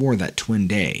swore that twin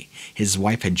day his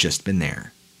wife had just been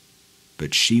there,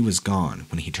 but she was gone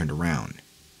when he turned around.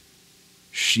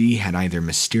 She had either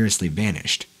mysteriously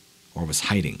vanished or was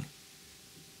hiding.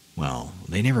 Well,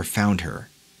 they never found her,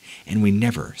 and we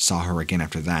never saw her again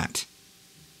after that.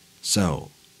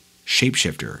 So,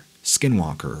 shapeshifter,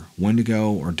 skinwalker,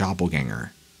 wendigo, or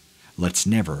doppelganger, let's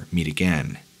never meet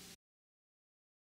again.